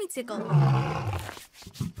kitty tummy tickle?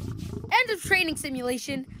 End of training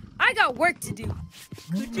simulation. I got work to do.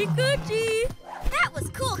 Coochie coochie. That was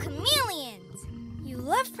cool, chameleons. You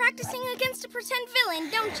love practicing against a pretend villain,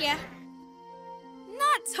 don't you?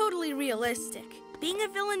 Not totally realistic. Being a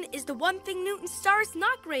villain is the one thing Newton Star is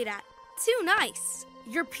not great at. Too nice.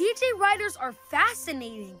 Your PJ Riders are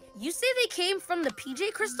fascinating. You say they came from the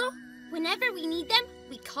PJ Crystal? Whenever we need them,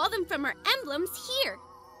 we call them from our emblems here.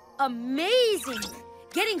 Amazing.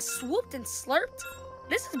 Getting swooped and slurped?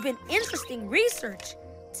 This has been interesting research.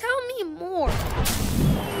 Tell me more.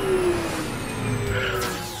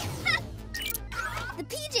 The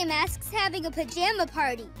PJ Masks having a pajama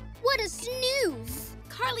party. What a snooze.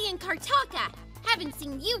 Carly and Kartaka, haven't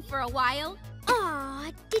seen you for a while.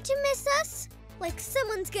 Aw, did you miss us? Like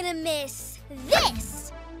someone's gonna miss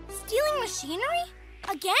this. Stealing machinery?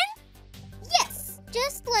 Again? Yes,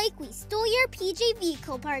 just like we stole your PJ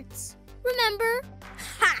vehicle parts. Remember?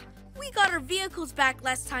 Ha! We got our vehicles back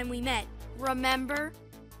last time we met. Remember?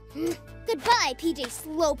 Goodbye, PJ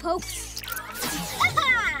Slowpoke.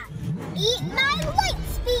 Eat my light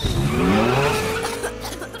speed!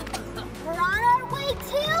 We're on our way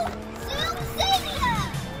to Zoomzania!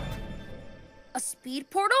 A speed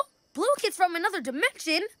portal? Blue Kid's from another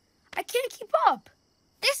dimension? I can't keep up.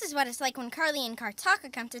 This is what it's like when Carly and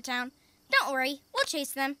Kartaka come to town. Don't worry, we'll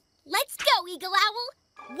chase them. Let's go, Eagle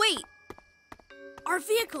Owl! Wait! Our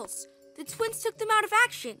vehicles! The twins took them out of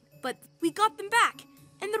action, but we got them back,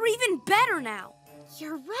 and they're even better now.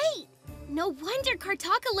 You're right. No wonder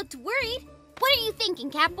Kartaka looked worried. What are you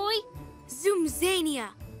thinking, Catboy?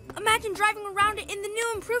 Zoomzania! Imagine driving around it in the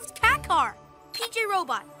new improved cat car. PJ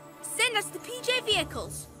Robot, send us the PJ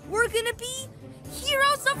vehicles. We're gonna be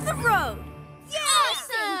heroes of the road.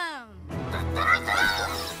 Awesome!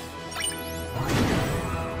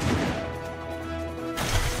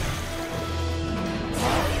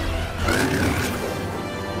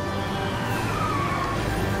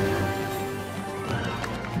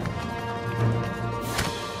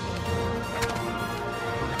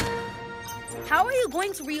 How are you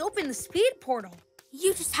going to reopen the speed portal?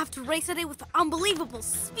 You just have to race at it with unbelievable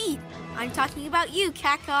speed. I'm talking about you,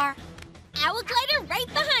 cat car. Owl glider right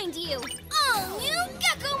behind you. All new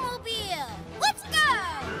Gekko-mobile. Let's go!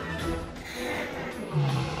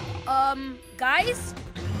 Guys?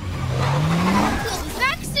 We'll be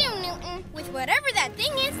back soon, Newton, with whatever that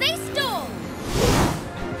thing is they stole.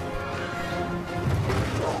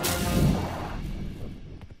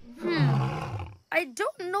 I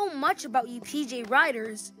don't know much about you PJ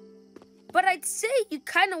Riders, but I'd say you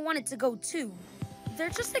kind of wanted to go too. They're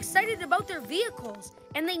just excited about their vehicles,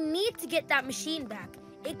 and they need to get that machine back.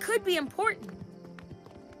 It could be important.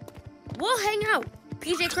 We'll hang out.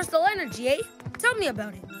 PJ Crystal Energy, eh? Tell me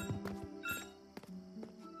about it.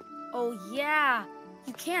 Oh yeah,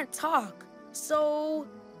 you can't talk, so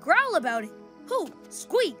growl about it. Who?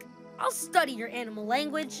 Squeak. I'll study your animal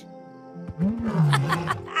language.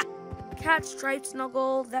 Cat stripe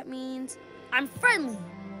snuggle, that means I'm friendly.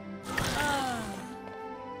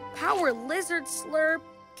 Power lizard slurp,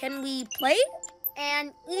 can we play?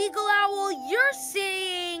 And eagle owl, you're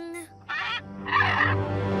saying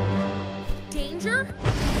danger?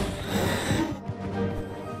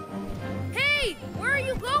 Hey, where are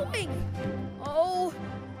you going? Oh,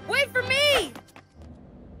 wait for me!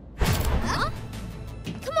 Huh?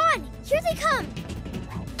 Come on, here they come!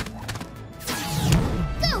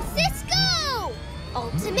 Go, sis, go!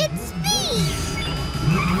 Ultimate speed!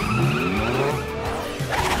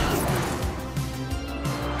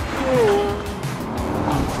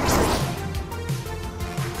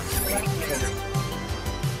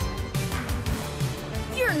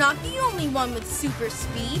 You're not the only one with super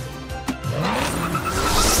speed.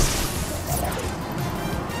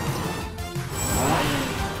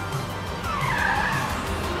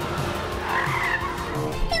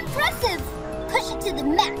 Impressive! Push it to the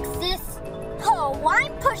max, sis. Oh,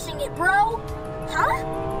 I'm pushing it, bro. Huh?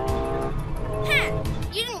 Ha!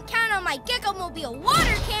 You didn't count on my Gekko-mobile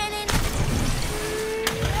water cannon.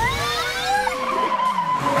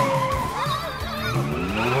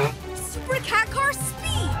 Super cat car speed!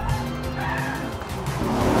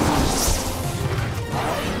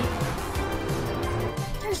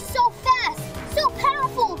 They're so fast, so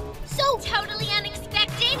powerful, so Totally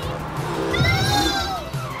unexpected.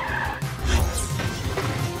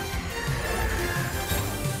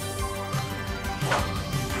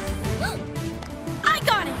 I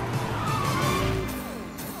got it!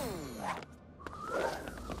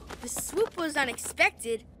 The swoop was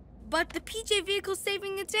unexpected, but the PJ vehicle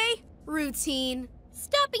saving the day? Routine.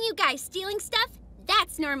 Stopping you guys stealing stuff?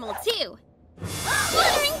 That's normal too.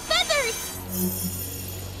 Fluttering feathers!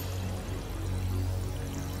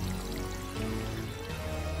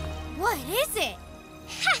 What is it?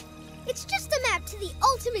 Ha! It's just a map to the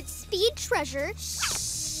ultimate speed treasure.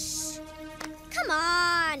 Shh! Come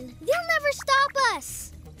on! They'll never stop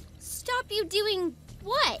us! Stop you doing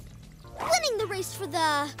what? Winning the race for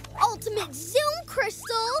the ultimate Zoom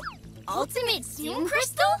Crystal! Ultimate Zoom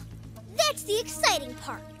Crystal? That's the exciting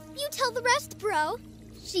part. You tell the rest, bro.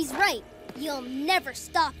 She's right. You'll never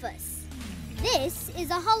stop us. This is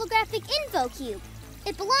a holographic info cube.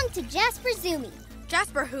 It belonged to Jasper Zoomy,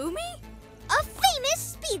 Jasper who, me? a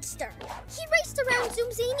famous speedster. He raced around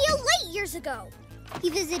Zoomzania late years ago. He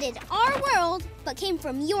visited our world, but came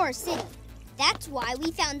from your city. That's why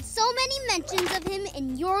we found so many mentions of him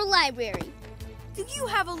in your library. Do you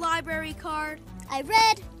have a library card? I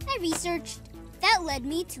read, I researched. That led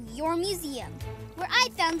me to your museum, where I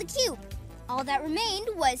found the cube. All that remained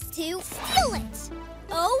was to steal it.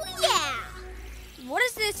 Oh, yeah! What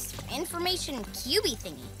is this information cubey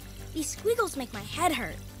thingy? These squiggles make my head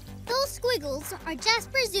hurt. Those squiggles are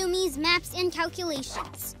Jasper Zoomy's maps and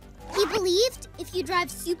calculations. He believed if you drive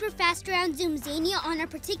super fast around Zoomzania on a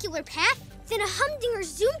particular path, then a humdinger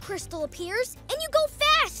Zoom crystal appears and you go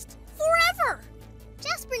fast! Forever!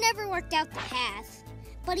 Jasper never worked out the path,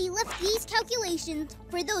 but he left these calculations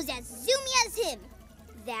for those as zoomy as him.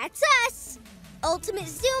 That's us! Ultimate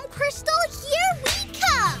Zoom Crystal, here we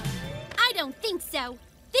come! I don't think so.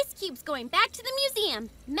 This cube's going back to the museum,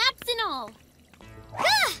 maps and all.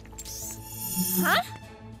 Ah! Huh?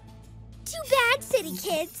 Too bad, City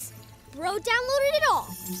Kids. Bro downloaded it all.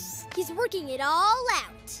 He's working it all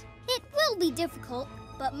out. It will be difficult,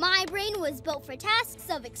 but my brain was built for tasks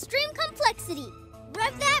of extreme complexity.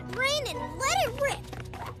 Rev that brain and let it rip.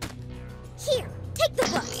 Here, take the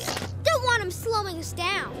bus. Don't want him slowing us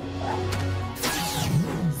down.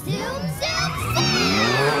 Zoom, zoom, zoom!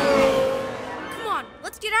 Come on,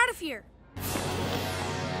 let's get out of here.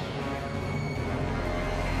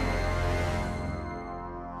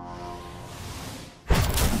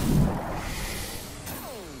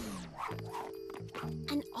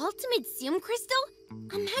 An ultimate Zoom crystal?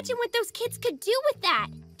 Imagine what those kids could do with that.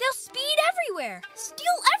 They'll speed everywhere, steal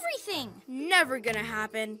everything. Never gonna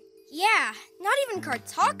happen. Yeah, not even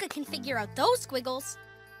Kartaka can figure out those squiggles.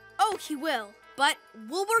 Oh, he will. But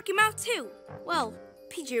we'll work him out too. Well,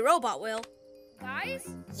 PJ Robot will.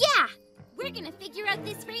 Guys? Yeah, we're gonna figure out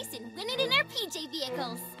this race and win it in our PJ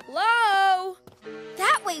vehicles. Hello?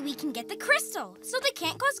 That way we can get the crystal, so they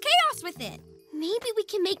can't cause chaos with it. Maybe we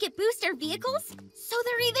can make it boost our vehicles, so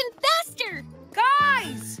they're even faster.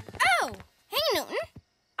 Guys! Oh, hey Newton.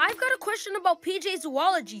 I've got a question about PJ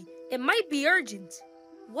zoology. It might be urgent.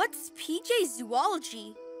 What's PJ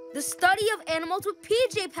zoology? The study of animals with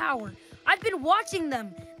PJ power. I've been watching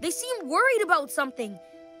them. They seem worried about something.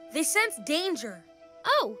 They sense danger.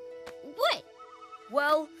 Oh, what?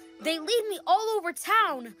 Well, they lead me all over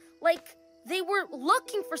town, like they were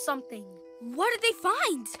looking for something. What did they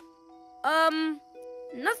find?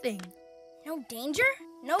 Nothing. No danger?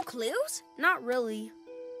 No clues? Not really.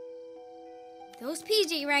 Those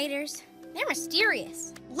PJ Riders, they're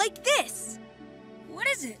mysterious. Like this. What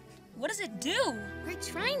is it? What does it do? We're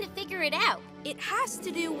trying to figure it out. It has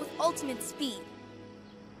to do with ultimate speed.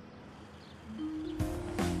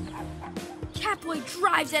 Catboy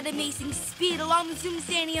drives at amazing speed along the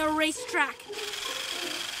Zoomzania racetrack.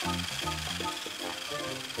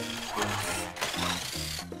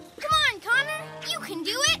 Come on, Connor. You can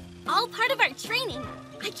do it. All part of our training.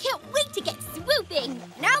 I can't wait to get swooping.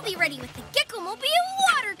 And I'll be ready with the Gekko-mobile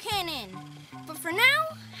water cannon. But for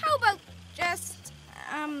now, how about just,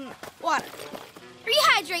 water?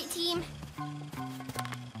 Rehydrate, team.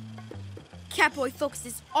 Catboy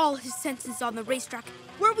focuses all his senses on the racetrack,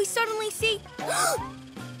 where we suddenly see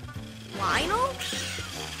Lionel?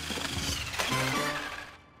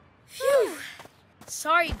 Phew.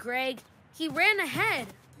 Sorry, Greg. He ran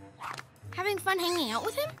ahead. Having fun hanging out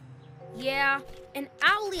with him? Yeah, and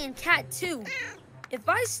Owlie and Cat too. If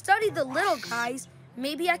I study the little guys,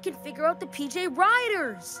 maybe I can figure out the PJ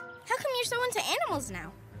Riders. How come you're so into animals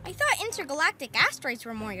now? I thought intergalactic asteroids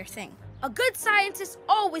were more your thing. A good scientist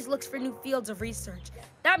always looks for new fields of research.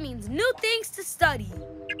 That means new things to study.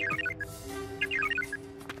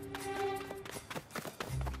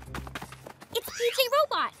 It's PJ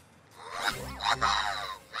Robot.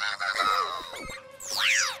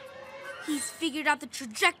 He's figured out the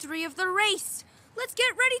trajectory of the race. Let's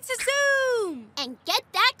get ready to zoom! And get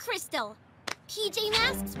that crystal. PJ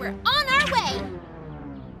Masks, we're on our way.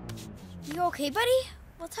 You okay, buddy?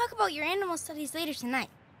 We'll talk about your animal studies later tonight.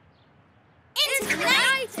 It's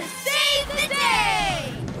tonight to save the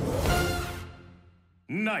day!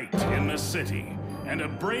 Night in the city, and a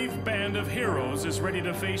brave band of heroes is ready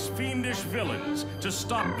to face fiendish villains to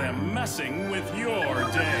stop them messing with your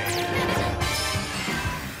day.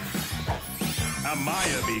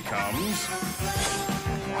 Amaya becomes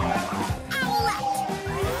Owlette!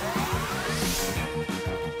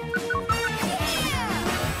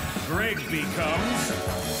 Greg becomes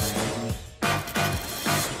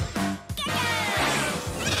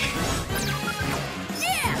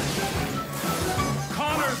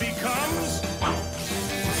Connor becomes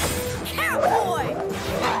Catboy!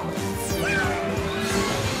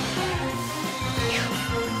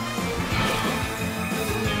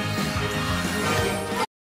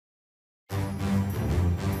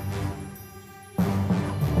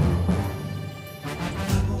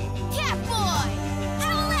 Catboy!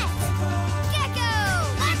 Owlette! Gekko!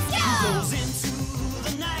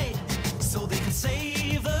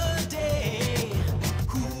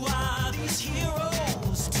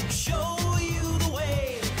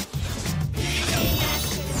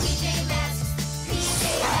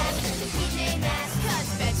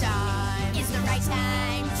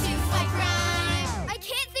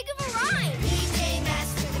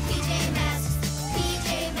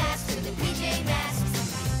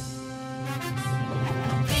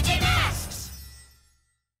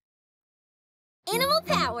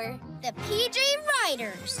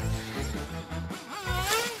 Riders.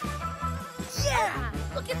 Yeah!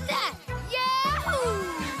 Look at that! Yahoo!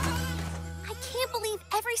 I can't believe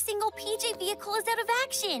every single PJ vehicle is out of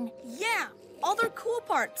action. Yeah, all their cool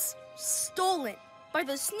parts stolen by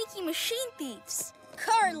those sneaky machine thieves.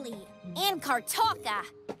 Carly and Kartaka.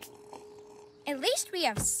 At least we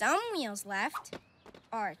have some wheels left.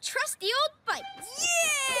 Our trusty old bike.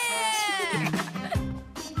 Yeah!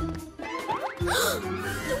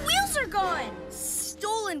 The wheels are gone!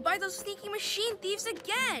 Stolen by those sneaky machine thieves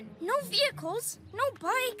again. No vehicles, no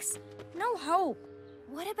bikes, no hope.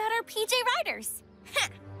 What about our PJ Riders? Heh,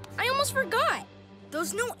 I almost forgot.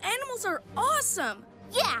 Those new animals are awesome.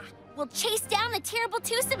 Yeah, we'll chase down the terrible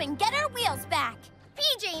twosome and get our wheels back.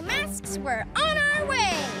 PJ Masks, we're on our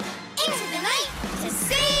way. Into the night to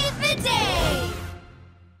save the day.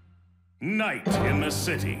 Night in the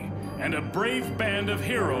city, and a brave band of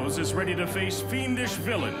heroes is ready to face fiendish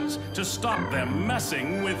villains to stop them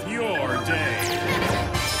messing with your day.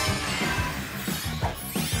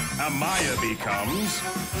 Amaya becomes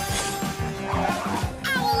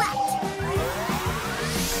Owlette.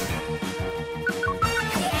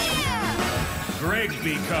 Yeah! Greg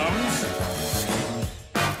becomes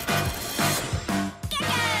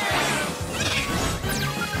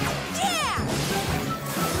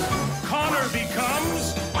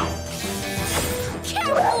becomes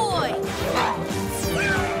Catboy!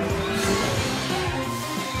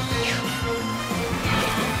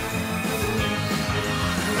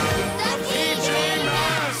 The PJ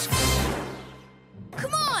Masks!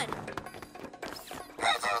 Come on!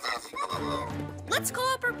 Let's call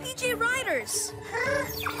up our PJ Riders.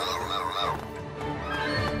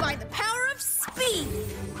 By the power of speed.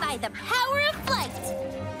 By the power of flight.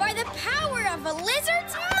 By the power of a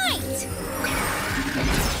lizard's might.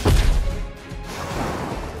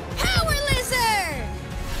 Power Lizard!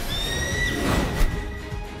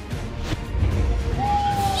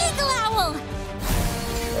 Eagle Owl!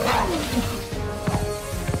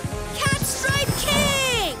 Catstripe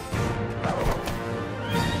King!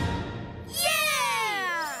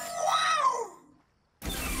 Yeah!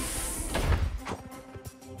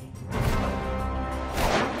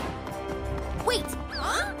 Wait,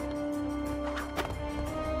 huh?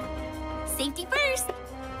 Safety first.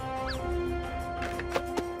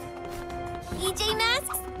 PJ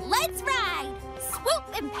Masks, let's ride. Swoop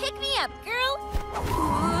and pick me up, girl.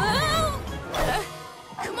 Whoa!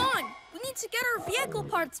 Come on, we need to get our vehicle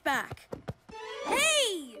parts back.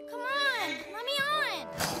 Hey! Come on, let me on.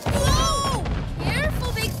 Whoa!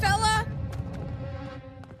 Careful, big fella.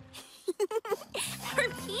 Our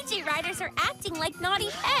PJ Riders are acting like naughty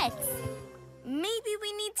pets. Maybe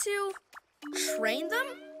we need to train them?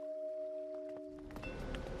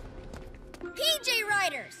 PJ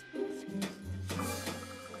Riders!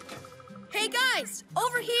 Hey guys,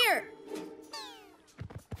 over here!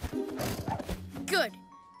 Good.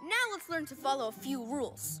 Now let's learn to follow a few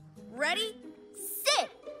rules. Ready? Sit!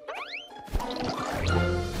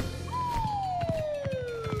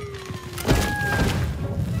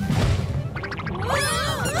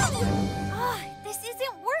 This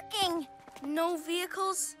isn't working. No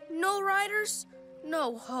vehicles, no riders,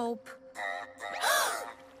 no hope.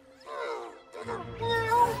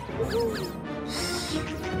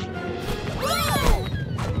 Whoa!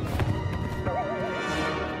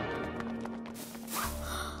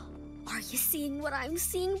 Are you seeing what I'm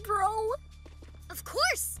seeing, bro? Of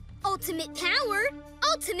course! Ultimate power,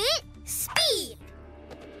 ultimate speed!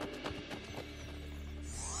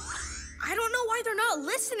 I don't know why they're not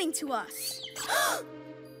listening to us.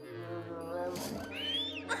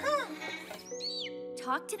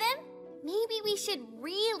 Talk to them? Maybe we should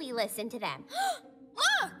really listen to them.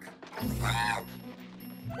 Look!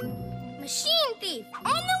 Machine thief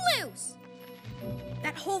on the loose!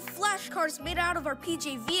 That whole flash car's made out of our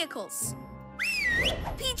PJ vehicles.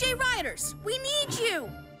 PJ Riders, we need you!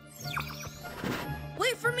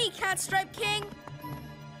 Wait for me, Catstripe King.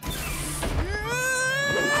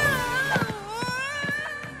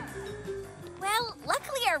 Well,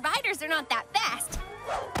 luckily our riders are not that fast.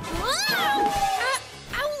 Whoa!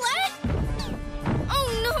 Owlette? Oh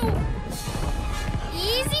no!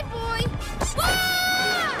 Easy, boy! Whoa!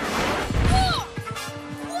 Whoa!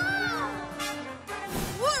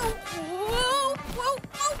 Whoa! Whoa!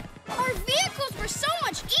 Whoa! Our vehicles were so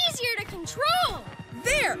much easier to control!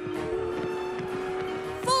 There!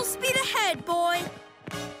 Full speed ahead, boy!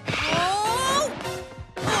 Oh!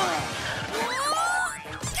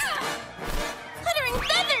 Glittering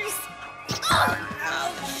feathers! Oh!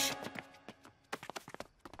 Ouch!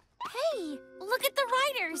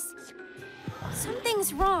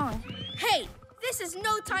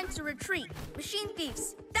 the time to retreat. Machine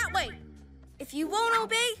thieves, that way. If you won't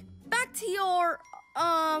obey, back to your,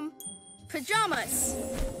 pajamas.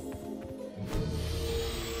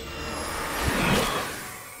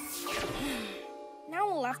 Now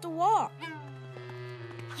we'll have to walk.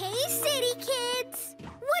 Hey, city kids!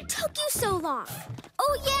 What took you so long?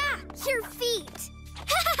 Oh yeah, your feet.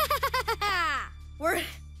 We're here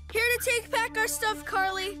to take back our stuff,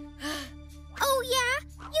 Carly. Oh yeah?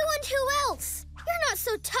 You and who else? You're not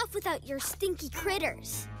so tough without your stinky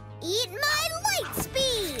critters. Eat my light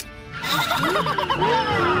speed!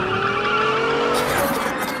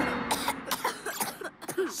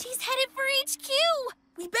 She's headed for HQ.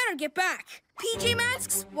 We better get back. PJ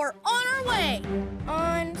Masks, we're on our way.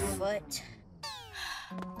 On foot.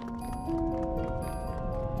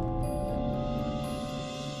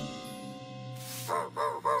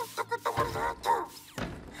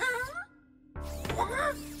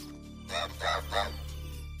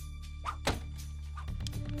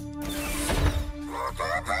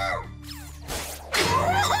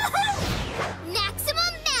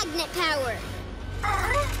 Maximum magnet power!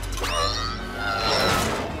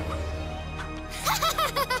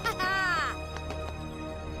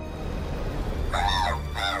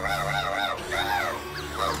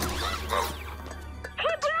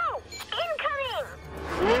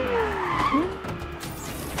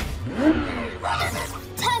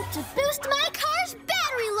 Time to boost my car's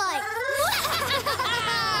battery life!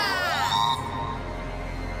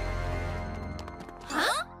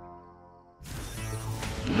 Huh?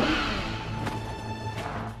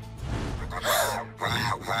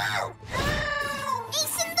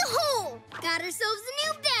 Ace in the hole! Got ourselves a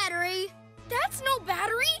new battery. That's no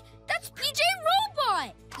battery. That's PJ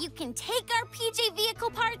Robot. You can take our PJ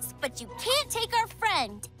vehicle parts, but you can't take our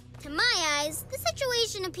friend. To my eyes, the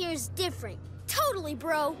situation appears different. Totally,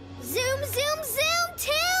 bro. Zoom, zoom, zoom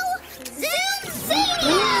to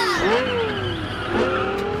Zoomzania!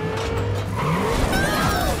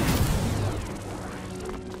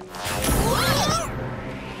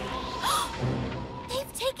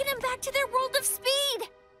 They've taken him back to their world of speed.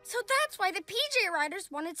 So that's why the PJ Riders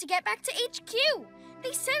wanted to get back to HQ.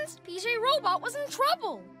 They sensed PJ Robot was in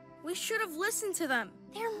trouble. We should have listened to them.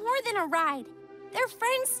 They're more than a ride. They're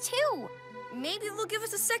friends, too. Maybe they'll give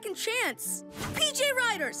us a second chance. PJ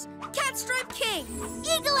Riders, Catstripe King,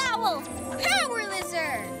 Eagle Owl, Power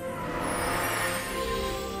Lizard.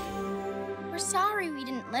 we're sorry we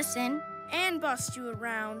didn't listen. And bust you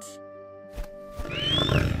around.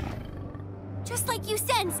 Just like you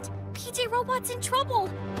sensed, PJ Robot's in trouble.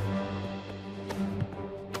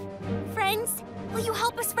 Friends, will you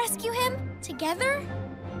help us rescue him? Together?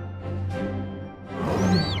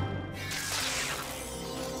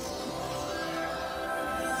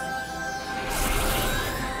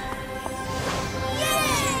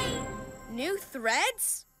 Yay! New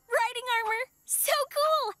threads? Riding armor! So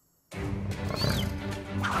cool!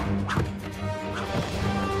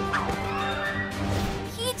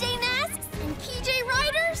 PJ Masks and PJ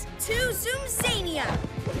Riders to Zoomzania.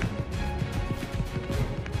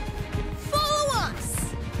 Follow us.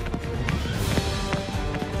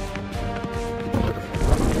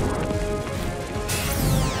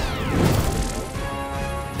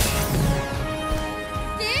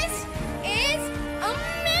 This is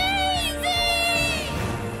amazing!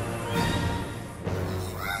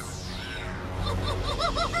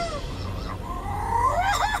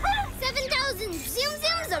 7,000 Zoom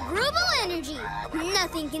Zooms of Ruble energy.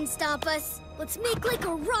 Nothing can stop us. Let's make like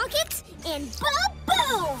a rocket and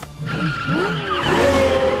ba-boom!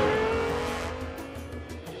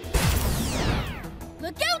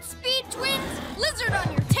 Look out, Speed Twins! Lizard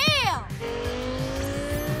on your tail!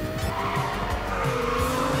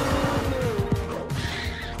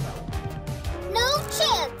 No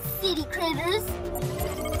chance, city critters.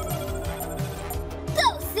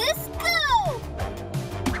 Go, sis, go!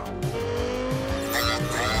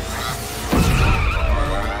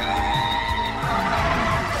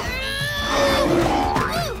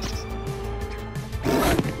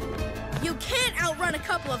 You can't outrun a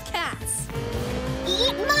couple of cats.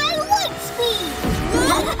 Eat my light speed!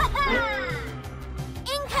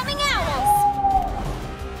 Incoming owls!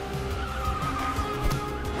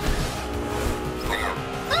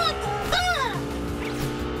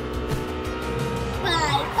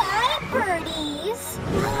 Bye-bye, birdies!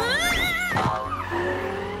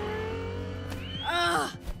 Ugh,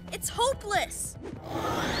 it's hopeless.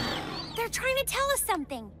 They're trying to tell us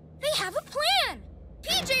something. They have a plan.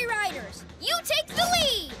 PJ Riders, you take the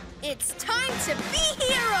lead. It's time to be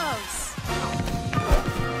heroes.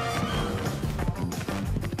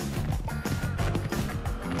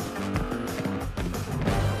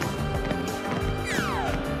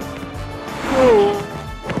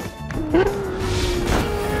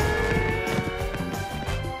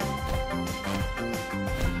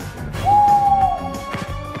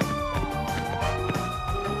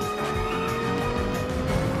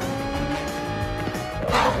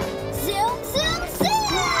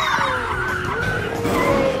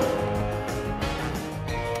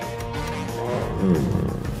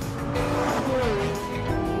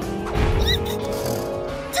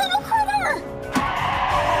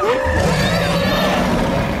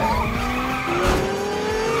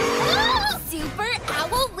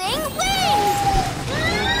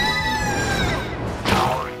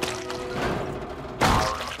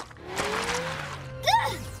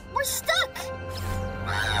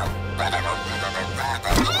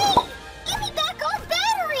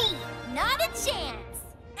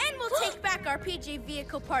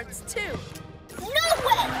 vehicle parts, too. No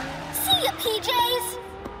way! See ya, PJs!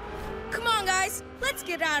 Come on, guys. Let's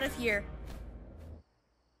get out of here.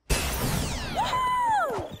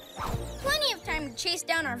 Woohoo! Plenty of time to chase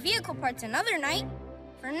down our vehicle parts another night.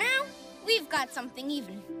 For now, we've got something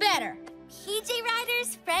even better. PJ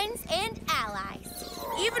Riders, friends, and allies.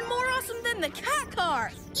 Even more awesome than the cat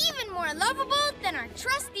car. Even more lovable than our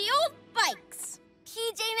trusty old bikes.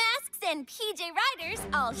 PJ Masks and PJ Riders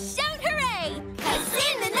all shout hooray! 'Cause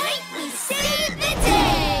in the night we save the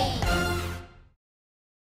day!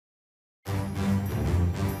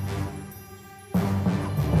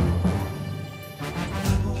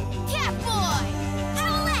 Catboy!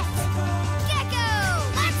 Owlette! Gekko!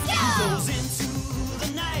 Let's go! Goes into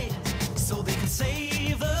the night so they can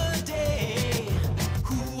save the day.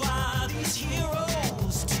 Who are these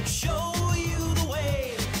heroes to show you the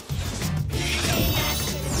way? PJ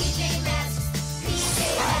Masks with the PJ Masks. PJ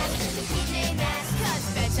Masks with the PJ Masks. 'Cause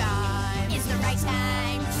bedtime is the right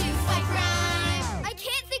time to fight crime. I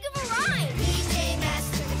can't think of a rhyme! PJ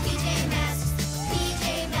Masks with the PJ Masks. PJ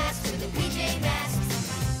Masks with the PJ Masks.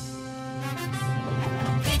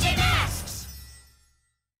 PJ Masks!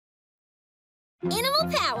 Animal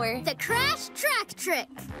power, the crash track trick.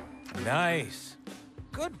 Nice.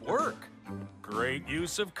 Good work. Great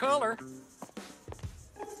use of color.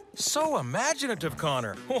 So imaginative,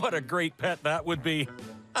 Connor. What a great pet that would be.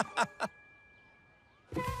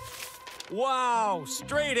 Wow,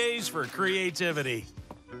 straight A's for creativity.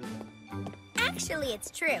 Actually, it's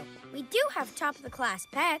true. We do have top-of-the-class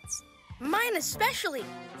pets. Mine especially.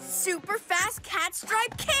 Super fast cat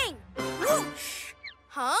stripe king. Whoosh!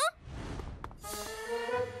 Huh?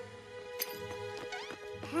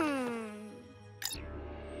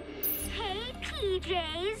 Hey,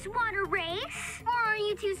 PJs, want a race? Or are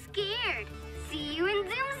you too scared? See you in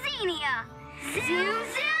Zoomzania. Zoom,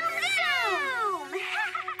 zoom, zoom!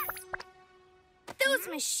 Those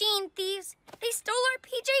machine thieves, they stole our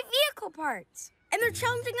PJ vehicle parts. And they're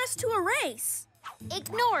challenging us to a race.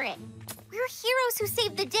 Ignore it. We're heroes who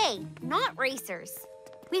save the day, not racers.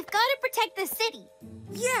 We've got to protect the city.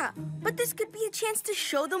 Yeah, but this could be a chance to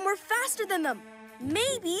show them we're faster than them.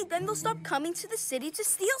 Maybe then they'll stop coming to the city to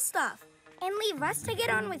steal stuff. And leave us to get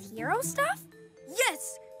on with hero stuff?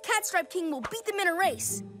 Yes, Catstripe King will beat them in a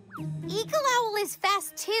race. Eagle Owl is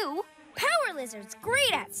fast too. Power Lizard's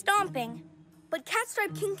great at stomping. But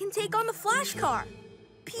Catstripe King can take on the Flash Car.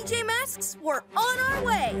 PJ Masks, we're on our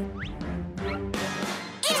way.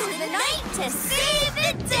 Into the night to save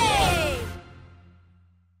the day!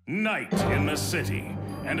 Night in the city,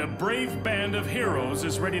 and a brave band of heroes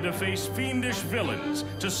is ready to face fiendish villains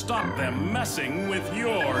to stop them messing with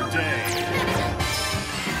your day.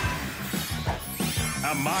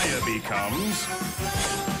 Amaya becomes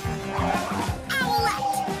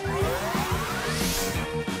Owlette!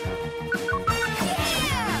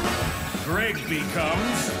 Greg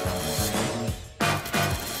becomes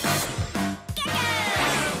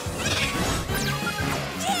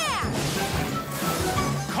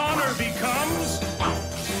Connor becomes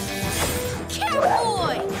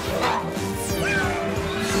Catboy!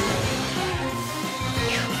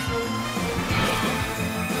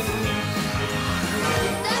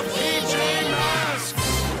 The PJ Masks!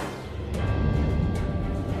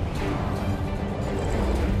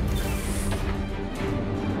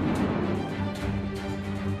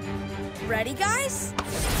 Ready, guys?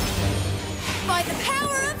 By the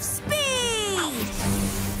power of speed!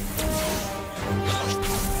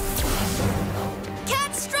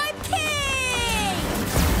 Catstripe King!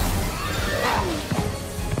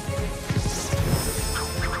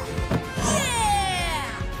 Yeah!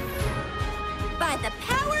 By the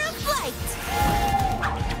power of flight!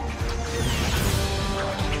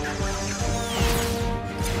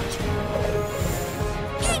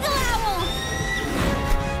 Eagle Owl!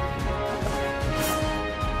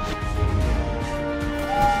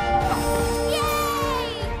 Yay!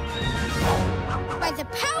 By the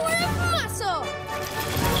power of muscle!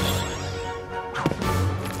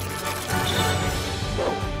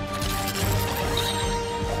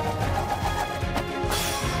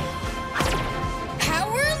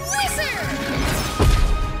 Power Lizard!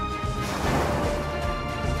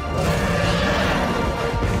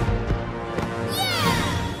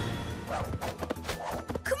 Yeah!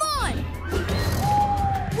 Come on!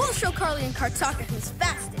 We'll show Carly and Kartaka who's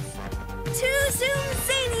fastest. To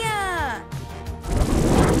Zoomzania!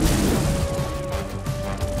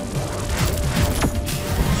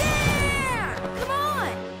 Yeah! Come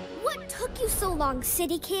on! What took you so long,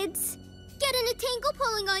 city kids? Get in a tangle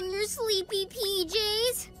pulling on your sleepy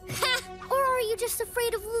PJs? Or are you just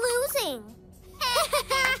afraid of losing?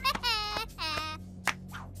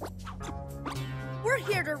 We're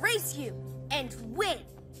here to race you and win.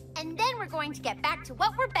 And then we're going to get back to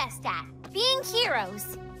what we're best at, being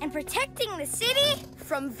heroes. And protecting the city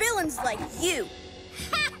from villains like you.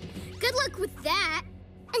 Ha! Good luck with that.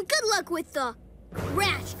 And good luck with the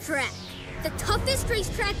Crash Track, the toughest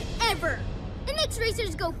racetrack ever. It makes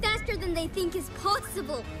racers go faster than they think is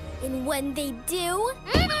possible. And when they do...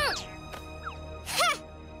 Ha!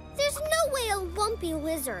 There's no way a lumpy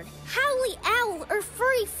lizard, howly owl, or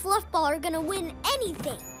furry fluffball are gonna win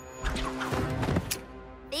anything.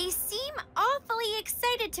 They seem awfully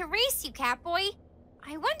excited to race you, Catboy.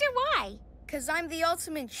 I wonder why. 'Cause I'm the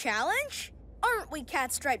ultimate challenge? Aren't we,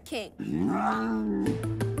 Catstripe King?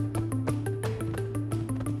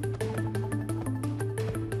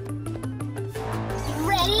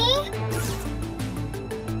 Ready?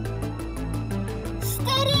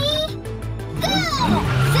 Steady? Go!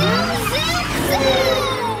 Zoom, zoom,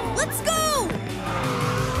 zoom! Let's go!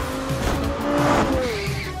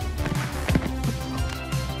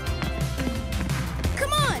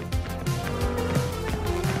 Come on!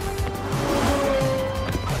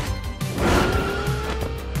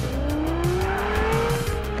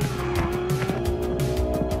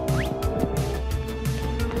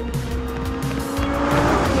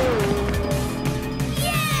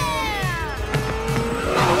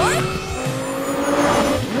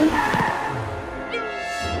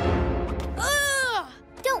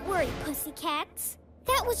 Don't worry, pussycats.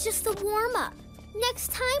 That was just the warm-up.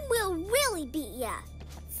 Next time, we'll really beat ya.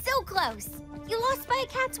 So close. You lost by a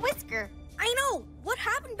cat's whisker. I know! What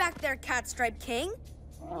happened back there, Catstripe King?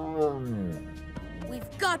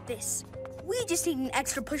 We've got this. We just need an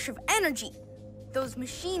extra push of energy. Those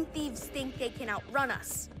machine thieves think they can outrun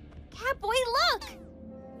us. Catboy, look!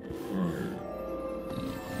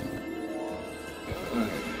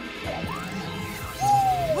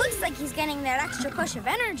 Looks like he's getting that extra push of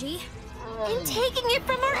energy. And taking it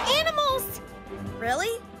from our animals!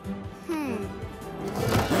 Really?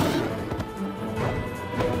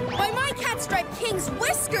 By my Catstripe King's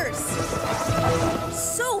whiskers!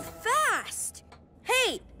 So fast!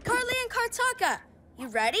 Hey, Carly and Kartaka, you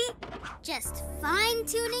ready? Just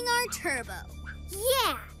fine-tuning our turbo.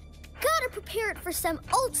 Yeah! Gotta prepare it for some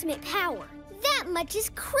ultimate power. That much is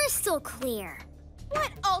crystal clear.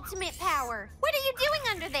 What ultimate power? What are you doing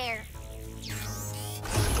under there?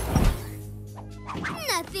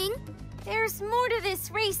 Nothing. There's more to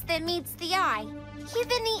this race than meets the eye.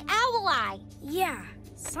 Even the owl eye. Yeah,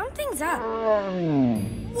 something's up.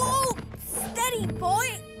 Whoa! Steady,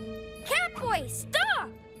 boy! Catboy, stop!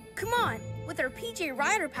 Come on, with our PJ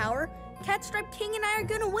Rider power, Catstripe King and I are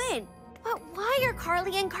gonna win. But why are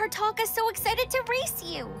Carly and Kartaka so excited to race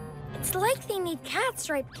you? It's like they need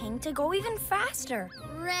Catstripe King to go even faster.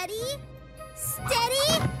 Ready?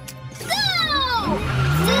 Steady? Go!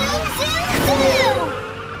 Zoom, zoom, zoom!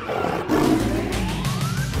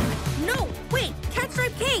 No, wait!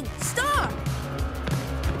 Catstripe King, stop!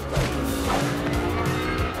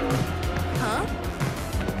 Huh?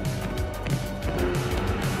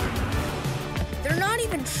 They're not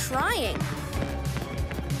even trying.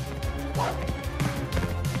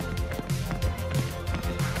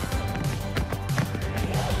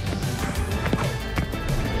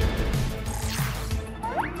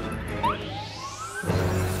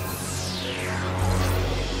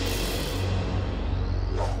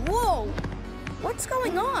 Whoa! What's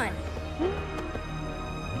going on?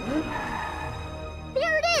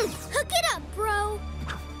 There it is! Hook it up, bro!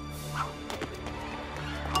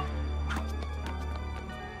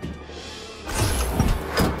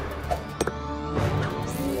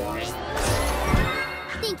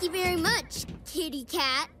 Thank you very much, kitty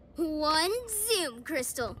cat. One Zoom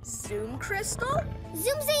Crystal. Zoom Crystal?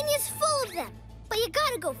 Zoomzania's full of them, but you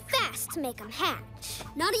gotta go fast to make them hatch.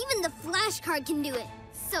 Not even the flash card can do it,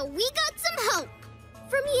 so we got some help.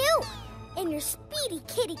 From you and your speedy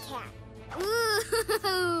kitty cat.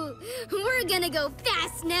 Ooh, we're gonna go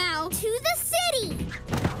fast now. To the city.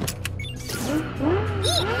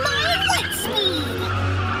 Eat my wet speed.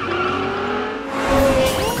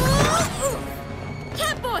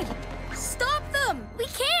 Catboy, stop them! We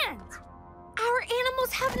can't! Our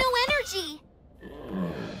animals have no energy.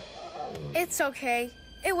 It's okay.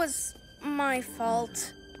 It was my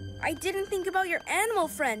fault. I didn't think about your animal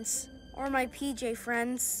friends or my PJ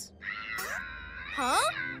friends. Huh?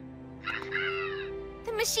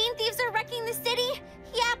 The machine thieves are wrecking the city?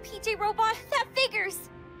 Yeah, PJ Robot, that figures.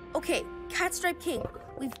 Okay, Catstripe King,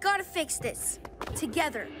 we've got to fix this.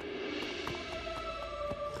 Together.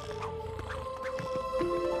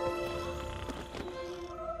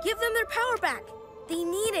 Give them their power back. They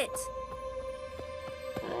need it.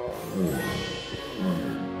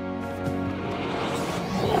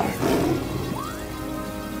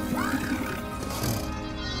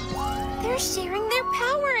 sharing their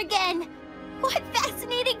power again. What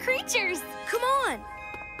fascinating creatures. Come on.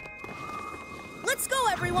 Let's go,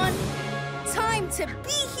 everyone. Time to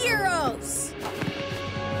be heroes.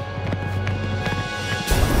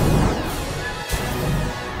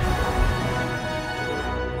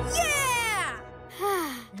 Yeah!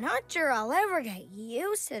 Not sure I'll ever get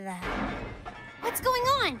used to that. What's going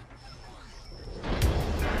on?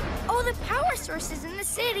 Oh, the power sources in the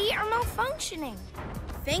city are malfunctioning.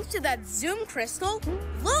 Thanks to that Zoom crystal,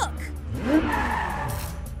 look!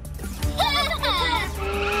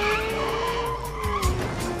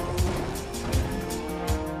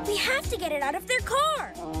 We have to get it out of their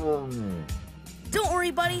car. Don't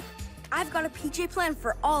worry, buddy. I've got a PJ plan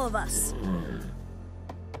for all of us.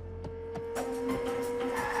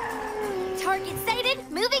 Target sighted,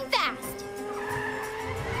 moving fast.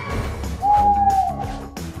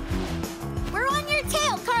 We're on your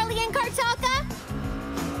tail, Carly and Kartaka.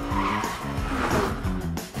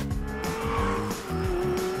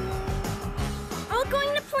 All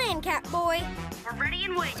going to plan, Catboy. We're ready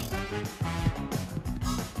and waiting.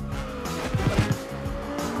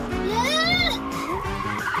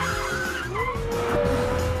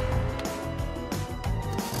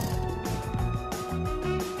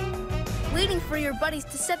 Waiting for your buddies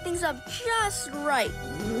to set things up just right.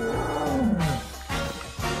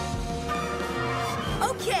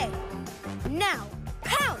 Okay, now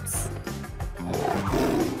pounce!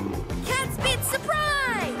 Cat Speed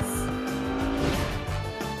surprise!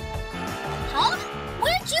 Huh?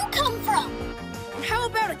 Where'd you come from? And how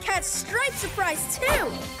about a cat stripe surprise too?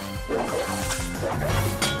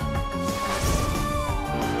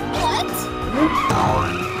 What?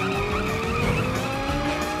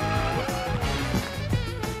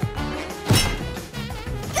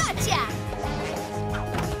 Gotcha!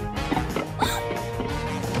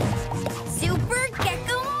 Super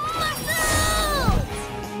Gekko muscles!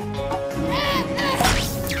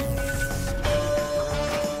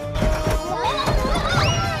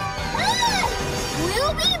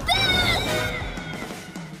 We'll be back!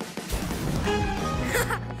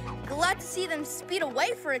 Glad to see them speed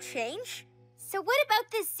away for a change. So what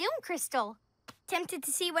about this Zoom crystal? Tempted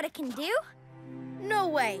to see what it can do? No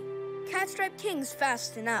way. Catstripe King's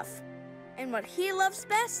fast enough. And what he loves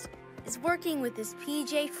best is working with his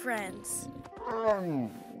PJ friends.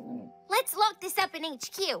 Let's lock this up in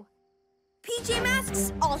HQ. PJ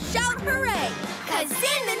Masks, all shout hooray! 'Cause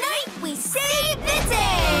in the night, we save the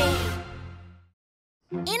day!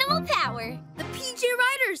 Animal power. The PJ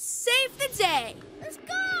Riders save the day! Let's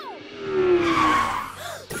go!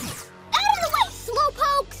 Out of the way,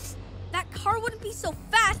 slowpokes! That car wouldn't be so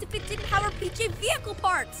fast if it didn't have our PJ vehicle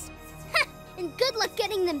parts. And good luck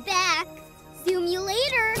getting them back. Zoom you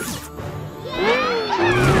later.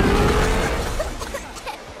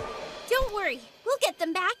 Don't worry, we'll get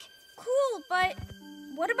them back. Cool, but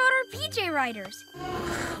what about our PJ Riders?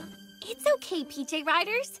 It's okay, PJ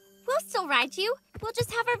Riders. We'll still ride you. We'll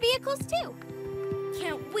just have our vehicles too.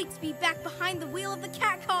 Can't wait to be back behind the wheel of the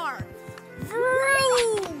cat car.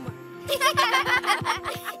 Vroom!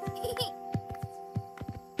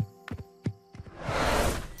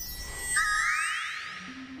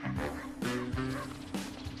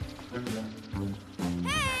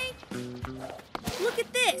 Hey! Look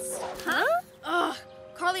at this. Huh? Ugh,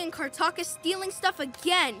 Carly and Kartaka stealing stuff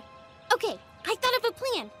again. Okay, I thought of a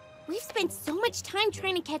plan. We've spent so much time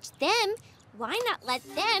trying to catch them. Why not let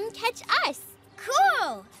them catch us?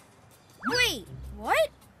 Cool! Wait, what?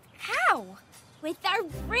 How? With our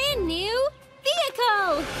brand new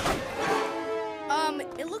vehicle!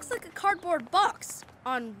 It looks like a cardboard box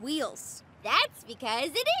on wheels. That's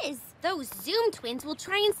because it is. Those Zoom twins will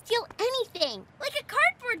try and steal anything. Like a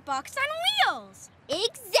cardboard box on wheels!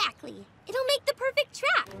 Exactly. It'll make the perfect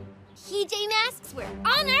trap. PJ Masks, we're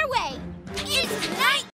on our